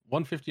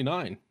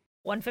 159.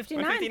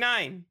 159.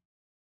 159.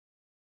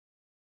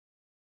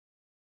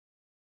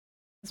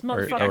 This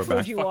motherfucker we're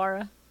back.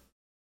 Fujiwara.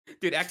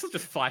 Dude, Axel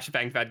just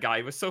flashbanged that guy.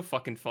 It was so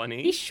fucking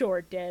funny. He's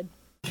short dead.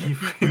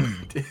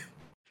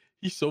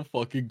 He's so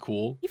fucking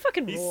cool. He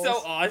fucking He's rules.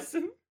 so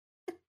awesome.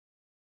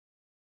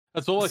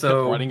 That's all I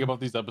So- kept writing about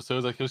these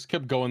episodes. I just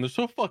kept going. They're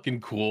so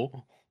fucking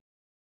cool.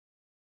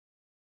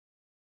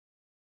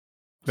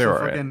 They're so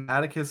alright. fucking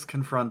Atticus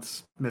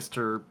confronts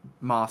Mr.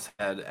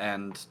 Mosshead,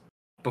 and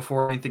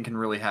before anything can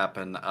really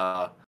happen,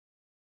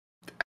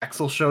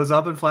 Axel shows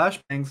up and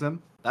flashbangs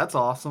him. That's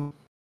awesome.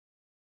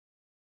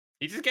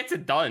 He just gets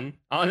it done.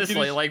 Honestly,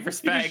 He just- like,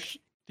 respect.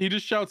 He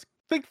just shouts,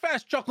 "Think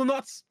fast, chocolate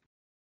nuts!"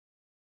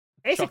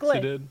 Chucks Basically.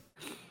 it in.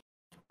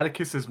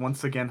 Atticus is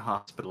once again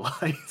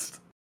hospitalized.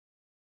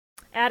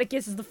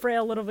 Atticus is the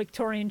frail little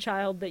Victorian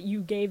child that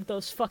you gave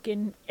those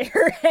fucking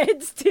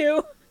airheads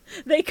to.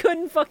 They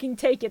couldn't fucking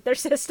take it. Their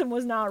system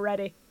was not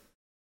ready.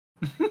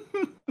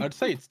 I'd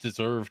say it's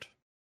deserved.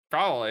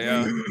 Probably,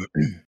 yeah.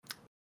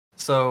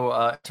 So,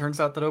 it turns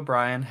out that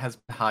O'Brien has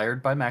been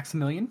hired by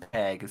Maximilian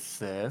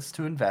Pegasus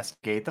to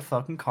investigate the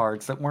fucking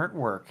cards that weren't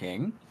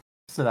working.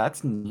 So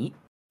that's neat.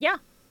 Yeah.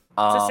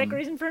 It's a sick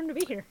reason for him to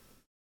be here.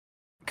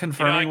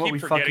 Confirming what we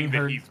fucking that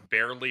heard. he's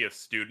barely a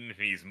student and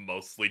he's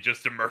mostly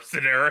just a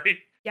mercenary.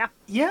 Yeah.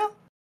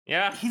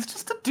 Yeah. He's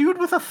just a dude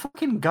with a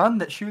fucking gun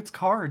that shoots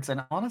cards,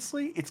 and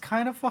honestly, it's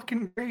kind of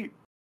fucking great.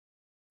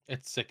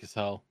 It's sick as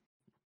hell.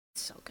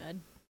 So good.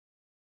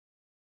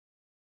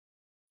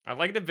 I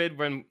like the bit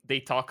when they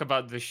talk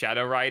about the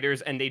Shadow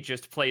Riders and they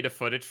just play the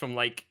footage from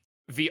like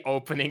the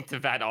opening to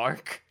that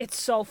arc. It's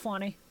so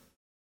funny.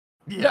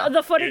 Yeah.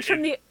 The footage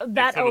from that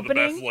It's some of the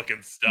opening best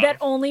looking stuff. that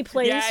only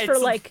plays Yeah, for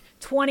it's- like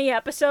 20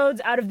 episodes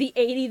out of the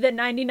 80 that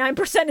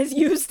 99% is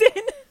used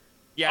in.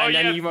 Yeah, Oh and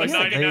yeah, then you the must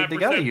Yeah, 99% they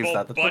gotta use full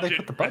that. That's where they budget,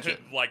 put the budget.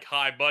 like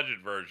high budget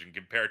version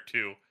compared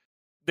to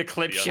the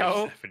clip the show.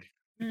 other 70.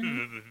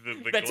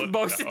 Mhm. The That's clip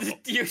most show. of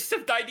the use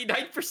of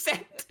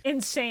 99%.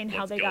 Insane how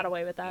Let's they go. got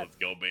away with that. Let's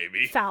go,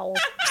 baby. Foul.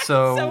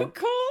 So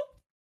cool.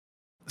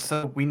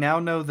 So we now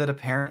know that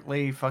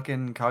apparently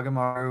fucking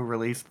Kagamaru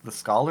released the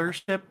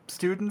scholarship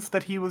students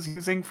that he was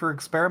using for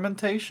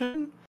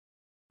experimentation,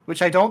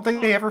 which I don't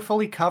think they ever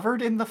fully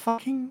covered in the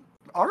fucking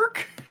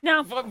arc.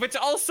 Now, But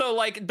also,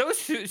 like, those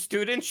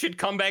students should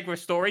come back with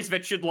stories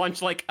that should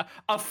launch, like,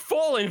 a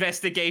full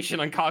investigation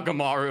on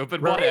Kagamaru,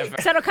 but Right. whatever.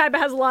 Seto Kaiba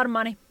has a lot of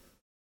money.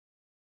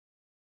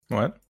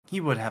 What?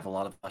 He would have a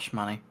lot of hush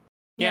money.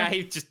 Yeah,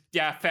 he just,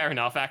 fair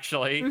enough,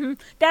 actually. Mhm.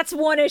 That's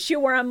one issue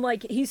where I'm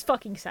like, he's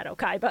fucking Seto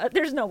Kaiba.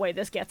 There's no way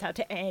this gets out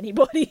to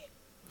anybody.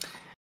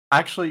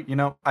 Actually, you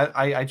know,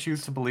 I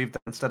choose to believe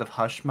that instead of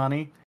hush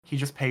money, he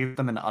just pays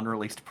them an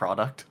unreleased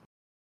product.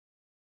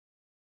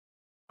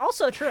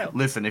 Also true.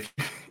 Listen,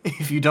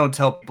 if you don't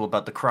tell people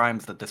about the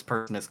crimes that this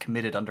person has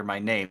committed under my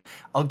name,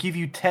 I'll give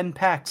you 10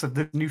 packs of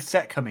the new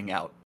set coming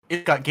out.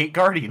 It's got Gate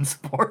Guardian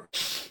support.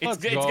 It's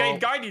getting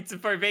Guardian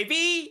support,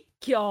 baby!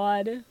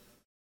 God.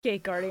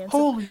 Gate Guardian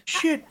support. Holy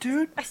shit,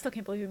 dude! I still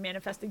can't believe we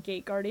manifested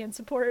Gate Guardian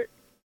support.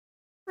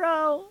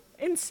 Bro,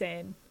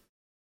 insane.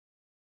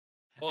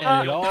 Well,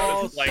 And it that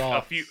all was like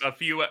sucks.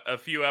 a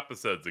few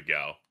episodes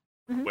ago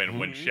Mhm. when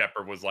Mhm.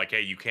 Shepard was like,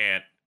 "Hey, you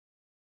can't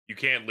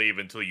leave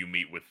until you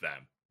meet with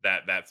them."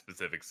 That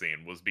specific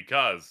scene was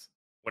because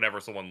whenever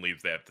someone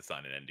leaves, they have to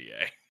sign an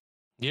NDA.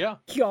 Yeah.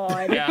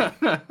 God. Yeah.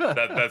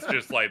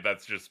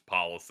 That's just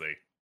policy.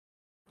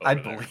 I'd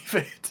over there. believe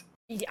it.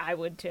 Yeah, I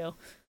would too.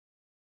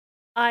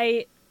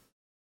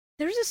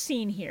 There's a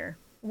scene here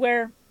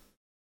where,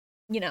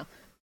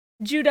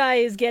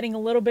 Judai is getting a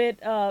little bit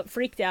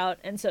freaked out,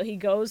 and so he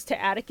goes to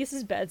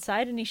Atticus's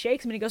bedside and he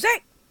shakes him and he goes,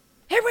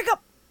 Hey, wake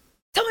up!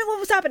 Tell me what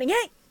was happening,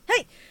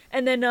 hey!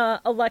 And then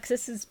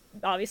Alexis is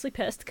obviously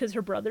pissed because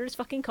her brother is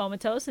fucking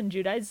comatose and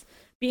Judai's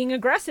being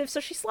aggressive, so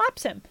she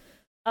slaps him.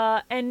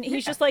 And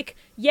he's just like,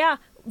 yeah,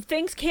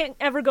 things can't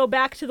ever go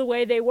back to the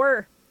way they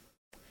were.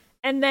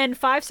 And then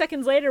 5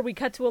 seconds later, we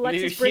cut to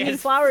Alexis bringing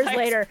Yes, flowers thanks.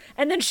 later.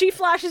 And then she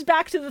flashes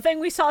back to the thing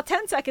we saw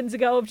 10 seconds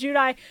ago of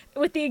Judai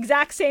with the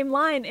exact same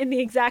line in the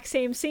exact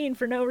same scene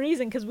for no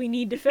reason because we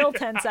need to fill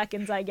 10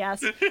 seconds, I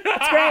guess.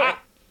 That's great.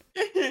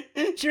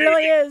 She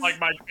really is. Like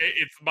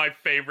it's my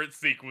favorite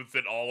sequence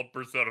in all of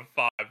Persona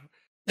 5.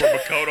 Where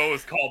Makoto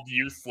is called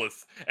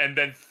useless, and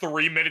then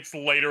 3 minutes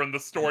later in the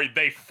story,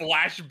 they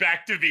flash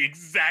back to the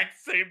exact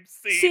same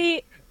scene.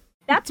 See,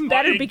 that's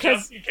better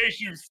because... Just in case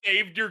you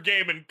saved your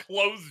game and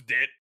closed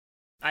it.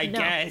 I No.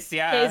 guess,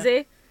 yeah.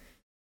 Daisy,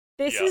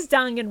 this Yeah. is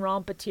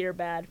Danganronpa tier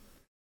bad.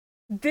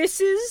 This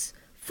is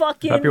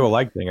fucking... Some people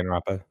like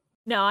Danganronpa.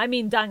 No, I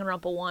mean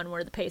Danganronpa 1,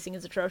 where the pacing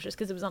is atrocious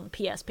because it was on the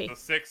PSP. The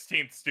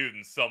 16th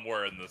student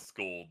somewhere in the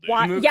school, dude.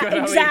 Why? Yeah,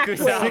 Mukuro exactly.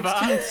 Ikusawa.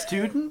 16th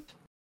student?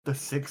 The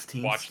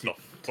 16th Watch the student.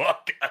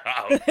 fuck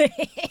out.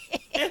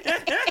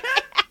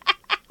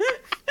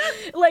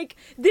 Like,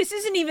 this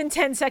isn't even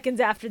 10 seconds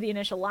after the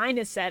initial line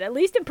is said. At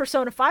least in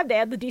Persona 5, they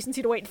had the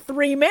decency to wait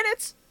 3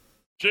 minutes.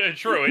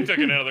 True, it took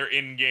another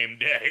in-game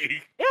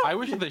day. I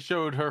wish that they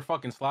showed her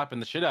fucking slapping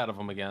the shit out of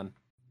him again.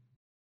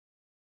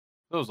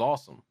 That was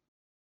awesome.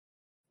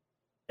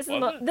 Was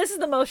it? This is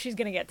the most she's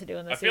gonna get to do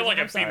in this I feel season. like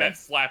I'm I've seen sorry. that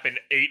slap in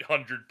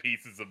 800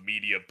 pieces of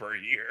media per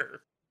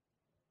year.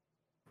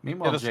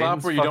 Meanwhile, Yeah, the slap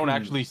Jaden's where you don't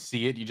fucking- actually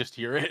see it, you just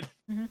hear it.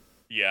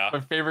 Yeah.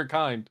 My favorite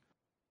kind.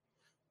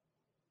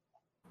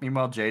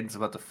 Meanwhile, Jaden's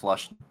about to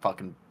flush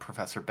fucking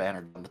Professor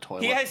Banner down the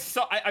toilet. He has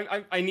so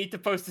I need to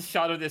post a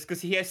shot of this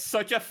because he has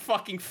such a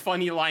fucking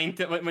funny line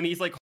to, when he's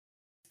like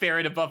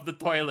staring above the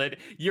toilet.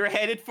 You're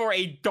headed for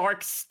a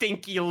dark,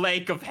 stinky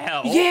lake of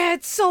hell. Yeah,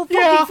 it's so fucking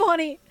Yeah.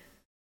 funny.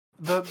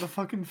 The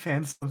fucking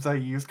fan subs I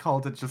used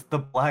called it just the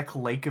Black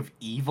Lake of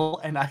Evil,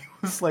 and I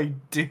was like,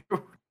 dude,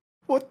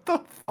 what the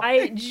fuck?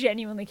 I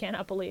genuinely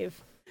cannot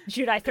believe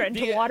Judai threatened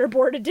to The-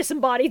 waterboard a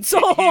disembodied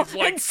soul He's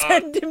like, and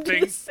send him to the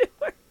things-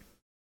 sewer.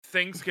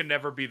 things can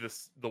never be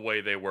the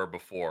way they were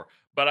before,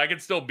 but I can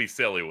still be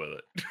silly with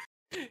it.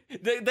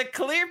 The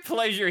clear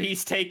pleasure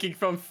he's taking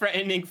from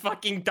threatening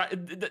fucking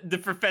the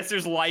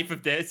professor's life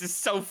of this is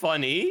so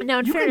funny. Now,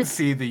 in You can fairness,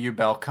 see the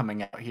U-Bell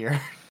coming out here.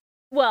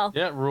 well,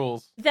 Yeah, it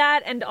rules.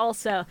 that and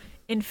also,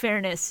 in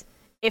fairness,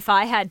 if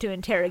I had to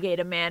interrogate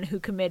a man who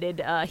committed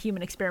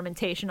human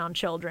experimentation on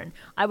children,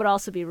 I would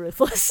also be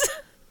ruthless.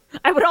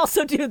 I would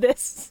also do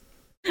this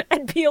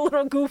and be a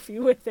little goofy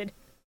with it.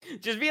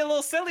 Just be a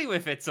little silly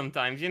with it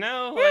sometimes, you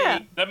know? Yeah.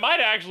 Like, That might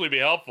actually be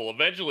helpful.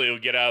 Eventually, he'll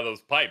get out of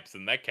those pipes,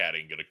 and that cat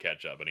ain't gonna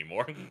catch up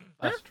anymore.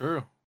 That's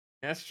true.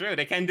 that's true.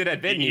 They can't do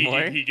that bit he,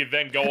 anymore. he could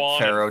then go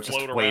on Pharaoh and just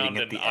float waiting around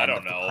at and, the I end don't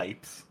of the know,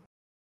 pipes.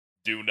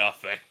 do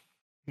nothing.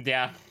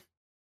 Yeah.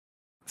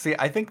 See,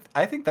 I think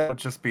that would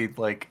just be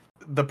like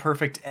the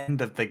perfect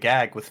end of the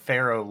gag with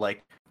Pharaoh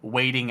like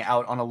waiting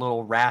out on a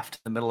little raft in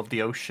the middle of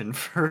the ocean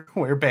for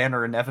where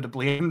Banner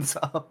inevitably ends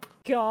up.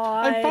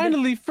 God. I'm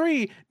finally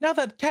free. Now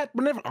that cat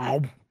will never.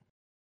 Oh,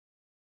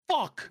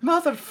 fuck!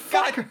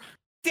 Motherfucker!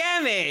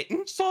 Damn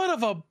it! Son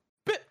of a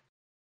bit.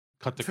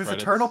 Cut the It's his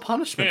credits. eternal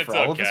punishment It's for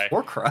all of his okay.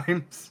 war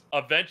crimes.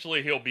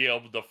 Eventually, he'll be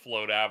able to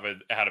float out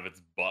of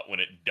its butt when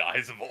it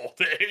dies of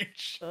old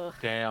age. Ugh.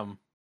 Damn.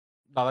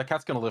 No, that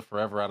cat's gonna live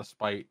forever out of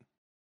spite.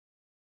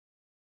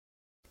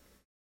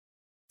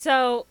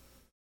 So,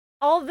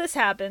 all of this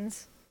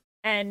happens,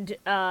 and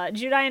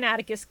Judai and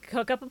Atticus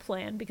cook up a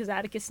plan because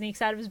Atticus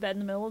sneaks out of his bed in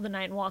the middle of the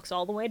night and walks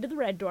all the way to the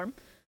red dorm.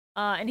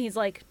 And he's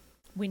like,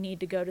 "We need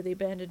to go to the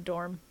abandoned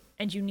dorm,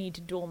 and you need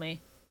to duel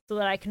me so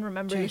that I can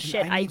remember the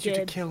shit I need you to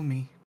did." kill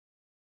me.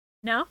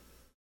 No.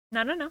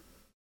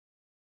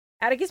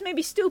 Atticus may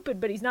be stupid,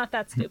 but he's not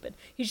that stupid.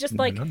 He's just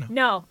like,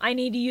 no, I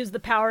need to use the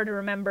power to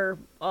remember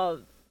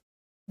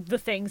the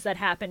things that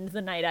happened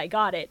the night I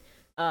got it.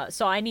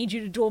 So I need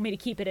you to duel me to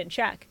keep it in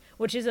check,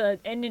 which is an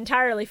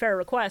entirely fair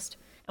request.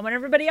 And when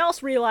everybody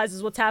else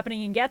realizes what's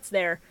happening and gets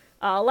there,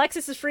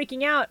 Alexis is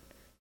freaking out,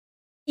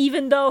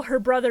 even though her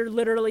brother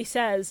literally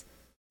says,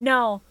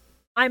 "No,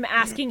 I'm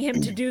asking him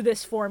to do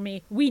this for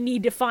me. We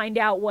need to find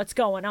out what's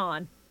going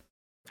on."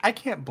 I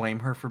can't blame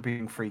her for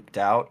being freaked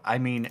out. I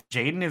mean,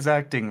 Jaden is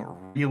acting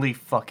really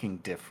fucking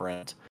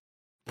different.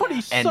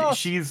 Pretty And sus.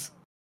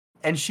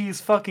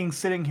 she's fucking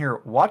sitting here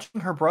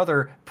watching her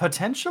brother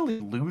potentially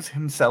lose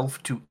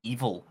himself to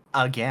evil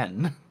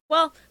again.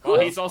 Well, Well,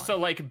 he's also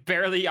like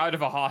barely out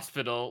of a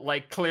hospital,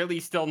 like clearly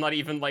still not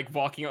even like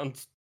walking on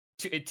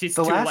his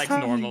two last legs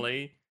time he-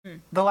 normally.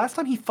 The last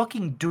time he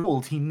fucking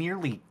dueled, he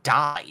nearly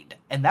died.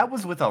 And that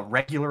was with a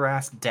regular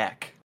ass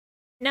deck.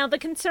 now the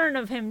concern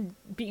of him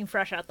being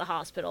fresh out the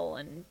hospital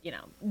and,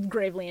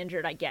 gravely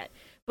injured, I get.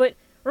 But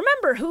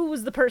remember who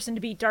was the person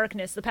to beat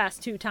darkness the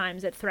past 2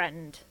 times it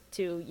threatened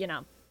to,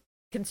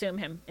 consume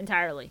him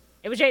entirely?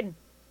 It was Jaden.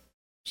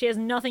 She has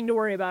nothing to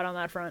worry about on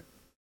that front.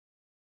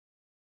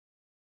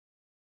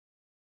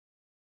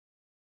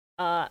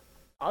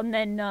 And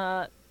then,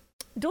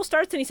 duel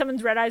starts and he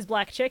summons Red Eye's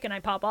Black Chick and I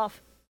pop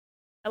off.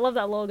 I love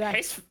that little guy.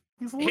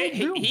 He's a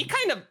little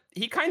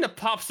He kind of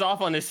pops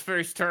off on his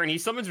first turn. He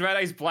summons Red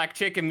Eye's Black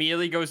Chick,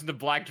 immediately goes into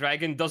Black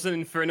Dragon, does an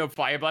Inferno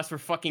Fire Blast for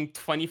fucking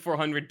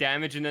 2400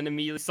 damage, and then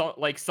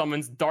immediately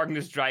summons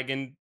Darkness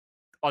Dragon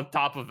on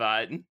top of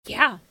that.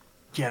 Yeah.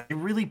 Yeah, he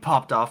really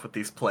popped off with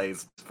these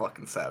plays. It's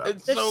fucking setup.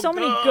 It's There's so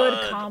many good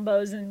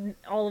combos in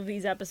all of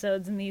these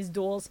episodes and these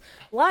duels.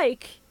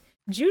 Like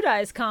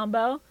Judai's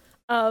combo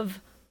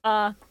of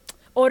Ore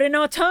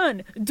no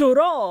turn,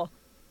 Duro.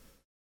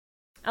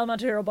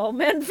 Elemental Hero Bubble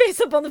Man face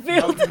up on the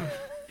field.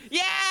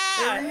 Yeah!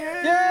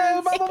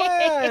 Yeah, Bubble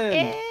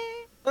Man!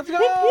 Let's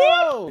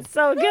go!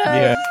 So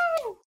good.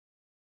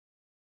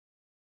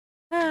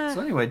 Yeah. So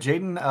anyway,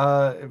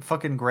 Jaden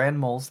fucking grand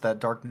moles that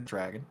Darkness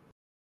Dragon.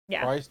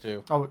 Yeah. Tries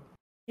to. Oh,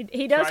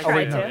 He does Tries try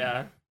wait, to. no.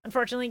 Yeah.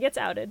 Unfortunately, he gets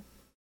outed.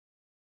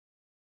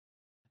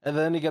 And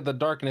then you get the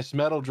Darkness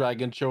Metal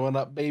Dragon showing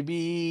up,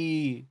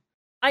 baby.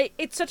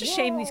 It's such a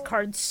shame these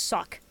cards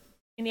suck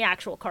in the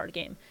actual card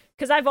game.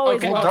 Because I've always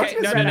Okay, loved okay,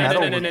 Darkness no,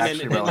 Metal no, was no, no,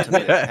 actually no, no,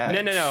 relatively no,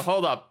 ahead. no,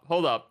 hold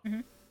up.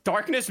 Mhm.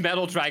 Darkness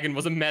Metal Dragon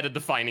was a meta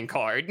defining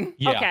card.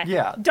 Yeah. Okay.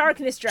 Yeah.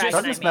 Darkness Dragon.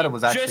 Darkness I mean. Meta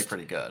was actually Just-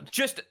 pretty good.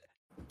 Just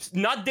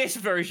not this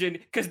version,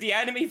 because the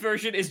anime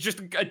version is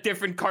just a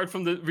different card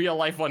from the real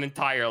life one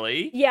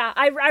entirely. Yeah,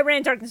 I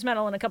ran Darkness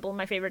Metal in a couple of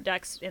my favorite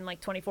decks in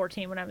like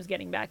 2014 when I was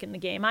getting back in the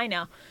game. I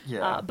know.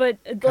 Yeah. But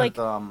like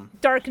um,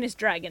 Darkness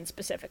Dragon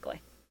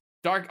specifically.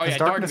 Darkness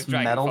Darkness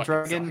Metal fucking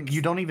Dragon, sucks.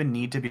 you don't even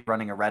need to be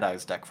running a Red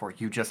Eyes deck for.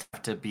 You just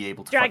have to be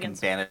able to Dragons.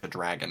 fucking banish a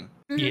dragon.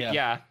 Yeah.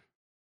 Yeah.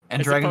 And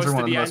As dragons are opposed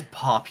one to of the the most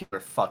popular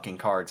fucking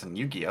cards in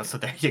Yu-Gi-Oh! So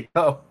there you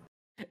go.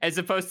 As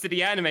opposed to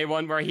the anime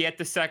one where he had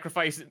to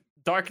sacrifice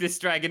Darkness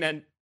Dragon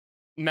and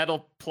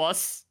Metal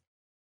Plus.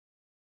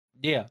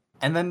 Yeah.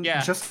 And then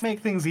Yeah. just to make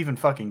things even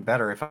fucking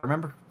better, if I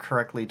remember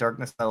correctly,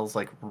 Darkness Metal's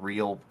like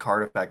real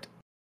card effect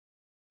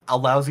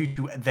allows you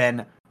to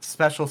then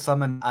special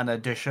summon an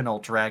additional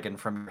dragon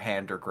from your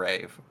hand or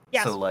grave.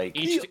 Yes. So like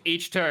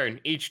Each turn,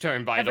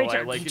 by Every the way.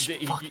 turn. like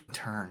each fucking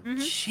turn. Mhm.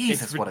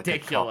 Jesus, it's what a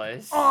good call.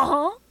 ridiculous.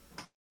 Uh-huh.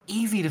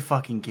 Easy to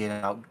fucking get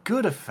out.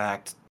 Good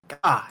effect.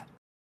 God.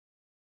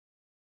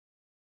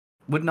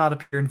 would not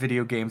appear in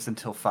video games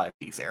until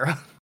 5D's era.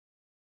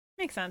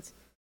 Makes sense.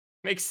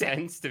 Makes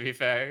sense, to be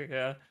fair.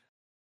 Yeah.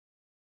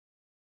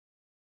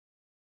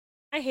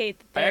 I hate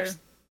that I they're... actually-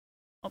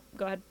 Oh,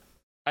 go ahead.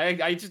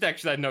 I just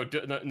actually had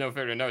no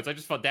further notes. I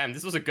just thought, damn,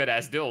 this was a good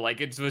ass duel.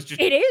 Like, it was just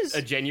It is!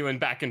 a genuine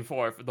back and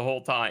forth the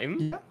whole time.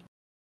 Yeah.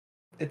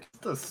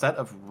 It's a set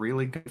of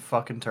really good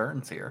fucking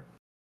turns here.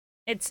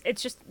 It's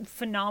just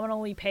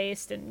phenomenally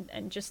paced, and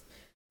just...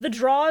 The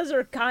draws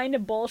are kind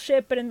of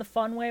bullshit, but in the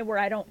fun way where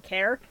I don't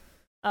care.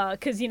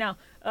 Because,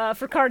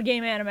 for card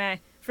game anime,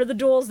 for the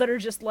duels that are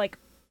just, like,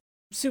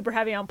 super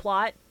heavy on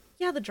plot,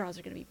 yeah, the draws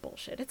are gonna be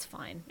bullshit. It's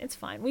fine. It's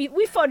fine.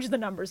 We fudge the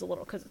numbers a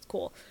little because it's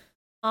cool.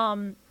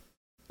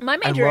 My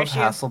major I love issue...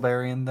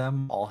 Hasselberry and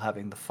them all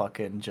having the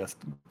fucking just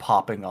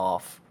popping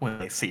off when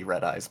they see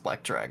Red Eyes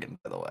Black Dragon,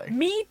 by the way.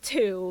 Me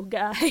too,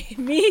 guy.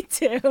 Me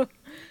too.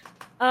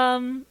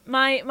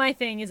 My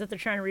thing is that they're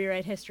trying to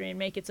rewrite history and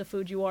make it so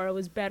Fujiwara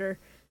was better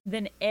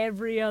than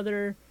every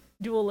other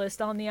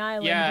duelist on the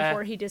island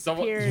before he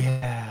disappeared.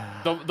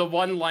 The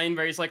one line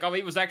where he's like, "Oh,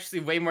 he was actually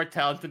way more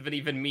talented than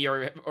even me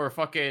or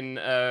fucking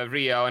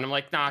Rio," and I'm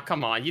like, "Nah,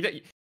 come on, You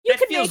could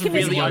make him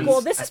his really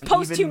equal. This is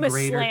posthumous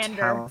even greater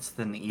slander. talents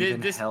than even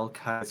This-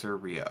 Hellkaiser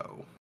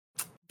Rio.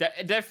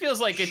 That feels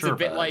like it's Sure, a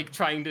bit bud. like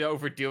trying to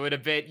overdo it a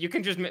bit. You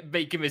can just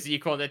make him his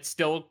equal. That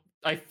still,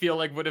 I feel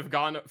like, would have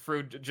gone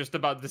through just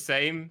about the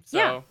same.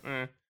 So,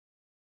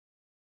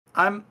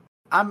 I'm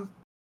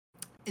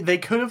they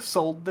could have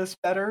sold this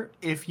better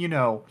if,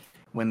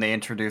 when they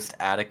introduced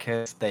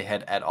Atticus, they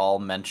had at all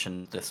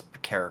mentioned this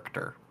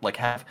character. Like,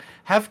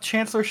 have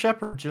Chancellor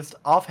Shepard just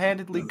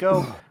offhandedly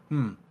go,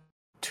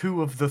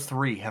 2 of the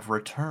 3 have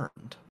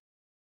returned.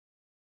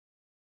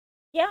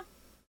 Yeah.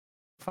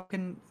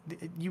 Fucking,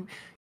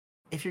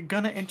 if you're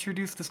gonna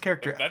introduce this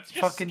character, That's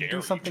just fucking scary.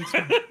 do something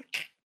smart.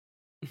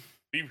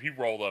 he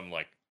rolled them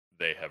like,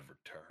 they have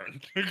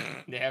returned.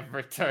 they have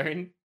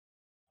returned.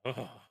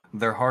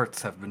 Their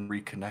hearts have been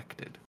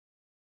reconnected.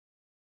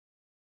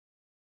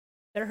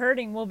 Their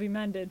hurting will be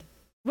mended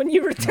when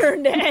you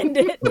return to end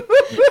it.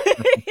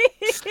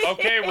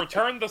 Okay,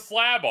 return the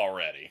slab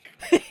already.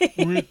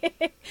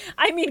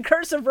 I mean,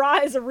 Curse of Ra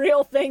is a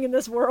real thing in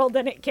this world,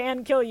 and it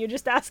can kill you.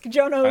 Just ask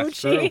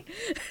Jonouchi.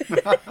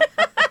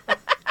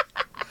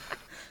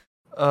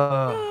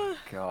 Oh,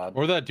 God.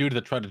 Or that dude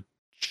that tried to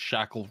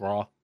shackle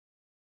Raw.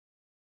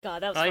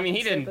 God, that was I mean,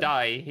 he fucking didn't stupid.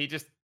 die. He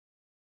just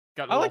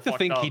got. I like to fucked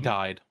think up. he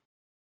died.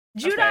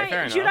 Judai,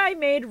 fair enough. Judai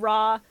made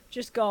Ra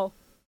just go,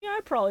 yeah,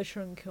 I probably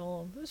shouldn't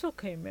kill him. It's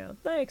okay, man.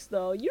 Thanks,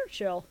 though. You're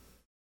chill.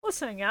 Let's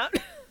hang out.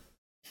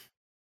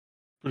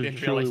 Pretty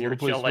Didn't realize chilly, you were wanna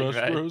play chill like Smash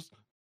that. Bros?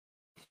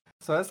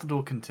 So as the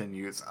duel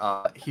continues,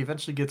 he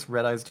eventually gets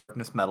Red Eye's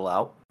Darkness Medal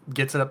out,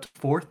 gets it up to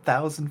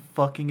 4,000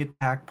 fucking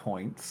attack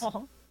points.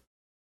 Uh-huh.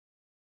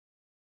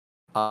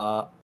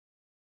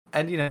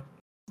 And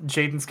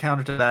Jaden's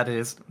counter to that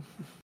is,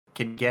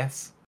 can you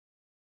guess?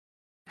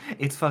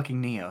 It's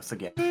fucking Neos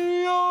again.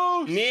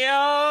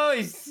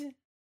 Neos!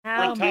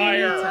 How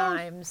Retire. many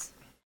times?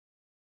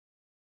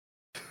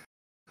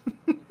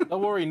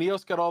 Don't worry,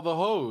 Neos got all the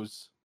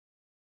hose.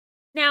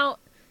 Now,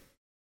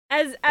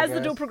 as the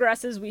guess. duel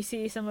progresses, we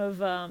see some of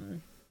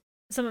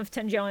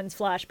Tenjoin's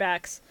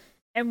flashbacks,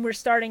 and we're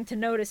starting to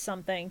notice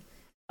something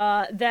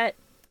that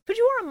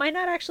Fujiwara might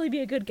not actually be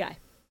a good guy.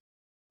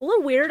 A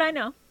little weird, I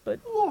know, but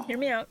hear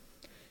me out.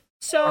 Our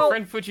So,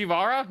 friend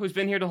Fujiwara, who's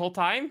been here the whole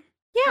time.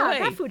 yeah, Hey.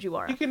 that He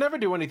Fujiwara. can never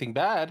do anything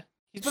bad.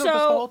 He's been with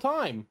us So- the whole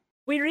time.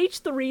 We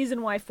reached the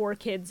reason why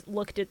 4Kids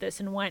looked at this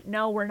and went,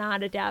 no, we're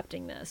not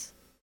adapting this.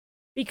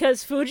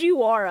 Because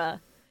Fujiwara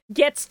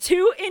gets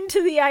too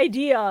into the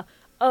idea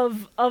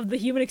of the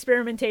human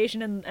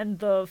experimentation and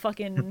the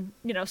fucking,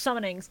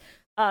 summonings.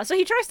 So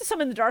he tries to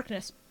summon the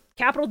darkness,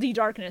 capital D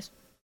darkness,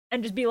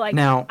 and just be like,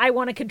 Now- I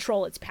want to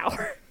control its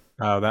power.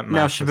 Oh, that Now,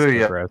 math is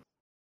Shibuya. gross.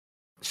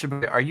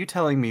 Shibuya, are you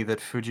telling me that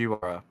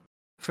Fujiwara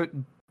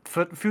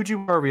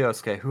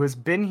Ryosuke, who has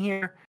been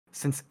here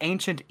since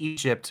ancient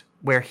Egypt,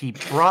 where he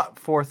brought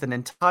forth an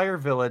entire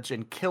village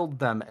and killed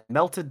them and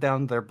melted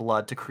down their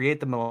blood to create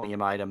the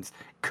Millennium items,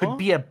 could Huh?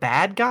 be a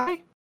bad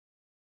guy?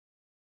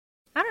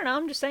 I don't know,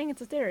 I'm just saying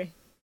it's a theory.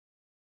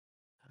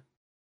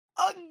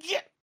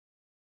 Yeah.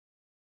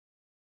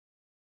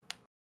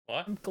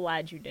 What? I'm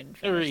glad you didn't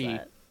finish Theory.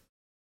 that.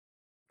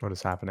 What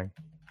is happening?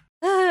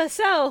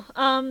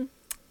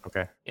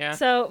 Okay. Yeah.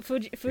 So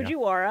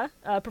Fujiwara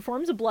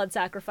performs a blood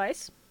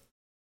sacrifice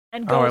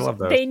and Oh, I goes, love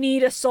those. they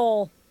need a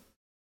soul.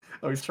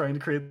 Oh, he's trying to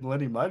create the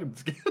Millennium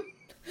items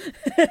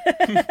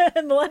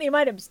again. Millennium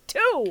items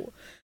 2.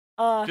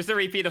 Just a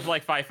repeat of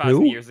like 5,000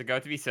 Who? years ago,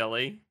 to be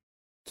silly.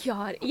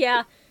 God,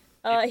 yeah.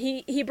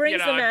 He brings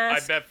the I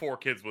mask. bet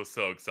 4Kids was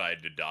so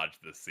excited to dodge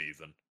this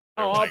season.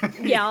 They're Oh, like,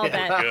 yeah, I'll "We're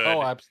bet. good. Oh,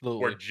 We're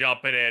absolutely.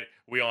 jumping it.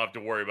 We don't have to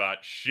worry about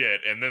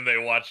shit." And then they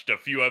watched a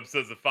few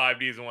episodes of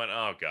 5Ds and went,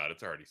 "Oh god,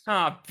 it's already."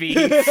 Ah, beats.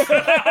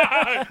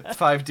 It's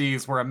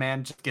 5Ds where a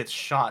man just gets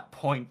shot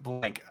point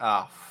blank.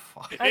 Ah,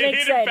 fuck. I'm It,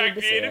 excited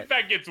to see in it.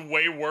 fact, gets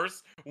way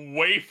worse,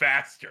 way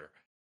faster.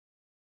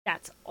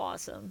 That's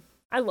awesome.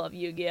 I love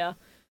Yu-Gi-Oh.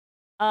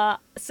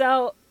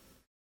 So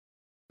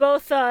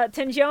both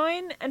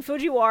Tenjoin and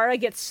Fujiwara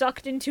get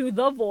sucked into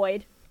the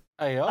void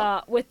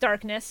with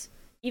darkness,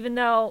 even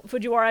though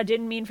Fujiwara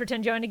didn't mean for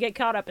Tenjoin to get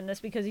caught up in this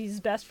because he's his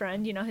best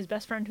friend, his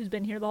best friend who's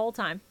been here the whole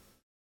time.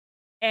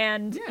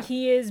 And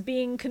he is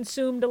being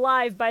consumed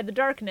alive by the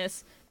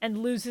darkness and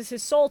loses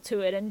his soul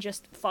to it and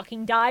just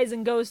fucking dies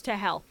and goes to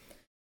hell.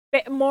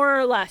 More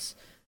or less.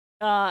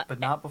 But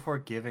not before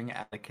giving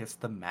Atticus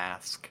the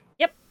mask.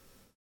 Yep.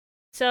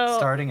 So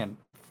starting a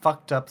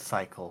fucked up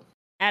cycle.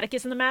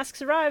 Atticus and the mask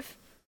survive.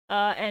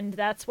 And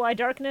that's why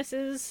darkness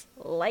is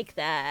like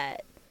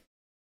that.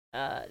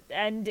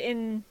 And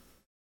in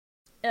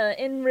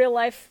real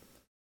life,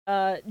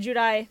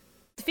 Judai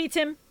defeats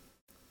him.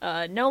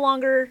 No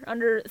longer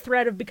under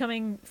threat of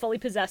becoming fully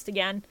possessed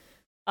again.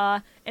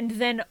 And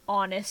then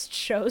Honest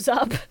shows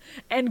up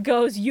and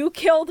goes, "You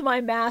killed my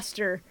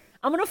master.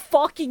 I'm gonna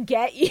fucking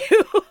get you."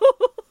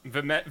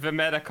 The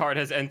meta card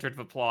has entered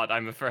the plot,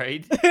 I'm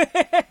afraid.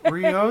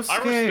 Ryosuke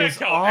I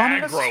respect how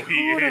honest. aggro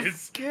he Who would've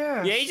is.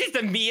 Yeah, guessed? he just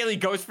immediately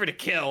goes for the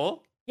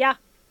kill. Yeah.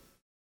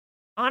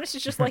 Honest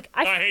is just like,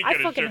 I gonna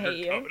fucking hate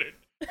you. sugarcoat it.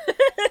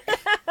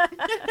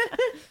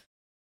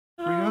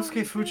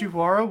 Ryosuke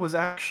Fujiwara was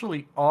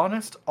actually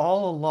honest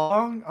all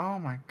along? Oh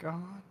my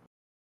god.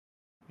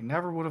 I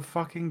never would have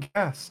fucking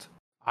guessed.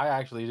 I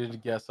actually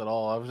didn't guess at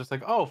all. I was just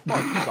like, oh,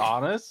 fuck, he's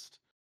honest?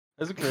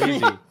 That's crazy.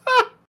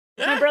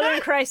 My brother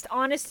in Christ,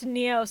 Honest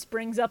Neos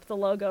brings up the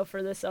logo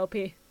for this OP.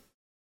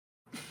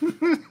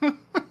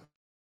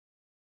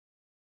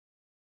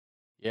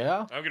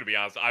 Yeah? I'm gonna be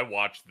honest. I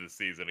watched this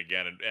season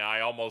again, and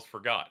I almost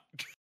forgot.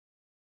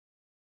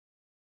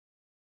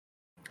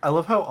 I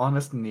love how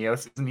honest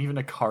Neos isn't even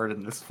a card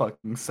in this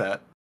fucking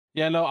set.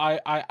 Yeah, no,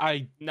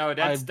 No,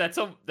 that's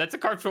a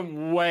card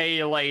from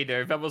way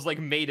later. That was like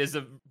made as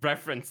a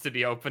reference to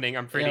the opening,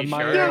 I'm pretty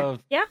sure.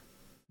 Yeah.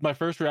 My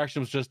first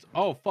reaction was just,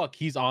 oh, fuck,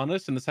 he's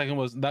honest. And the second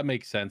was, that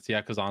makes sense. Yeah,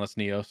 because honest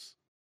Neos.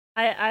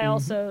 I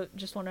also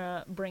just want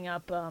to bring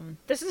up,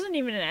 this isn't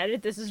even an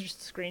edit, this is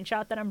just a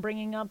screenshot that I'm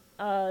bringing up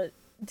to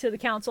the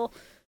council.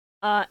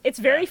 It's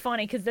very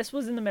funny because this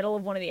was in the middle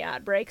of one of the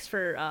ad breaks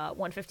for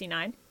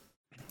 159.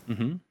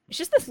 Mm-hmm. It's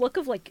just this look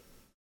of like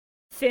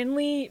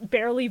thinly,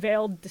 barely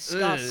veiled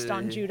disgust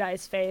on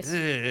Judai's face.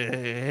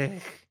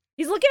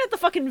 He's looking at the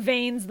fucking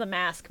veins the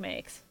mask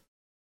makes.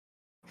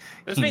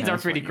 Those He veins are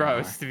knows pretty what you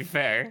gross, are. to be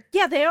fair.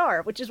 Yeah, they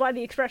are, which is why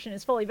the expression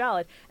is fully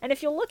valid. And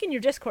if you'll look in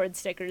your Discord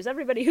stickers,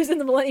 everybody who's in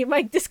the Millennium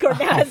Mike Discord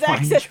now has my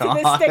access to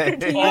this God. sticker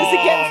to use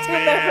Oh, against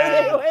whomever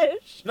man. they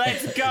wish.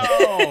 Let's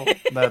go!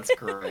 That's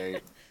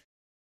great.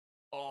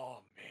 Oh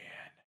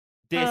man!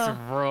 This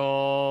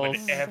rules.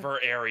 Whenever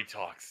Eri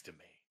talks to me,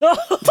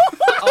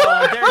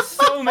 Oh,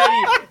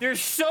 there's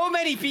so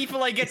many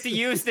people I get to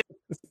use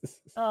this.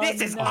 Oh, This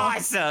is no.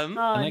 awesome.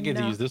 Oh, And I get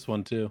no. to use this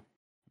one, too.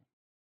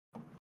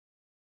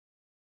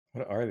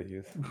 What are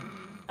these?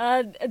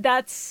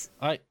 That's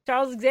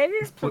Charles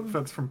Xavier?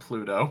 That's from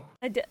Pluto.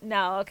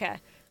 No, okay.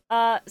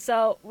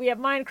 So we have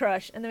Mind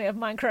Crush, and then we have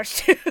Mind Crush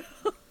 2.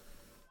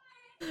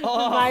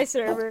 My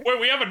server. wait,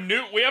 we have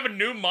a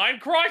new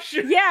Mind Crush.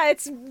 Yeah,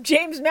 it's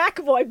James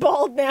McAvoy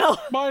bald now.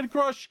 Mind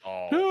Crush!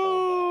 Oh,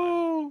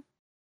 No!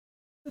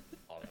 hold on.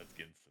 Oh, that's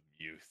getting some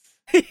use.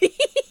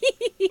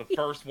 The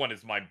first one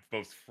is my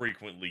most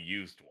frequently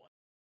used one.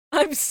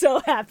 I'm so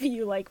happy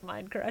you like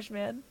Mind Crush,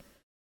 man.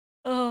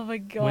 Oh my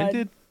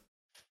god.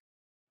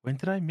 When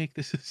did I make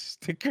this a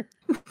sticker?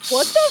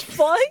 What the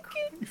fuck?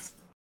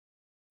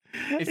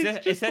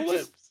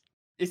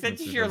 Is that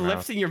just your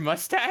lips and your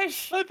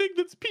mustache? I think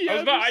that's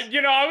PM's.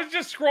 I was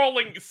just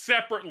scrolling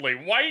separately.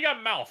 Why you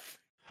got mouth?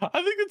 I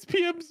think it's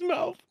PM's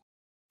mouth.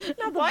 Not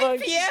the Why bug.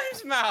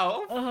 PM's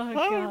mouth? Oh I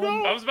don't god.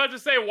 know. I was about to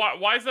say,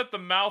 why is that the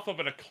mouth of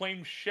an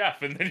acclaimed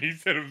chef? And then he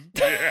said it was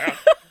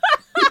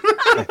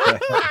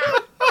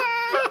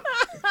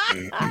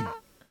yeah.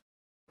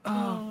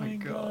 Oh my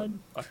god.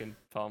 Fucking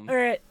Tom.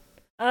 Alright.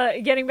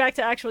 Getting back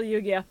to actual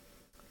Yu-Gi-Oh!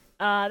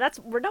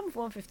 We're done with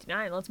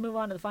 159. Let's move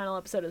on to the final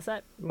episode of the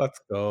set.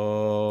 Let's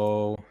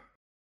go.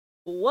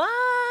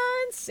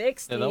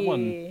 160. Yeah, that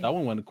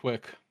one went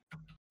quick.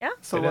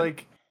 So Did it?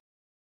 like,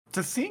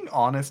 does seeing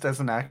Honest as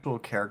an actual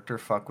character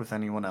fuck with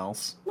anyone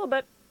else? A little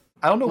bit.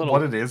 I don't know Little.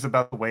 what it is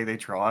about the way they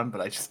draw him, but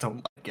I just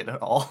don't like it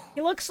at all.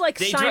 He looks like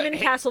They Simon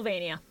dra-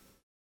 Castlevania.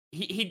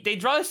 They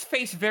draw his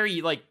face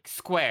very like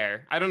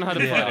square. I don't know how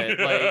to Yeah. put it.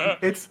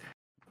 Like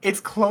It's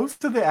close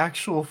to the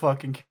actual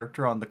fucking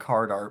character on the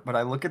card art, but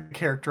I look at the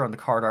character on the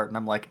card art and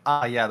I'm like,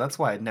 yeah, that's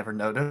why I'd never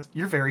noticed.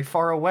 You're very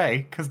far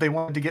away, because they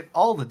wanted to get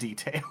all the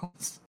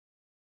details.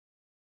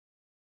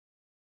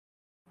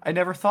 I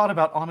never thought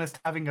about Honest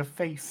having a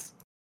face.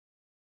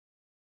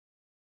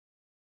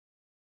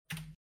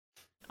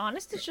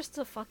 Honest is just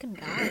a fucking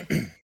guy.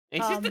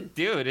 it's just a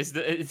dude.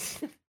 It's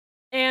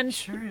And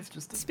Sure is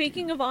just a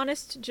speaking of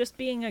Honest just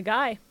being a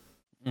guy,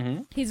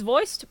 Mm-hmm. he's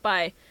voiced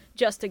by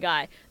just a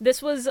guy.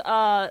 This was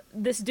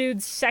this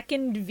dude's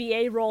second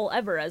VA role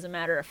ever, as a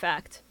matter of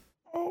fact.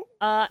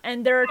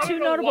 And there are I two don't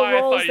know notable why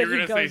roles I thought you that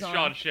were he gonna goes say on.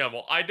 Sean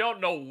Schimmel. I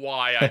don't know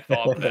why I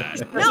thought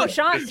that. No,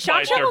 Sean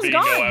Despite there Schimmel's being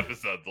gone. no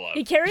episodes left.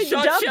 He carried the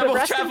Sean dub, but Schimmel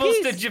rest in travels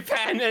to peace.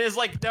 Japan and is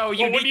like, no,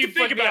 you Well, when need you to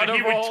think put me about on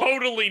it, a he would roll.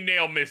 totally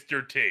nail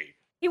Mr. T.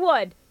 He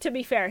would, to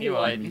be fair, he He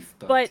would. would.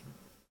 But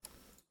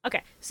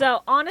okay,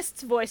 so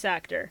Honest's voice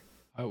actor.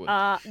 I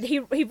would.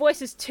 He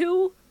voices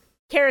two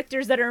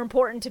characters that are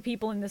important to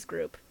people in this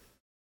group.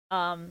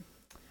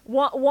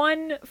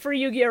 One for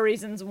Yu-Gi-Oh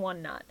reasons,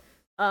 one not.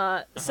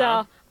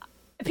 So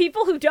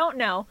people who don't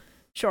know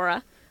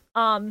Shora,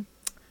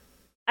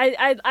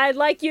 I'd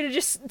like you to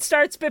just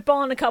start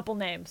spitballing a couple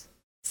names.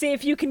 See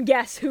if you can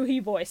guess who he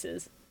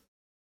voices.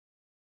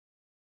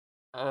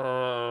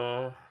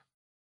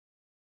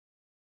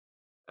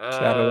 Shadow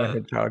the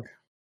Hedgehog.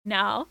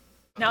 No,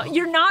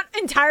 you're not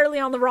entirely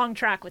on the wrong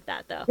track with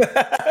that though.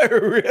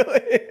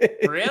 Really?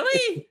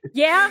 Really?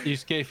 Yeah?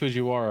 Yusuke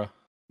Fujiwara.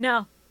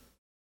 No.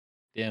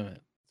 Damn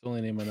it. It's the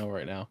only name I know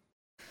right now.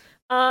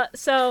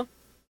 So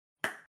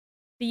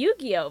the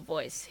Yu-Gi-Oh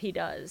voice he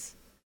does.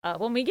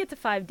 When we get to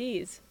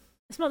 5Ds,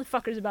 this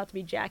motherfucker's about to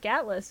be Jack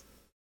Atlas.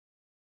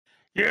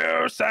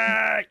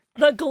 Yusuke!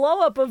 The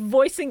glow up of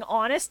voicing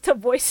Honest to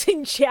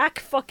voicing Jack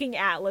fucking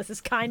Atlas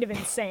is kind of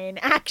insane,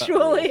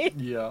 actually.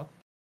 Yeah.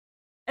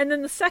 And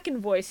then the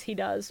second voice he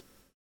does.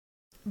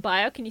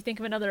 Bio, can you think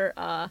of another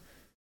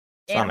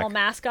animal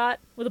mascot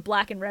with a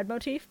black and red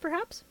motif,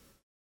 perhaps?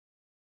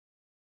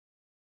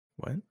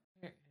 What?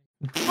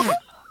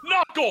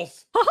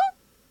 Knuckles!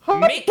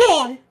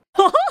 Mickey?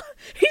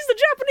 He's the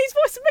Japanese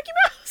voice of Mickey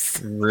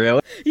Mouse!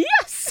 Really?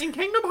 Yes! In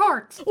Kingdom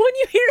Hearts. When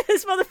you hear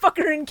this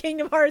motherfucker in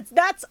Kingdom Hearts,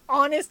 that's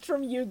Honest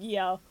from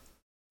Yu-Gi-Oh!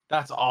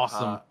 That's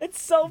awesome.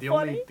 It's so The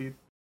funny. only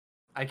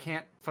I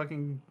can't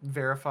fucking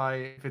verify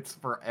if it's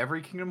for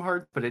every Kingdom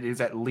Hearts, but it is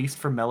at least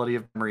for Melody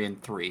of Memory in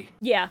 3.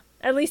 Yeah,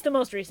 at least the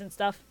most recent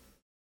stuff.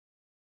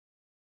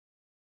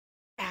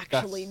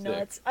 Actually That's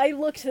nuts. I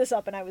looked this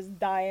up and I was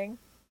dying.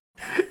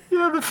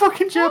 Yeah, the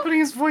fucking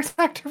Japanese voice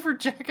actor for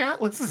Jack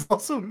Atlas is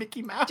also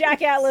Mickey Mouse.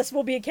 Jack Atlas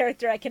will be a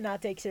character I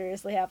cannot take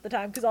seriously half the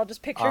time because I'll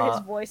just picture his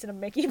voice in a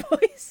Mickey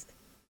voice.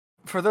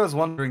 For those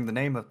wondering the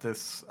name of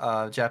this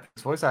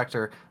Japanese voice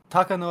actor,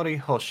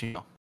 Takanori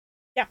Hoshino.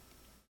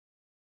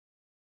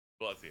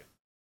 Bless you.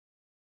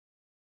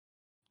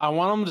 I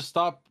want him to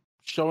stop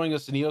showing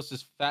us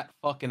Neos's fat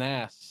fucking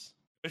ass.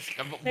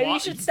 Maybe you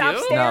What should stop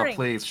do? staring. No,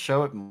 please,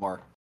 show it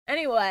more.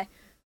 Anyway,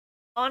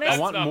 Honest. I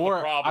want That's not the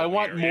more- problem I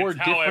want here. more It's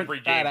how different every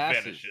fat game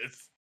asses.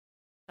 finishes.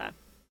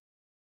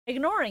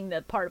 Ignoring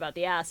the part about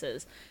the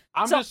asses.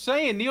 I'm So- just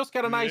saying, Neo's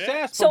got a nice Yeah.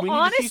 ass, So but we need to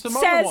see Honest some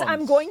says, other ones.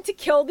 I'm going to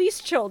kill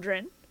these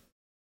children.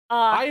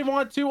 I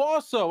want to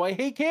also. I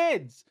hate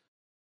kids.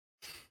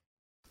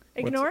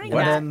 Ignoring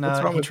what- that. And What's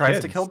then wrong he with tries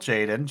to kids? kill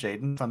Jaden.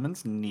 Jaden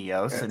summons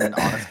Neos, and then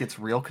Honest gets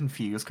real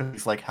confused because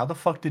he's like, "How the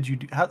fuck did you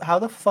do? How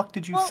the fuck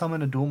did you Well,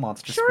 summon a dual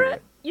monster Sure,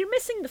 spirit?" you're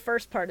missing the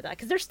first part of that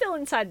because they're still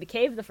inside the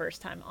cave the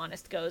first time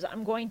Honest goes,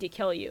 I'm going to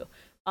kill you.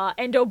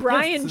 And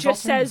O'Brien this is all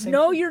just saying the says, same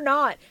no, thing. you're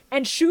not,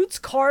 and shoots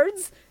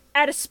cards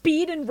at a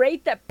speed and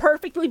rate that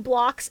perfectly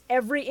blocks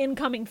every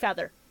incoming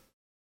feather.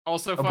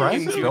 Also,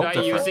 O'Brien's fucking built Judai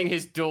different. using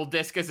his dual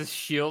disc as a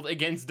shield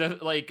against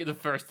the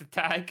first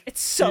attack. It's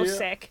so Yeah.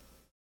 sick.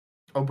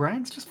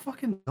 O'Brien's just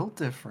fucking built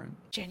different.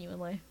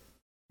 Genuinely.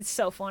 It's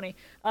so funny.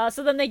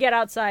 So then they get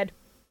outside,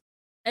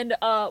 and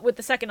with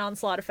the second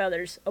onslaught of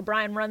feathers,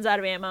 O'Brien runs out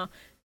of ammo.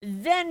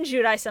 Then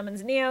Judai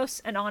summons Neos,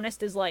 and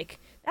Honest is like,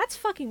 that's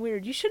fucking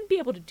weird. You shouldn't be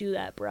able to do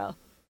that, bro.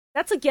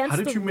 That's against How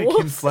the did you rules.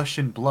 make him flesh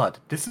and blood?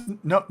 This is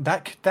no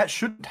that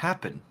shouldn't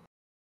happen.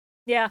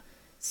 Yeah.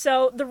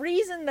 So the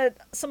reason that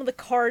some of the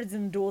cards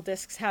in dual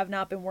discs have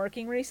not been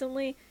working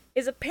recently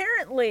is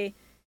apparently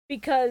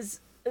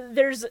because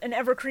there's an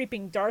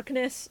ever-creeping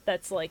darkness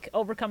that's like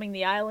overcoming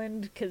the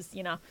island because,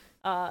 you know,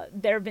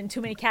 there have been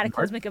too many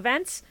cataclysmic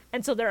events,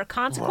 and so there are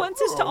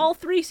consequences to all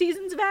 3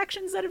 seasons of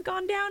actions that have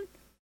gone down.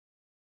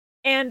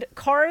 And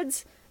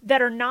cards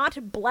that are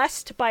not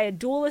blessed by a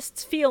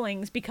duelist's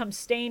feelings become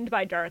stained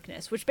by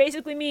darkness, which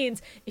basically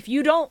means if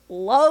you don't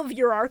love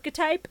your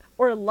archetype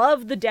or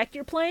love the deck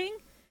you're playing,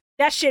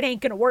 that shit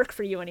ain't gonna work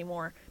for you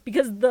anymore,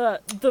 because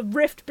the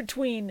rift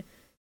between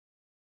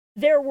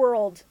their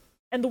world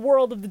and the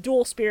world of the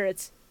dual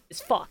spirits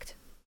is fucked.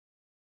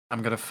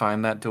 I'm gonna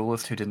find that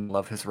duelist who didn't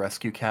love his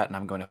rescue cat, and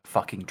I'm going to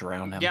fucking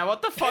drown him. Yeah,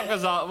 what the fuck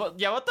was all?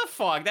 Yeah, what the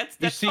fuck? That's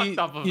fucked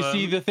up of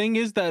him. the thing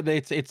is that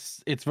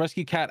it's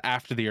Rescue Cat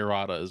after the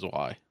errata is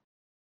why.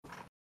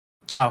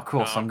 Oh,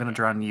 cool. So Oh, I'm gonna okay.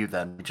 drown you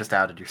then. You just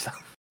outed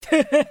yourself.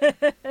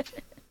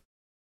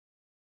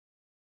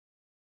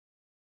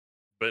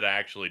 But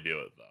actually do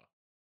it though.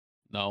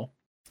 No,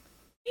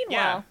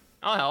 Meanwhile,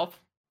 I'll help.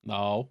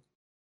 no.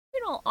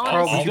 Meanwhile, Carl,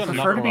 Honest, would you got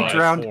prefer to be enough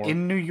drowned for-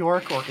 in New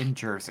York or in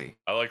Jersey?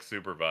 I like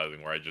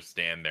supervising where I just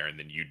stand there and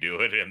then you do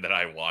it and then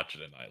I watch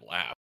it and I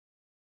laugh.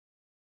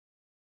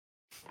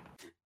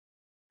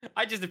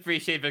 I just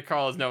appreciate that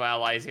Carl has no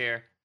allies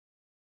here.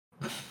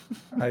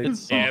 Yeah,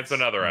 it's sucks.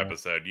 another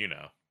episode, you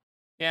know.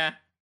 Yeah.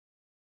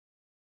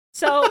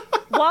 so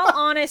while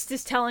Honest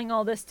is telling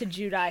all this to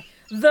Judai,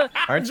 the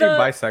Aren't the, you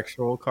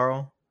bisexual,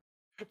 Carl?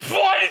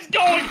 What is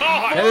going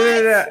on?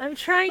 No. I'm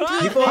trying to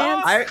People,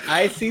 advance.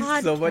 I see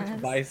so much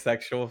podcast.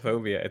 bisexual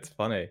phobia. It's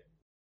funny,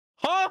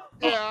 Huh?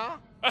 Yeah.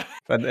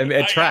 but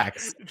it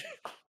tracks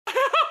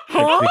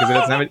Huh? because it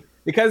doesn't have any,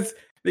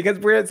 because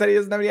Brian said he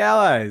doesn't have any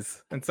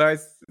allies, and so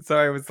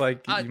I was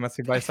like, you must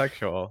be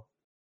bisexual,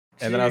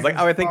 and then I was like,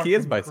 oh, I think he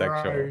is Jesus fucking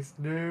bisexual.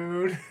 Christ,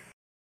 dude.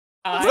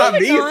 It's not me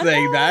Moving on.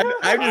 saying that.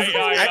 I'm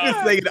I-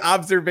 just saying an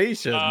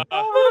observation.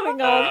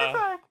 Moving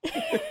on.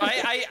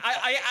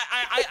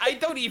 I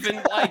don't even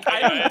like. I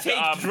don't take.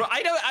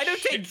 I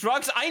don't take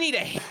drugs. I need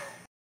a.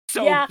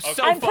 So Yeah,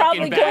 so I'm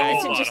probably fucking going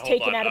bad. to Hold just on,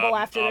 take hold an on, edible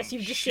after this.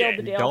 You've just sealed the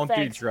shit. deal. Don't do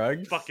Thanks.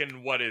 drugs.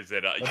 Fucking what is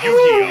it?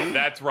 Yu-Gi-Oh!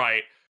 That's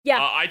right. Yeah.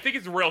 I think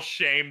it's a real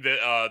shame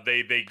that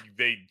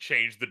they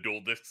changed the dual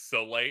discs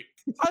so late.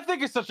 I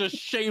think it's such a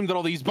shame that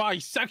all these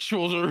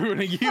bisexuals are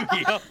ruining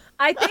Yu-Gi-Oh!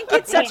 I think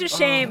it's such a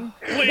shame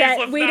Please, that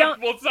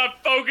let's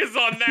not focus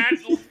on that.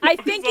 Let's I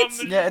focus think on it's-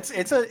 the-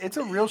 Yeah, it's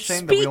a real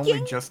shame that we only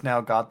Speaking- just now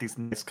got these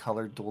nice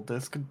colored dual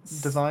disc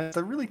designs.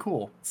 They're really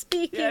cool.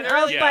 Speaking Yeah, they're-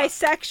 of yeah.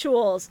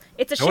 bisexuals,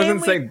 it's a I shame.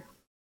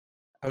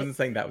 wasn't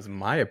saying that was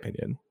my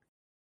opinion.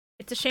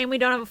 It's a shame we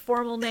don't have a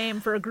formal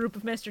name for a group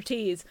of Mr.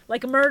 T's,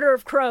 like a murder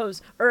of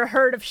crows or a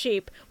herd of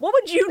sheep. What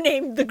would you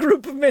name the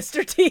group of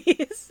Mr.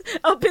 T's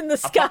up in the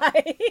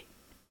sky?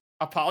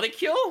 A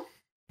polycule?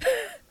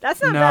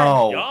 That's not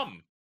No,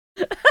 Yum.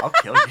 I'll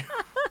kill you.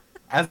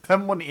 As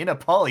someone in a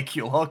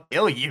polycule, I'll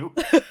kill you.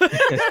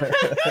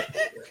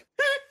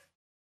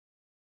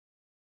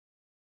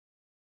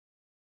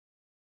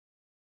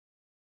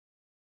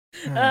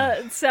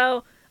 bad.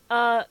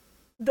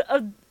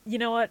 You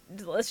know what?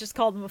 Let's just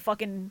call them a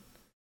fucking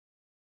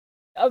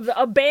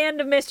a band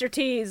of Mr.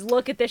 T's.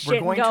 Look at this We're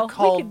shit and going go. to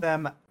call we could...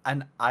 them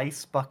an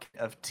ice bucket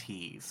of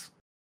teas.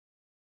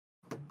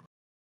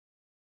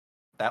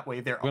 That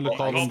way they're I'm gonna all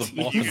call them iced the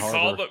teas. Boston You can call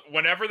Harbor. them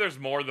whenever there's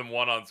more than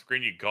one on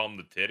screen. You can call them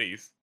the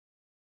titties.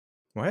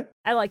 What?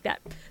 I like that.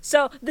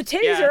 So the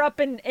titties Yeah. are up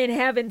in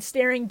heaven,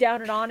 staring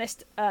down at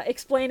Honest,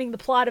 explaining the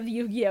plot of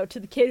Yu-Gi-Oh to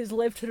the kid who's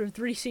lived through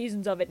 3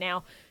 seasons of it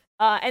now.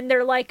 And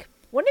they're like,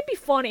 wouldn't it be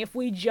funny if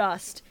we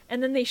just...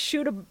 And then they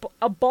shoot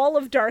a ball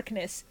of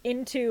darkness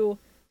into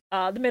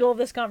the middle of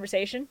this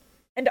conversation.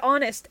 And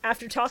Honest,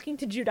 after talking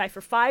to Judai for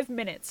 5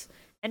 minutes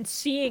and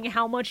seeing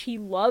how much he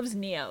loves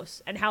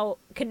Neos and how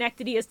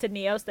connected he is to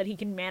Neos that he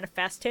can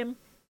manifest him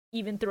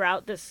even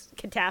throughout this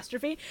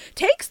catastrophe,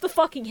 takes the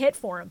fucking hit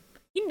for him.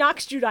 He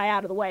knocks Judai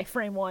out of the way,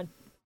 frame 1.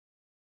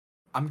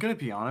 I'm gonna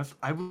be honest,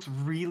 I was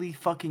really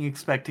fucking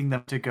expecting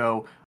them to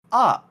go,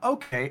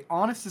 okay,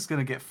 Honest is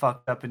gonna get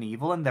fucked up and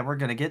evil, and then we're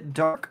gonna get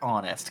Dark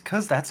Honest,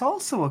 cause that's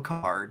also a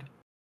card.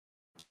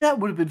 That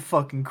would have been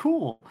fucking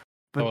cool.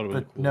 That would've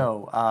been But cool.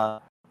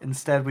 no,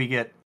 instead we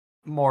get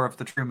more of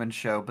the Truman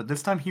Show, but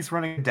this time he's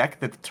running a deck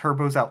that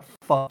turbos out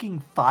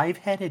fucking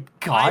 5-headed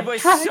god I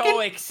was dragon so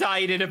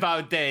excited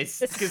about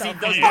this It's because so he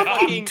does Yeah.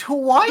 fucking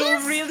twice?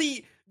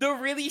 the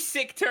really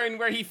sick turn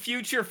where he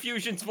future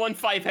fusions 1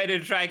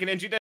 5-headed dragon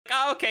and you're like,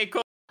 oh, okay,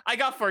 cool. I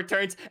got 4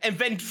 turns, and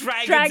then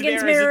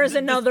Dragon's Mirror is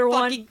another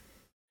one.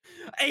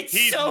 It's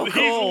He's so he's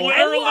cool.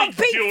 literally I love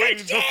pink doing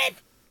fiction!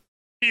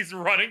 He's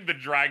running the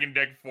Dragon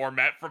deck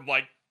format from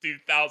like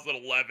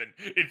 2011.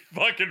 It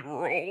fucking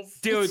rules.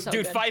 Dude, It's so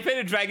dude, good.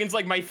 5-headed dragon's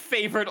like my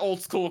favorite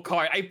old school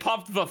card. I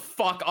popped the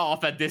fuck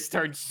off at this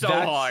turn so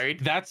hard.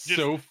 That's Just-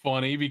 so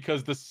funny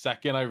because the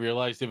second I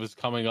realized it was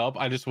coming up,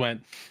 I just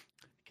went,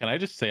 can I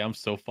just say I'm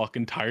so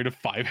fucking tired of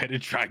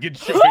 5-headed dragon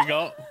showing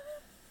up?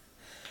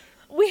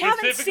 We haven't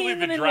Specifically seen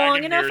the them in long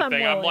Dragon enough, Mirror I'm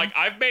thing. willing. I'm like,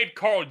 I've made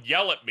Carl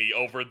yell at me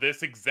over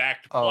this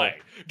exact Oh. play.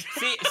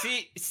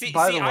 See,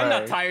 By the I'm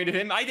not way- tired of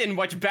him. I didn't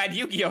watch bad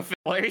Yu-Gi-Oh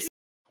fillers.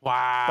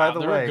 Wow, By the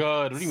they're way,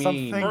 good. What do you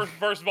mean? something-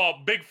 First of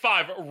all, Big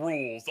 5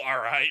 rules,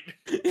 alright?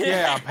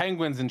 Yeah,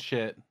 penguins and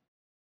shit.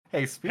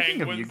 Hey,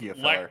 speaking of Penguins,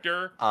 Yu-Gi-Oh!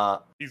 filler,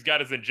 Lecter, he's got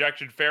his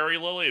injection fairy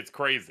lily. It's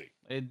crazy.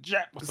 Hey,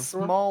 Jack, what's a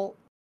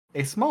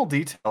the small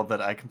detail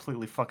that I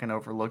completely fucking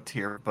overlooked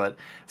here, but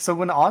so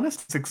when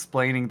Honest is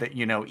explaining that,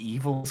 you know,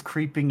 evil's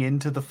creeping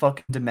into the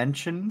fucking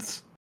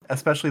dimensions,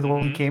 especially the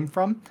one we Mhm. came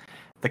from,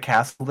 the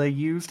castle they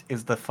used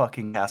is the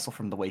fucking castle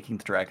from the Waking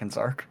the Dragons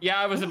arc. Yeah,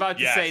 I was about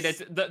to say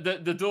Yes. that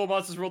the Duel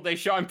Monsters world they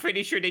show, I'm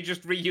pretty sure they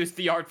just reused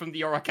the art from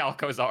the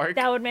Orichalco's art.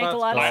 That would make a That's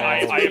lot of fine. I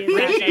sense. I if we did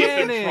that. appreciate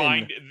them Canon.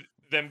 trying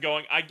them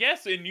going, I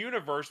guess in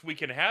universe we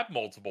can have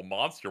multiple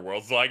monster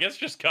worlds, so I guess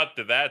just cut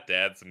to that to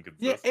add some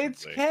Yeah,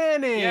 consistency. it's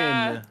canon.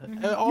 Yeah.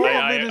 All of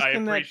I, it is I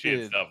connected.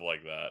 appreciate stuff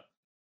like that.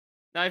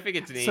 No, I think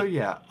it's neat. So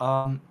yeah,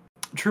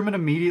 Truman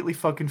immediately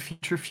fucking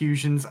future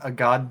fusions a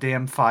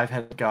goddamn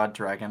 5-headed god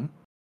dragon,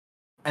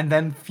 and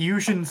then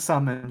fusion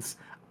summons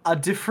a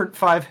different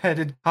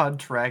 5-headed god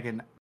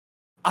dragon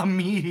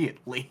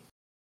immediately.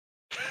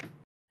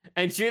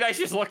 And Judai's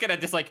just looking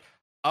at this like,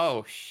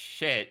 oh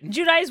shit.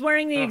 Judai is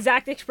wearing the Huh.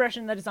 exact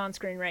expression that is on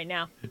screen right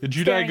now.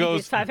 Judai Staring at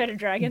these goes. 5-headed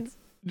dragons.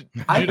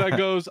 Judai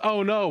goes.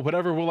 Oh no!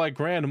 Whatever will I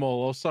grand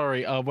mole. Oh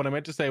sorry. What I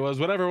meant to say was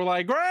whatever will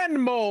I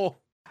grand mole.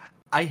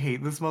 I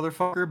hate this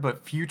motherfucker,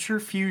 but future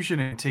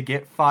fusioning to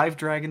get 5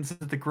 dragons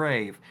into the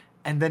grave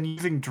and then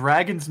using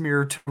Dragon's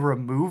Mirror to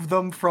remove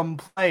them from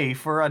play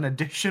for an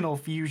additional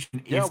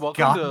fusion is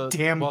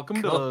goddamn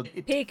welcome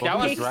good. Peak,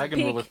 welcome to peak, Dragon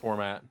peak. Ruler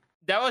format.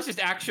 That was just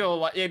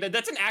actual. Yeah,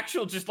 that's an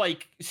actual just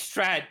like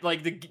strat,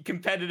 like the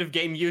competitive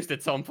game used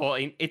at some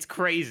point. It's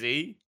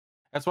crazy.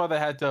 That's why they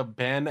had to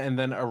ban and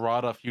then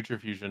errata Future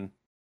Fusion.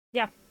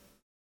 Yeah.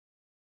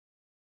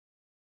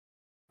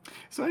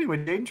 So anyway,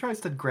 Jaden tries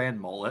to grand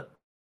mullet.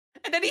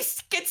 And then he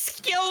gets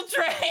skill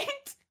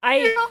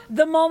drained.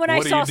 The moment I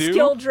What do saw you do?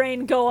 skill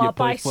drain go You up,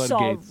 play I saw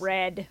Floodgates.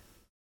 red.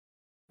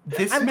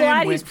 This I'm man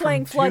glad went he's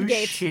playing from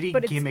Floodgates, two shitty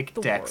but it's gimmick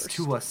the decks worst.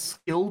 to a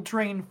skill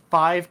drain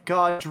 5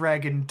 God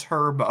Dragon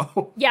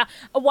Turbo. Yeah.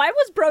 Why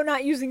was Bro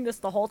not using this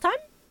the whole time?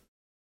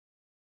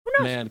 Who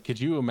knows? Man, could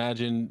you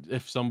imagine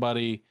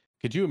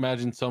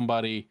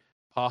somebody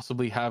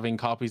possibly having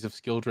copies of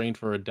Skill Drain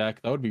for a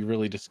deck? That would be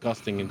really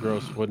disgusting and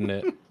gross, wouldn't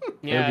it?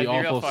 Yeah, It'd be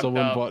it'd real awful if fucked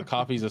someone up. bought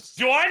copies of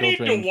Do I Skill need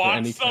Drain to for watch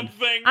any kind-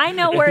 something? I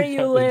know where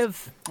you Yeah,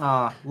 live.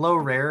 Low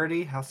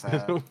rarity? How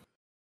sad.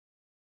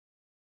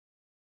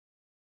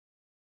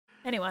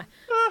 Anyway.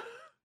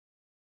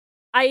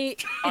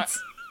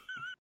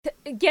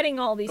 Getting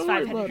all these Don't worry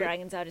five-headed about it.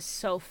 dragons out is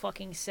so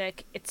fucking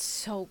sick. It's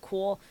so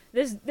cool.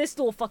 This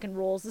duel fucking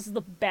rules. This is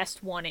the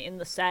best one in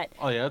the set.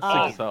 Oh yeah, it's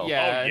Oh, sick as hell.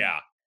 yeah. Oh yeah.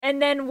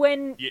 And then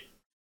when Yeah.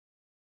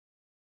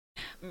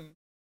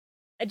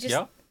 I just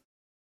Yeah.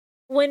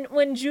 when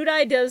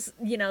Judai does,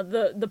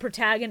 the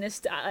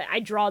protagonist, I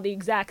draw the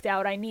exact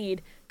out I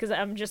need because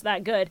I'm just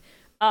that good.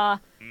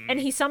 And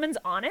he summons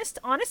Honest.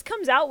 Honest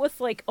comes out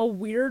with like a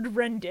weird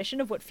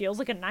rendition of what feels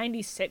like a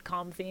 90s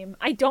sitcom theme.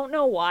 I don't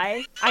know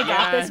why I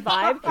got this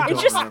vibe. I It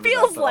don't just remember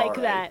feels that, but like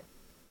alright.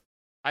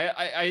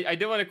 that. I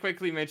do want to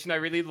quickly mention I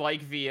really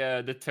like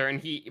the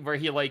turn where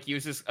he like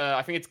uses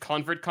I think it's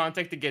convert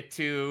contact to get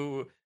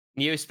to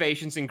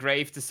Neospatians and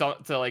Grave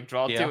to like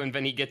draw Yeah. to, and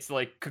then he gets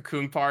like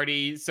Cocoon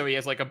Party, so he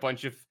has like a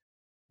bunch of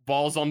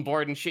balls on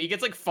board and shit. He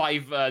gets like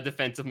 5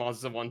 defensive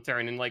monsters in one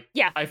turn, and like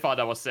Yeah. I thought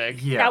that was sick.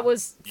 Yeah. That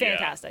was Yeah.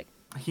 fantastic.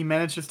 He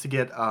manages to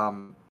get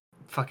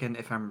fucking,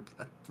 if I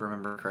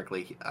remember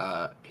correctly,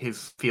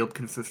 his field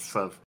consists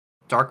of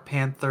Dark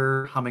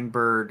Panther,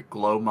 Hummingbird,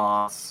 Glow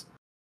Moss,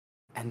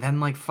 and then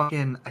like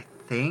fucking, I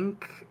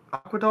think,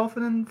 Aqua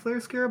Dolphin and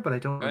Flare Scarab, but I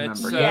don't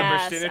It's remember.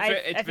 Yes, Burstinatrix, I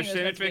it's think it was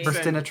meant to be. Burstinatrix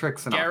and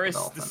Burstinatrix and Aqua Garrus the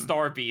Dolphin.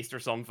 Star Beast or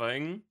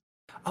something.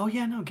 Oh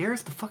yeah, no,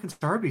 Garrus the fucking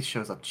Starbeast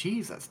shows up.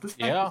 Jesus,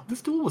 Yeah. this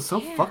duel was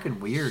so Yeah, fucking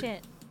weird.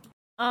 Shit.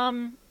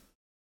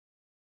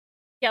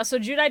 Yeah, so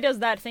Judai does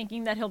that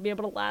thinking that he'll be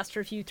able to last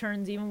for a few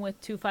turns even with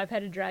 2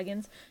 5-headed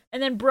dragons.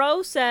 And then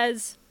Bro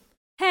says,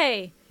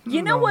 "Hey,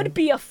 you know No. what'd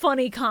be a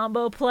funny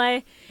combo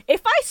play?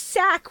 If I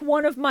sack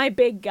one of my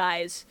big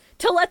guys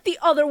to let the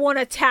other one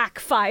attack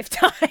 5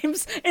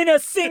 times in a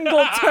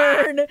single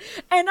turn,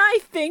 and I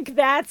think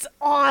that's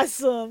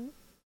awesome."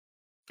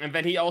 And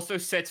then he also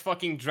sets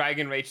fucking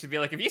Dragon Rage to be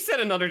like, if you set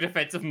another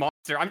defensive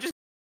monster, I'm just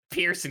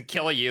pierce and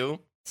kill you.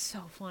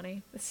 So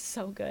funny. This is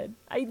so good.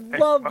 I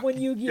love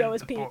when Yu-Gi-Oh!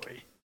 Is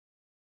peak.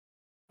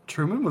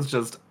 Truman was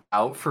just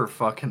out for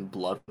fucking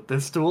blood with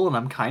this duel, and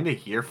I'm kind of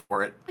here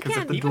for it. Because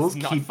Again, if the he was duels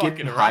not keep fucking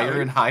getting higher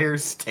around. and higher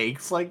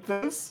stakes like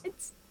this,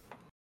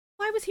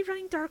 Why was he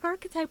running Dark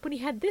Archetype when he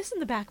had this in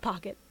the back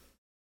pocket?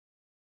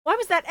 Why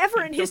was that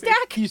ever in his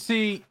deck? You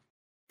see,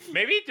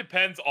 Maybe it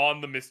depends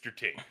on the Mr.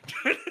 T.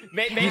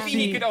 Maybe he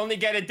see- could only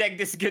get a deck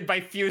this good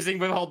by fusing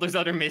with all those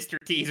other Mr.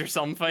 T's or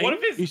something. What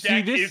if You his see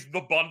deck this- is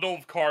the bundle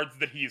of cards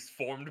that he is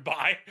formed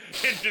by?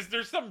 And just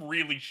there's some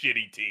really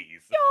shitty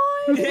T's.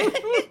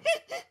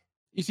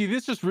 you see,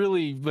 this just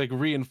really like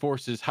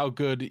reinforces how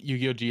good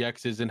Yu-Gi-Oh!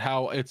 GX is and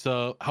how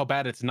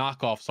bad its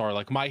knockoffs are.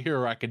 Like My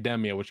Hero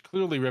Academia, which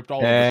clearly ripped all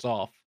of us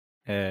off.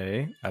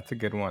 Hey, that's a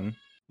good one.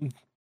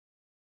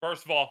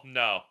 First of all,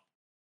 no.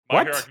 My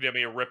What? Hero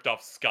Academia ripped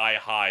off Sky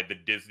High, the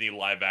Disney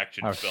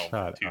live-action Oh, film. shut from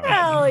up. 2005.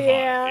 Hell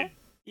yeah. It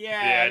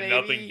yeah, had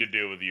nothing maybe. to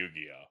do with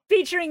Yu-Gi-Oh!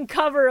 Featuring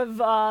cover of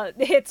the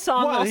hit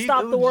song What? "I'll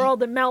Stop the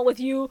World and Melt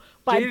with You"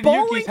 by Jaden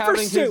Bowling Yuki's for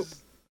having Soup.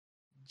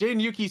 Jaden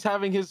Yuki's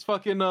having his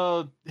fucking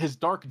his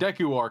Dark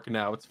Deku arc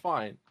now. It's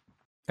fine.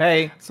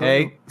 Hey, So-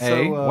 hey, so,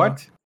 hey,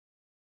 what?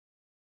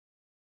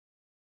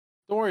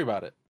 Don't worry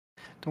about it.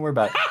 don't worry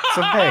about it.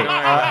 So hey,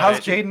 how's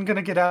it. Jaden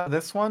gonna get out of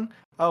this one?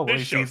 Oh, well,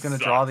 This he's show gonna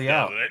draw the sucks,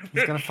 out. doesn't it?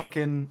 He's gonna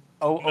fucking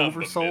Nothing but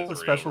Oversoul, misery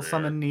special over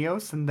summon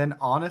Neos, and then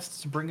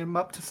Honest to bring him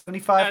up to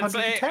 7,500 And so,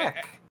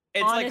 attack.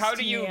 It's like how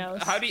Honest do you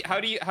Neos.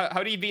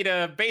 how do you beat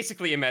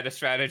basically a meta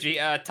strategy?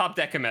 Top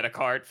deck a meta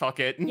card. Fuck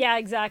it. Yeah,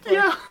 exactly.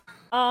 Yeah.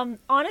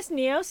 Honest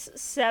Neos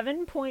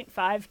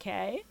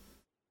 7.5k.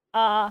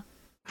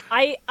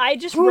 I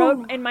just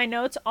wrote in my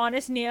notes,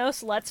 Honest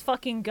Neos, let's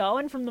fucking go.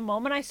 And from the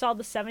moment I saw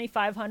the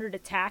 7,500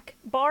 attack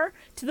bar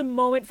to the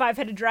moment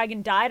 5-headed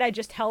dragon died, I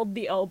just held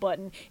the O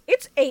button.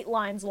 It's 8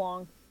 lines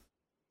long.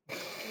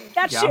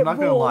 That Yeah, shit I'm not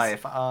gonna rules.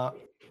 lie.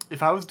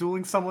 If I was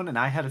dueling someone and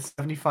I had a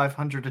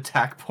 7,500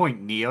 attack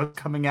point Neo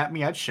coming at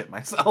me, I'd shit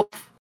myself.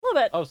 A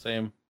little bit. Oh,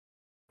 same.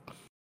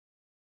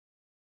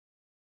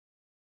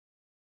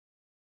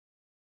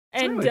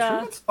 And Anyway,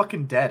 Truman's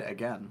fucking dead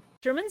again.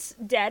 Truman's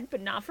dead, but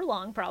not for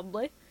long,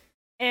 probably.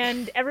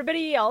 And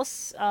everybody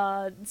else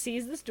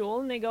sees this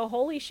duel and they go,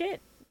 "Holy shit!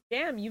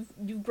 Damn,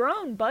 you've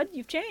grown, bud.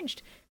 You've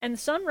changed." And the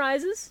sun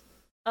rises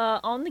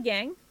on the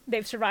gang.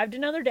 They've survived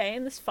another day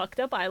in this fucked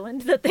up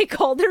island that they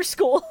call their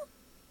school.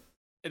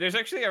 There's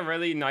actually a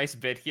really nice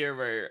bit here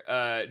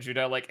where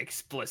Judah like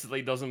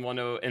explicitly doesn't want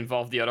to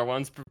involve the other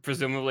ones,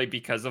 presumably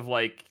because of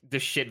like the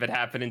shit that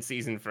happened in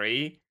season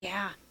 3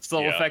 Yeah.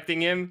 still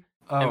affecting him.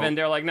 Oh, And then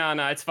they're like, no,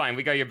 it's fine.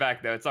 We got your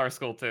back though. It's our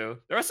school too.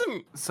 There's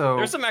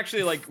some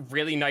actually like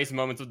really nice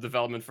moments of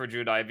development for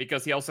Judai,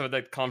 because he also had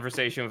that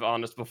conversation with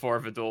Honest before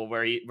the duel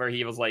where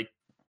he was like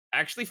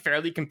actually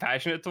fairly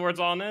compassionate towards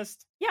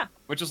Honest. Yeah.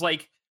 Which is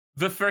like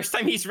the first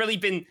time he's really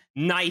been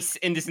nice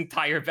in this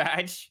entire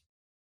batch.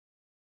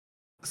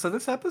 So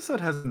this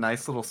episode has a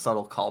nice little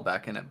subtle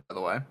callback in it, by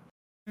the way.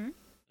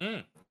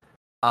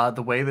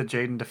 The way that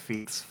Jaden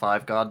defeats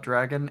Five God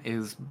Dragon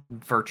is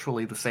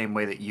virtually the same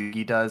way that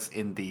Yugi does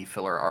in the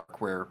filler arc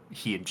where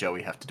he and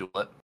Joey have to duel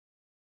it.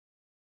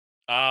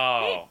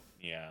 Oh,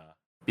 yeah.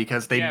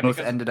 Because they both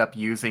ended up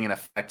using an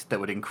effect that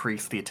would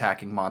increase the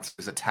attacking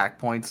monster's attack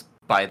points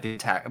by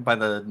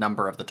the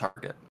number of the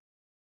target.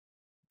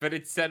 But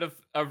instead of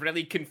a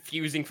really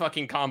confusing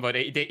fucking combo,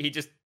 he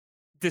just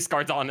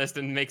discards Honest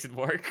and makes it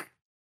work.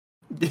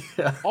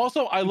 Yeah.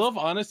 Also, I love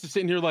Honest is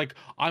sitting here like,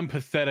 I'm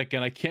pathetic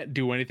and I can't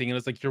do anything. And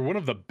it's like, you're one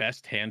of the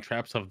best hand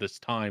traps of this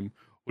time.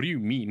 What do you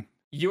mean?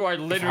 You are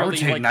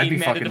literally like a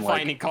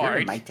meta-defining card. You're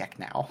in my deck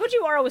now.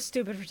 Fujiwara was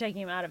stupid for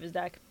taking him out of his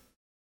deck.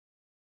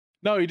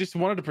 No, he just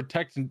wanted to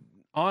protect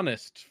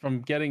Honest from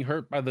getting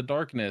hurt by the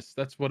darkness.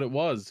 That's what it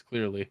was,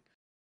 clearly.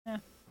 Yeah.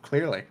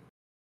 Clearly.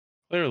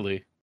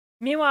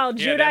 Meanwhile,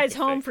 Yeah, Judai's that's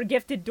home okay. for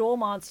gifted duel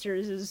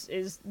monsters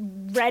is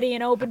ready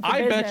and open for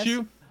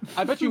business.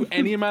 I bet you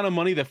any amount of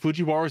money that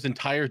Fujiwara's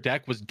entire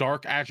deck was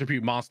dark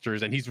attribute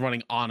monsters and he's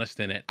running Honest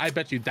in it. I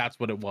bet you that's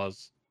what it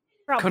was.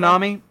 Probably.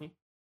 Konami,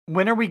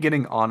 when are we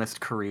getting Honest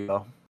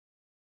Karibo?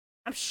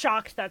 I'm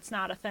shocked that's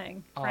not a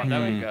thing. Oh, frankly.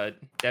 that'd be good.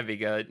 That'd be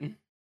good.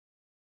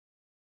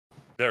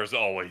 There's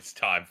always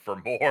time for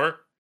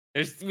more.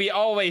 We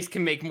always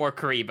can make more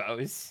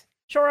Karibos.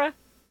 Shora,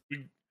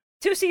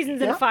 2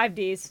 seasons and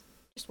 5Ds.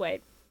 Just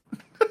wait.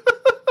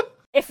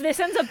 If this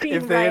ends up being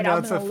If they right, I'm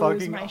announce a gonna lose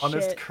fucking my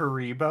Honest shit.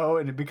 Karibo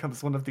and it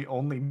becomes one of the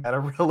only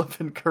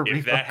meta-relevant Karibo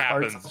If that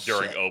cards, happens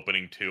during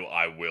opening 2,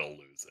 I will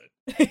lose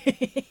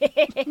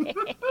it.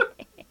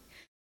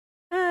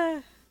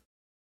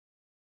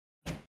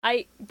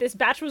 This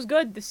batch was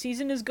good. The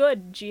season is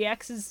good.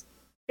 GX is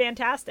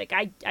fantastic.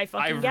 I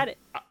fucking get it.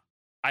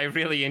 I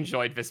really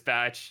enjoyed this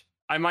batch.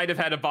 I might have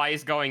had a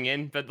bias going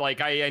in, but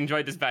like I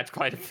enjoyed this batch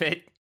quite a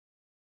bit.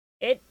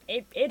 It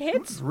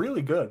hits it's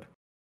really good.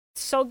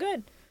 so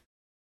good.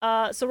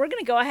 So we're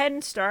gonna go ahead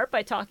and start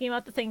by talking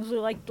about the things we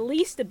liked the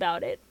least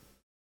about it.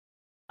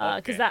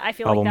 Because Okay. I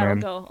feel like that'll man.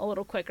 go a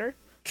little quicker.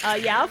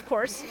 Yeah, of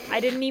course. I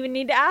didn't even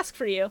need to ask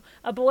for you.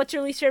 But what's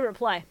your least favorite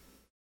play?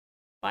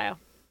 Bio.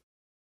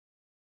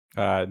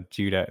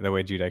 Judah, the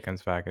way Judah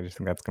comes back, I just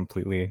think that's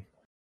completely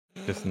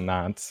just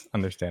not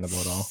understandable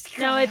at all.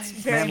 No, it's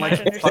very Man, much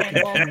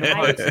understandable.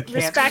 I can't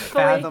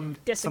respectfully fathom someone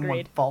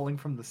disagreed. falling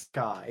from the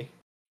sky.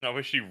 I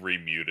wish he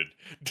remuted.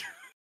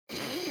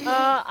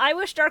 I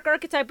wish Dark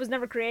Archetype was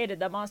never created.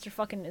 That monster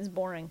fucking is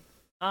boring.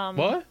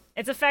 What?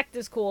 Its effect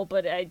is cool,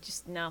 but I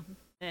just no.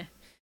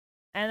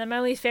 And then my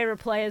least favorite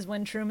play is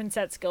when Truman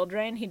set Skill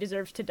Drain. He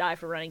deserves to die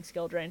for running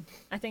Skill Drain.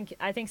 I think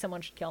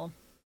someone should kill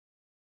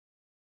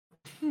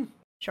him.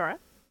 Shora?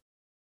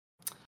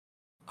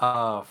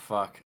 Oh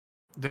fuck.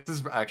 This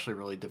is actually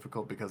really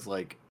difficult because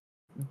like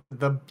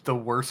the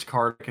worst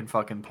card I can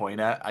fucking point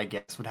at, I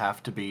guess, would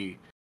have to be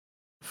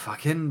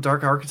fucking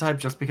Dark Archetype,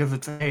 just because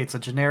it's a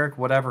generic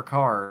whatever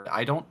card.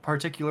 I don't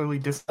particularly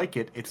dislike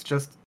it. It's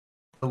just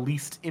the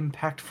least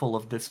impactful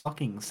of this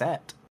fucking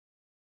set.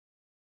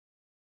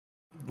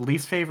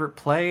 Least favorite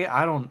play?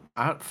 I don't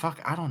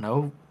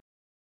know.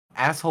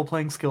 Asshole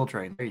playing Skill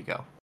Drain. There you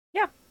go.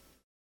 Yeah.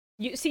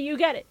 You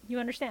get it. You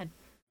understand.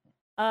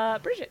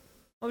 Bridget,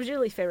 what was your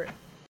least favorite?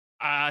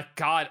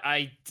 God,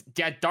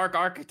 Dark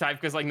Archetype,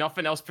 because like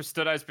nothing else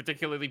stood out as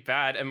particularly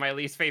bad, and my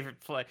least favorite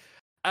play.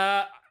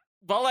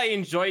 While I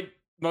enjoyed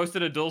most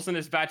of the duels in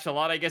this batch a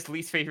lot, I guess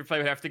least favorite play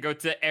would have to go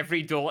to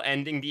every duel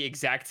ending the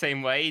exact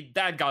same way.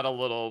 That got a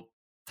little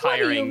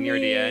tiring near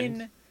the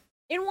end.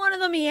 In one of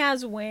them he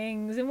has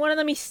wings, in one of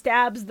them he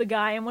stabs the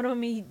guy, in one of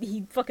them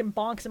he fucking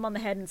bonks him on the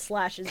head and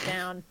slashes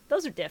down.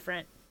 Those are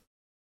different.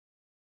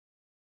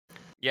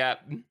 Yeah,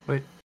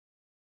 Wait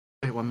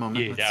one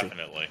moment. Yeah, Let's see.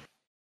 Definitely.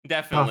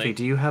 definitely. Coffee,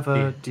 do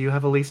you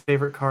have a least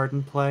favorite card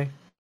in play?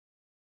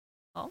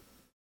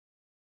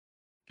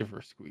 Give her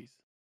a squeeze.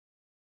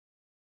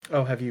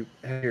 Oh, have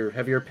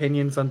your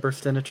opinions on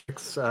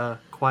Burstinatrix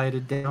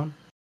quieted down?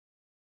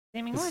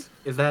 Seemingly.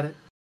 Is that it?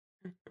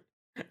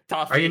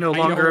 Toffee, Are you no I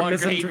longer a hate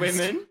misinterest?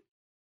 women.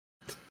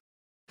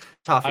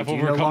 Toffee, I've do you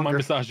no overcome my longer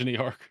misogyny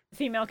arc. The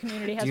female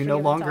community has Do you no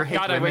forgiven longer Toffee. hate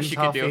God, I women, wish you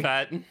could do Toffee?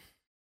 that.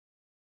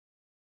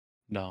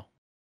 No.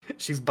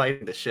 She's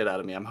biting the shit out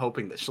of me. I'm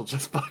hoping that she'll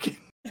just fucking.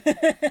 Eat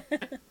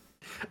I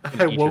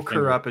your woke her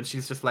finger. up and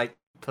she's just like,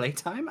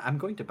 "Playtime? I'm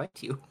going to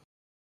bite you."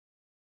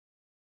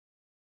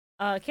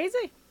 KZ,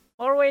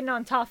 while we're waiting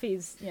on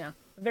Toffee's,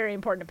 very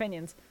important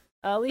opinions.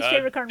 Least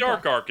favorite card in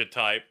Dark play.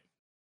 Archetype.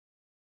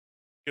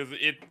 Because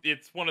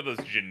it's one of those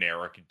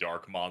generic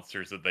dark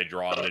monsters that they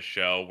draw in this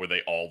show where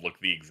they all look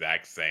the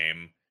exact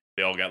same.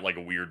 They all got like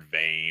a weird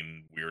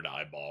vein, weird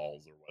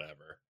eyeballs, or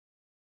whatever.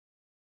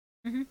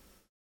 Mm-hmm.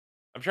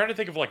 I'm trying to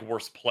think of like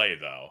worst play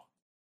though.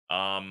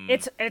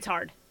 It's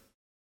hard.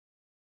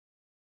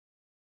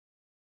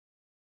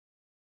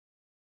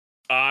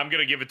 I'm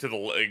gonna give it to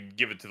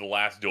the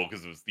last duel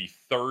because it was the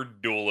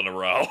third duel in a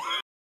row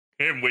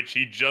in which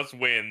he just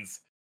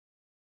wins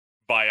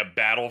by a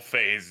battle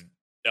phase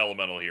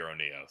elemental hero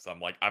Neo. So I'm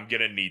like, I'm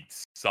gonna need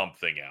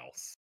something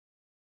else.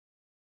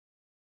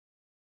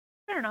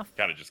 Fair enough.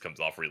 Kind of just comes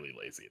off really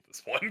lazy at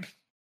this point.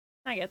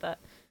 I get that.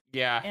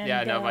 Yeah,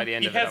 And, no, by the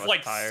end He of it, I has was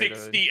like tired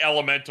 60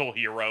 elemental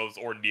heroes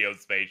or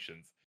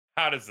Neospatians.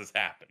 How does this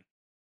happen?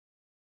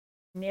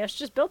 Neo's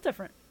just built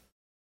different.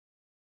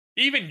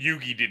 Even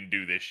Yugi didn't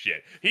do this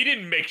shit. He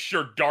didn't make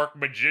sure Dark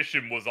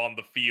Magician was on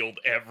the field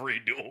every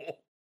duel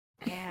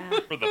Yeah.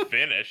 for the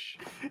finish.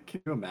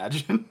 Can you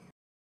imagine?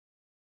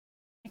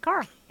 Hey,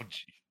 Carl, Oh,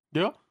 gee.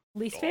 Yeah.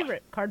 least God.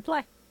 favorite card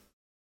play.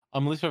 My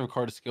least favorite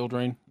card is Skill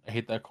Drain. I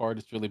hate that card.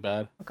 It's really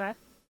bad. Okay.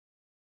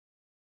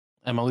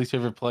 And my least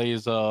favorite play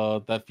is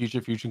that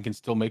Future Fusion can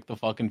still make the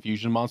fucking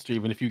fusion monster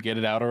even if you get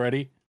it out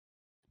already.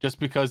 Just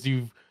because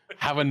you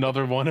have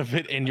another one of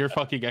it in your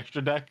fucking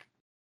extra deck.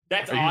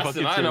 That's Are you awesome.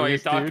 fucking I don't know what you're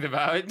serious, talking dude?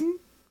 about.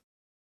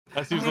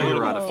 That seems Oh. like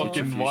Your run of Oh. Future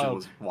fucking Fusion wild.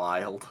 was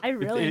wild. I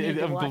really need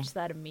to the- watch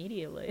that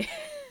immediately.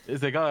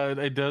 It's like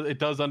it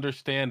does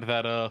understand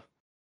that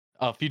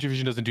Future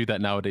Fusion doesn't do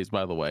that nowadays,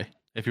 by the way.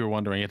 If you were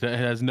wondering, it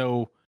has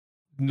no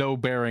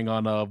bearing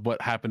on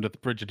what happened with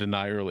Bridget and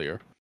I earlier.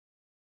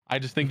 I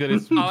just think that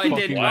it's Oh, it fucking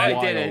didn't.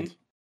 wild. It didn't.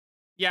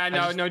 Yeah, no,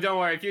 just- no, don't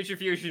worry. Future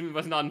Fusion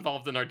was not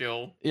involved in our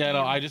duel. Yeah,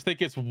 no, I just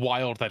think it's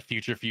wild that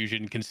Future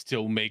Fusion can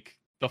still make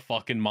the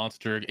fucking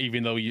monster,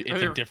 even though it's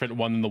a different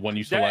one than the one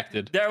you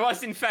selected. There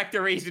was, in fact,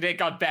 a reason it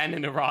got banned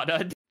in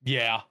errata.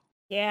 Yeah,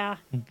 Yeah,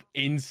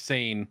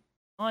 insane.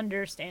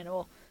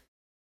 understandable.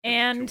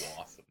 And Too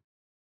awesome.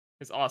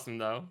 It's awesome,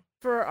 though.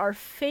 for our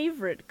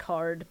favorite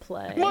card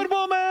play,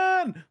 Mudball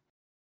Man!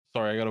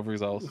 Sorry, I got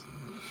overzealous.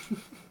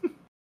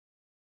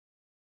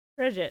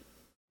 Bridget,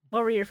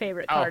 what were your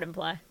favorite Oh. card in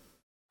play?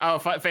 Oh,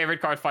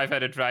 favorite card,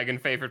 5-headed dragon.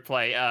 Favorite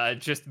play,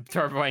 just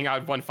turboing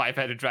out one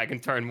 5-headed dragon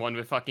turn one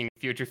with fucking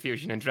Future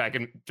Fusion and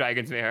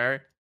Dragon's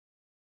Mirror.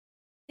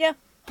 Yeah,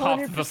 Pop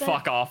 100%. the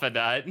fuck off at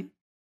that.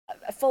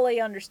 Fully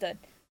understood.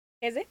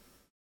 Izzy?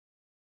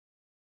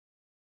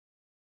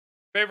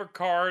 Favorite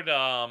card,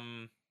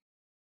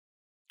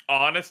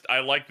 honest, I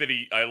like that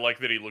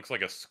he looks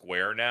like a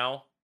square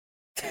now.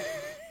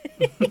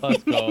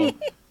 Let's go.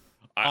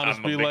 I'm a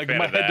Honestly, big like fan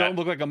my of head that. don't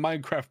look like a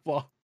Minecraft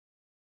block.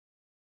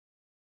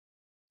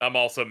 I'm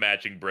also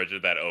matching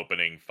Bridget. That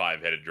opening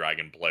 5-headed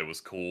dragon play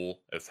was cool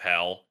as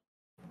hell.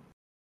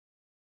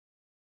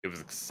 It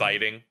was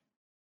exciting.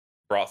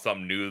 Brought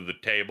something new to the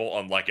table,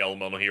 unlike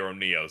Elemental Hero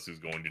Neos, who's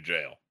going to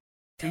jail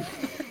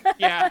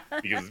Yeah,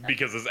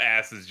 because his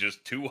ass is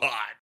just too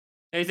hot.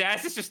 his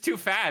ass is just too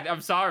fat.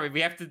 I'm sorry.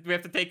 We have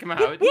to take him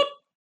out.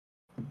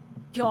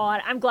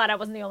 God, I'm glad I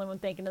wasn't the only one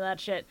thinking of that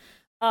shit.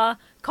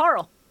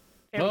 Carl,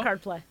 favorite Huh?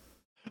 card play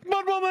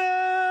Mudball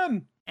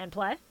Man! and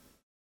play.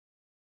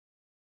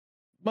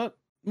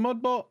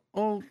 Mudball.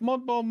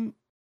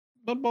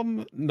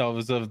 No, it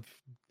was a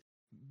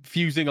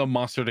fusing a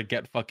monster to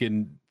get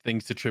fucking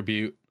things to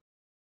tribute.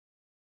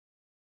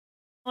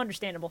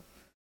 Understandable.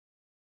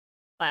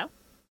 Wow.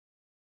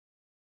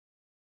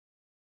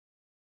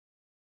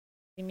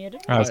 You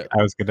muted? I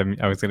was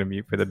gonna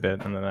mute for the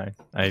bit, and then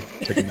I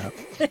took it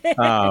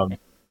out.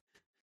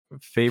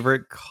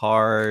 Favorite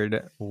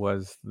card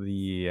was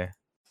the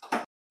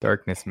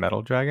Darkness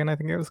Metal Dragon, I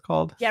think it was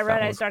called. Yeah, That Red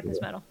one Eyes was Darkness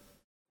cool. Metal.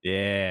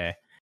 Yeah,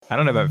 I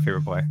don't know about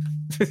favorite play.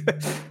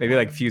 Maybe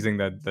like fusing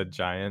the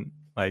giant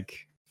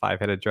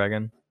 5-headed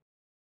dragon.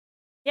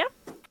 Yeah.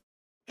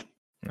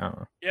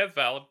 No. Yeah, it's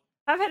valid.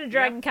 I've had a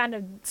dragon kind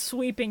of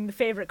sweeping the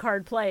favorite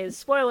card plays.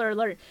 Spoiler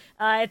alert.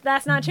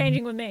 That's not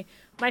changing with me.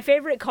 My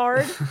favorite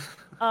card,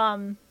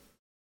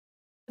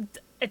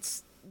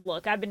 it's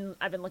look. I've been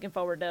looking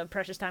forward to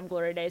Precious Time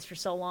Glory Days for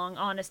so long.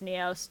 Honest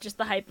Neos, just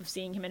the hype of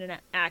seeing him in an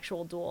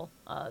actual duel,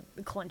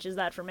 clinches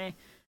that for me.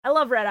 I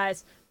love Red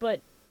Eyes,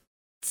 but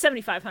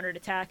 7,500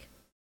 attack.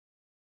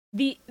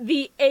 The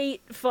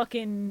 8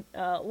 fucking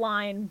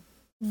line.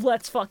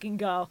 Let's fucking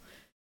go.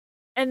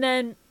 And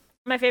then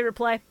my favorite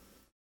play.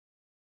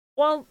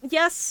 Well,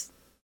 yes,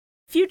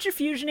 Future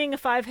Fusioning a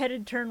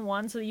 5-headed turn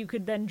 1 so you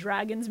could then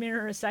Dragon's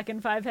Mirror a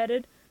second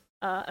 5-headed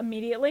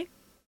immediately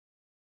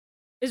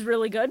is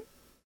really good.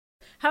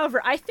 However,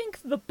 I think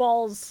the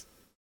balls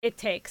it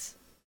takes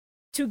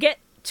to get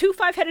 2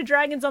 5-headed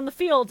dragons on the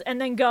field and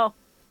then go,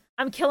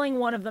 I'm killing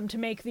one of them to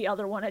make the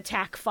other one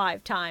attack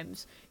 5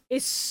 times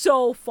is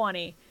so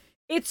funny.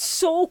 It's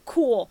so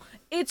cool.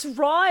 It's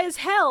raw as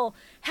hell.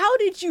 How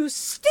did you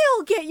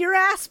still get your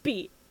ass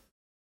beat?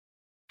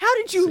 How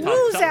did you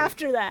lose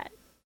after that?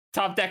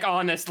 Top deck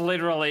honest,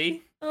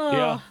 literally. Ugh.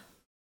 Yeah.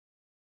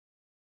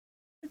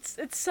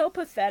 it's so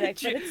pathetic,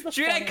 but it's the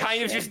Judai funniest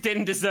kind of shit. just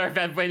didn't deserve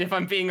that win, if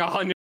I'm being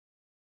 100.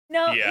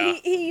 No, Yeah.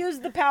 he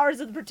used the powers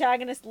of the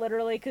protagonist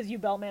literally because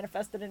Yubel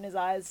manifested in his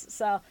eyes.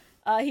 So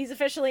he's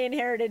officially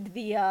inherited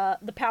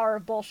the power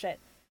of bullshit.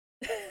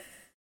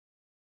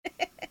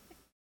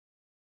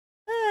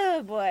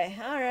 Oh boy!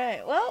 All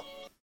right, well,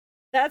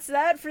 that's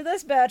that for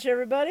this batch,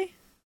 everybody.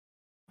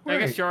 I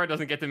guess Shora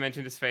doesn't get to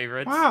mention his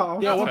favorites. Wow.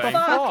 Yeah, what the Okay.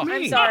 fuck?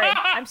 I'm sorry.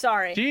 I'm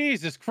sorry.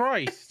 Jesus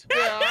Christ.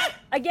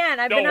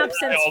 Again, I've Don't been up worry,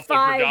 since I also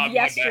forgot 5 my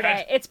yesterday.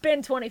 bad. It's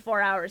been 24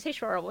 hours. Hey,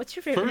 Shora, what's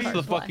your favorite First part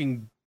the to play?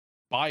 fucking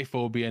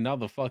biphobia, now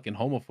the fucking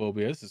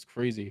homophobia. This is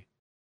crazy.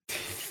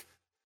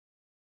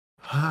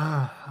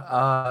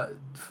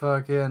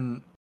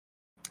 Fucking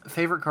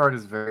favorite card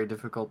is very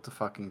difficult to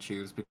fucking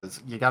choose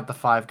because you got the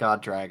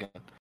 5-God dragon,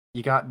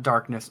 you got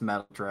Darkness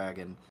Metal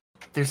Dragon.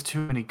 There's too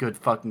many good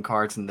fucking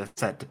cards in this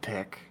set to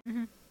pick.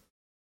 Mhm.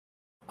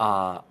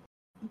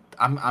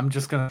 I'm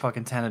just gonna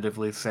fucking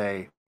tentatively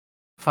say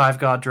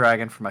 5-God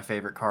dragon for my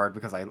favorite card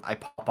because I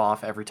pop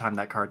off every time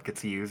that card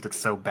gets used. It's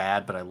so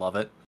bad, but I love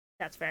it.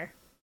 That's fair.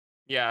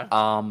 Yeah.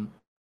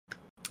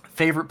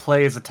 Favorite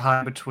play is a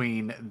tie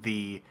between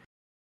the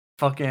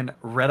fucking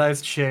Red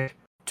Eyes chick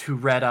to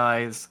Red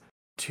Eyes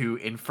to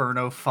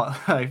Inferno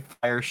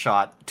Fire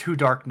Shot to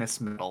Darkness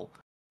Metal.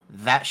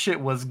 That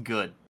shit was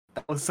good.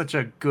 That was such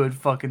a good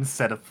fucking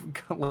set of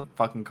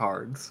fucking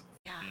cards.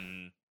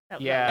 Mm.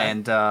 Yeah.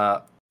 And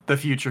the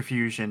Future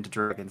Fusion to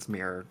Dragon's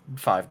Mirror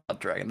 5-God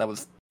dragon.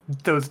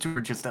 Those two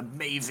are just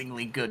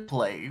amazingly good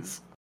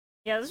plays.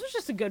 Yeah, this was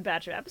just a good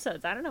batch of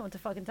episodes. I don't know what to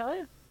fucking tell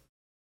you.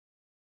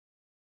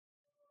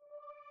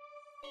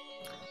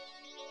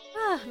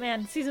 Ah,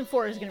 man, season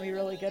 4 is gonna be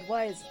really good.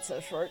 Why is it so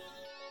short?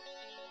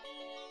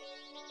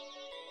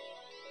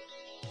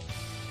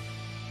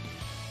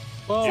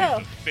 Well, So-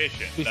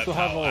 Efficient. We That's still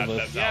have how, all I- this.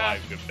 That's Yeah. how I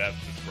could best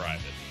describe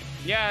it.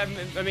 Yeah,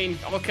 I mean,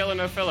 all killer,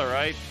 no filler,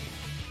 right?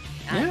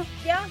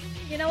 Yeah,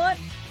 you know what?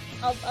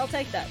 I'll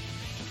take that.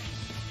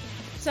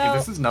 So If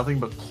this is nothing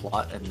but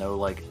plot and no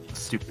like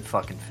stupid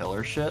fucking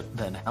filler shit,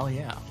 then hell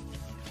yeah.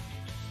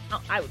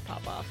 I would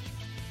pop off,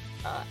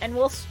 and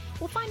we'll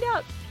find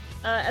out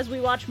as we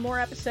watch more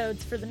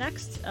episodes for the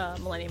next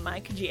Millennium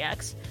Mike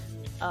GX.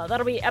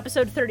 That'll be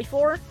episode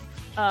 34,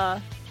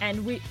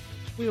 and we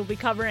will be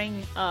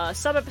covering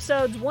sub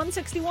episodes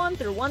 161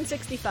 through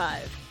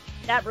 165.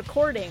 That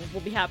recording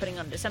will be happening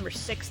on December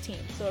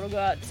 16th, so it'll go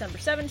out December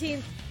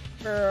 17th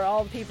for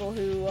all the people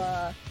who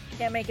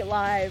can't make it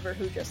live or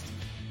who just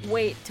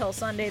wait till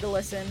Sunday to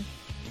listen.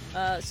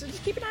 So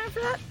just keep an eye out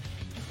for that,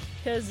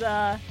 because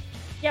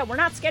yeah, we're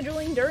not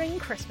scheduling during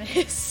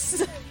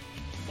Christmas.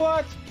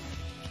 what?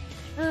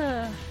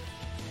 Oh,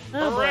 boy.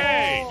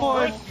 Hooray!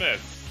 boy.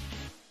 Christmas!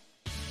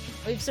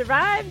 We've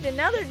survived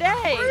another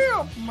day.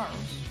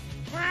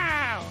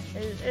 Wow.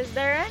 Is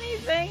there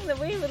anything that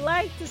we would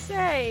like to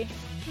say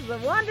to the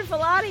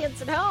wonderful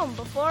audience at home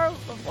before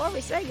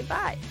we say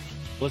goodbye?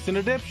 Listen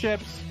to Dip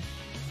Ships.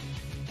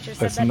 Should've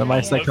said Listen that to my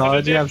in the beginning.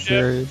 psychology Dip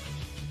episode.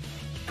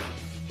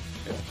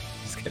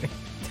 Just kidding.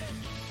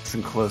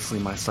 Listen closely,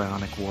 my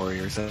psionic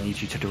warriors. I need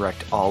you to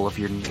direct all of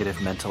your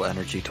negative mental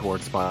energy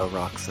towards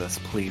Bioroxus.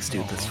 Please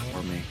do this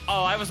for me.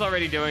 Oh, I was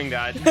already doing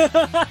that.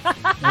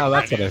 Oh,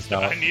 that's what I I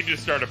felt. need to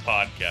start a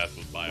podcast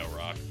with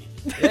BioRock.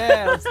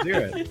 Yeah, let's do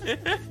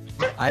it.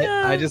 I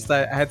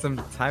had some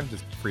time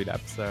just freed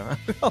up, so.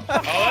 Oh,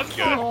 that's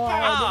good.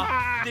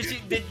 Ah,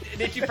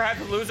 did you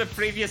perhaps lose a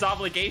previous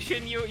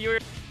obligation you were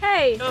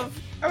Hey,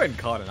 I wouldn't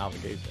call it an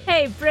obligation.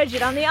 hey,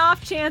 Bridget, on the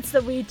off chance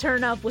that we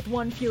turn up with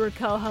one fewer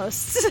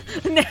co-hosts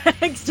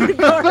next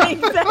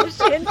recording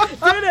session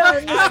due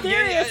to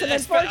mysterious and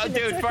unfortunate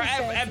dude,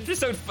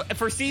 circumstances.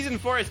 for season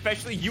 4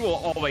 especially, you will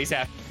always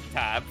have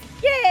tab.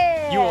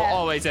 Yeah! You will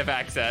always have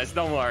access.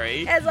 Don't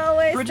worry. As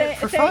always, Bridget,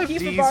 for thank you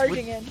 5Ds, for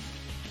barging in.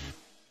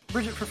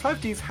 Bridget, for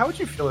 5Ds, how would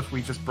you feel if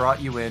we just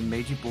brought you in,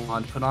 made you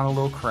blonde, put on a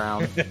little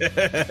crown?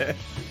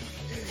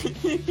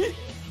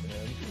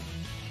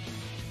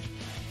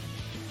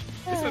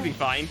 This would be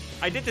fine.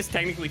 I did this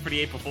technically for the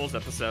April Fool's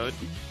episode.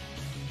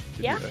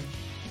 Yeah.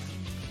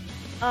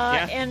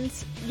 Yeah. And,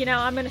 you know,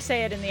 I'm going to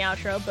say it in the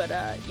outro, but,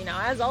 you know,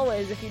 as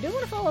always, if you do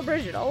want to follow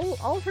Bridget, all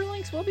of her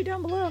links will be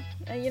down below.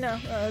 You know,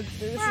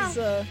 this is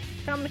a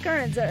common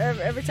occurrence.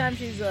 Every time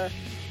she's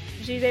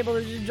able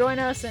to just join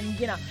us and,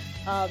 you know,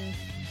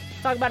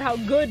 talk about how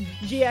good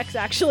GX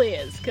actually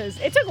is, because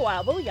it took a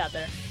while, but we got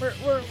there.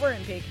 We're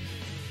in peak.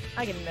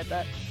 I can admit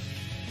that.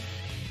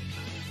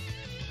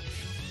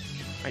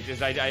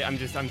 I'm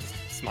just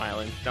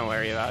smiling. Don't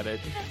worry about it.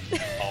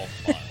 All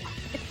smiles.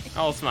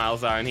 All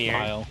smiles are in here.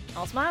 Smile.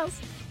 All smiles.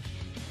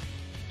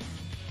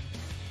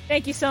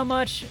 Thank you so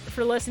much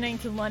for listening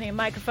to the Millennium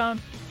Microphone.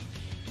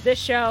 This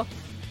show,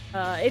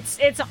 it's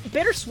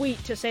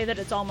bittersweet to say that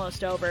it's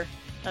almost over.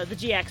 The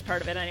GX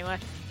part of it, anyway.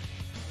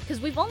 Because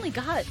we've only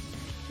got,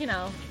 you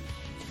know,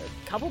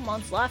 a couple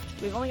months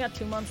left. We've only got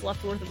 2 months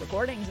left worth of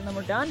recordings, and then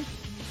we're done.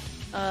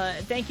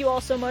 Thank you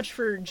all so much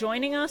for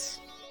joining us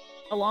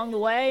along the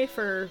way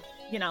for,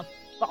 you know,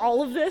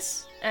 all of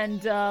this.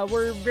 And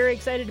we're very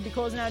excited to be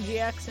closing out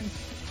GX and,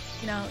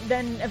 you know,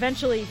 then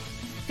eventually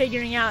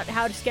figuring out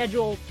how to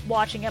schedule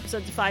watching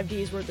episodes of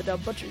 5Ds where the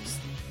dub butchers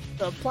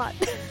the plot,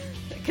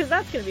 because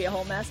that's going to be a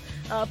whole mess.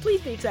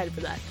 Please be excited for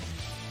that.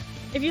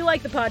 If you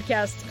like the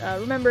podcast,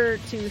 remember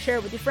to share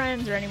it with your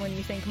friends or anyone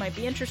you think might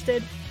be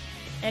interested.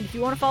 And if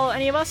you want to follow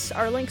any of us,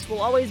 our links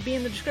will always be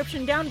in the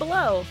description down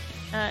below.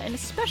 And a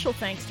special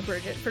thanks to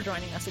Bridget for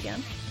joining us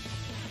again.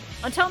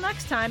 Until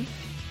next time,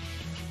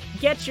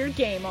 get your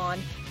game on.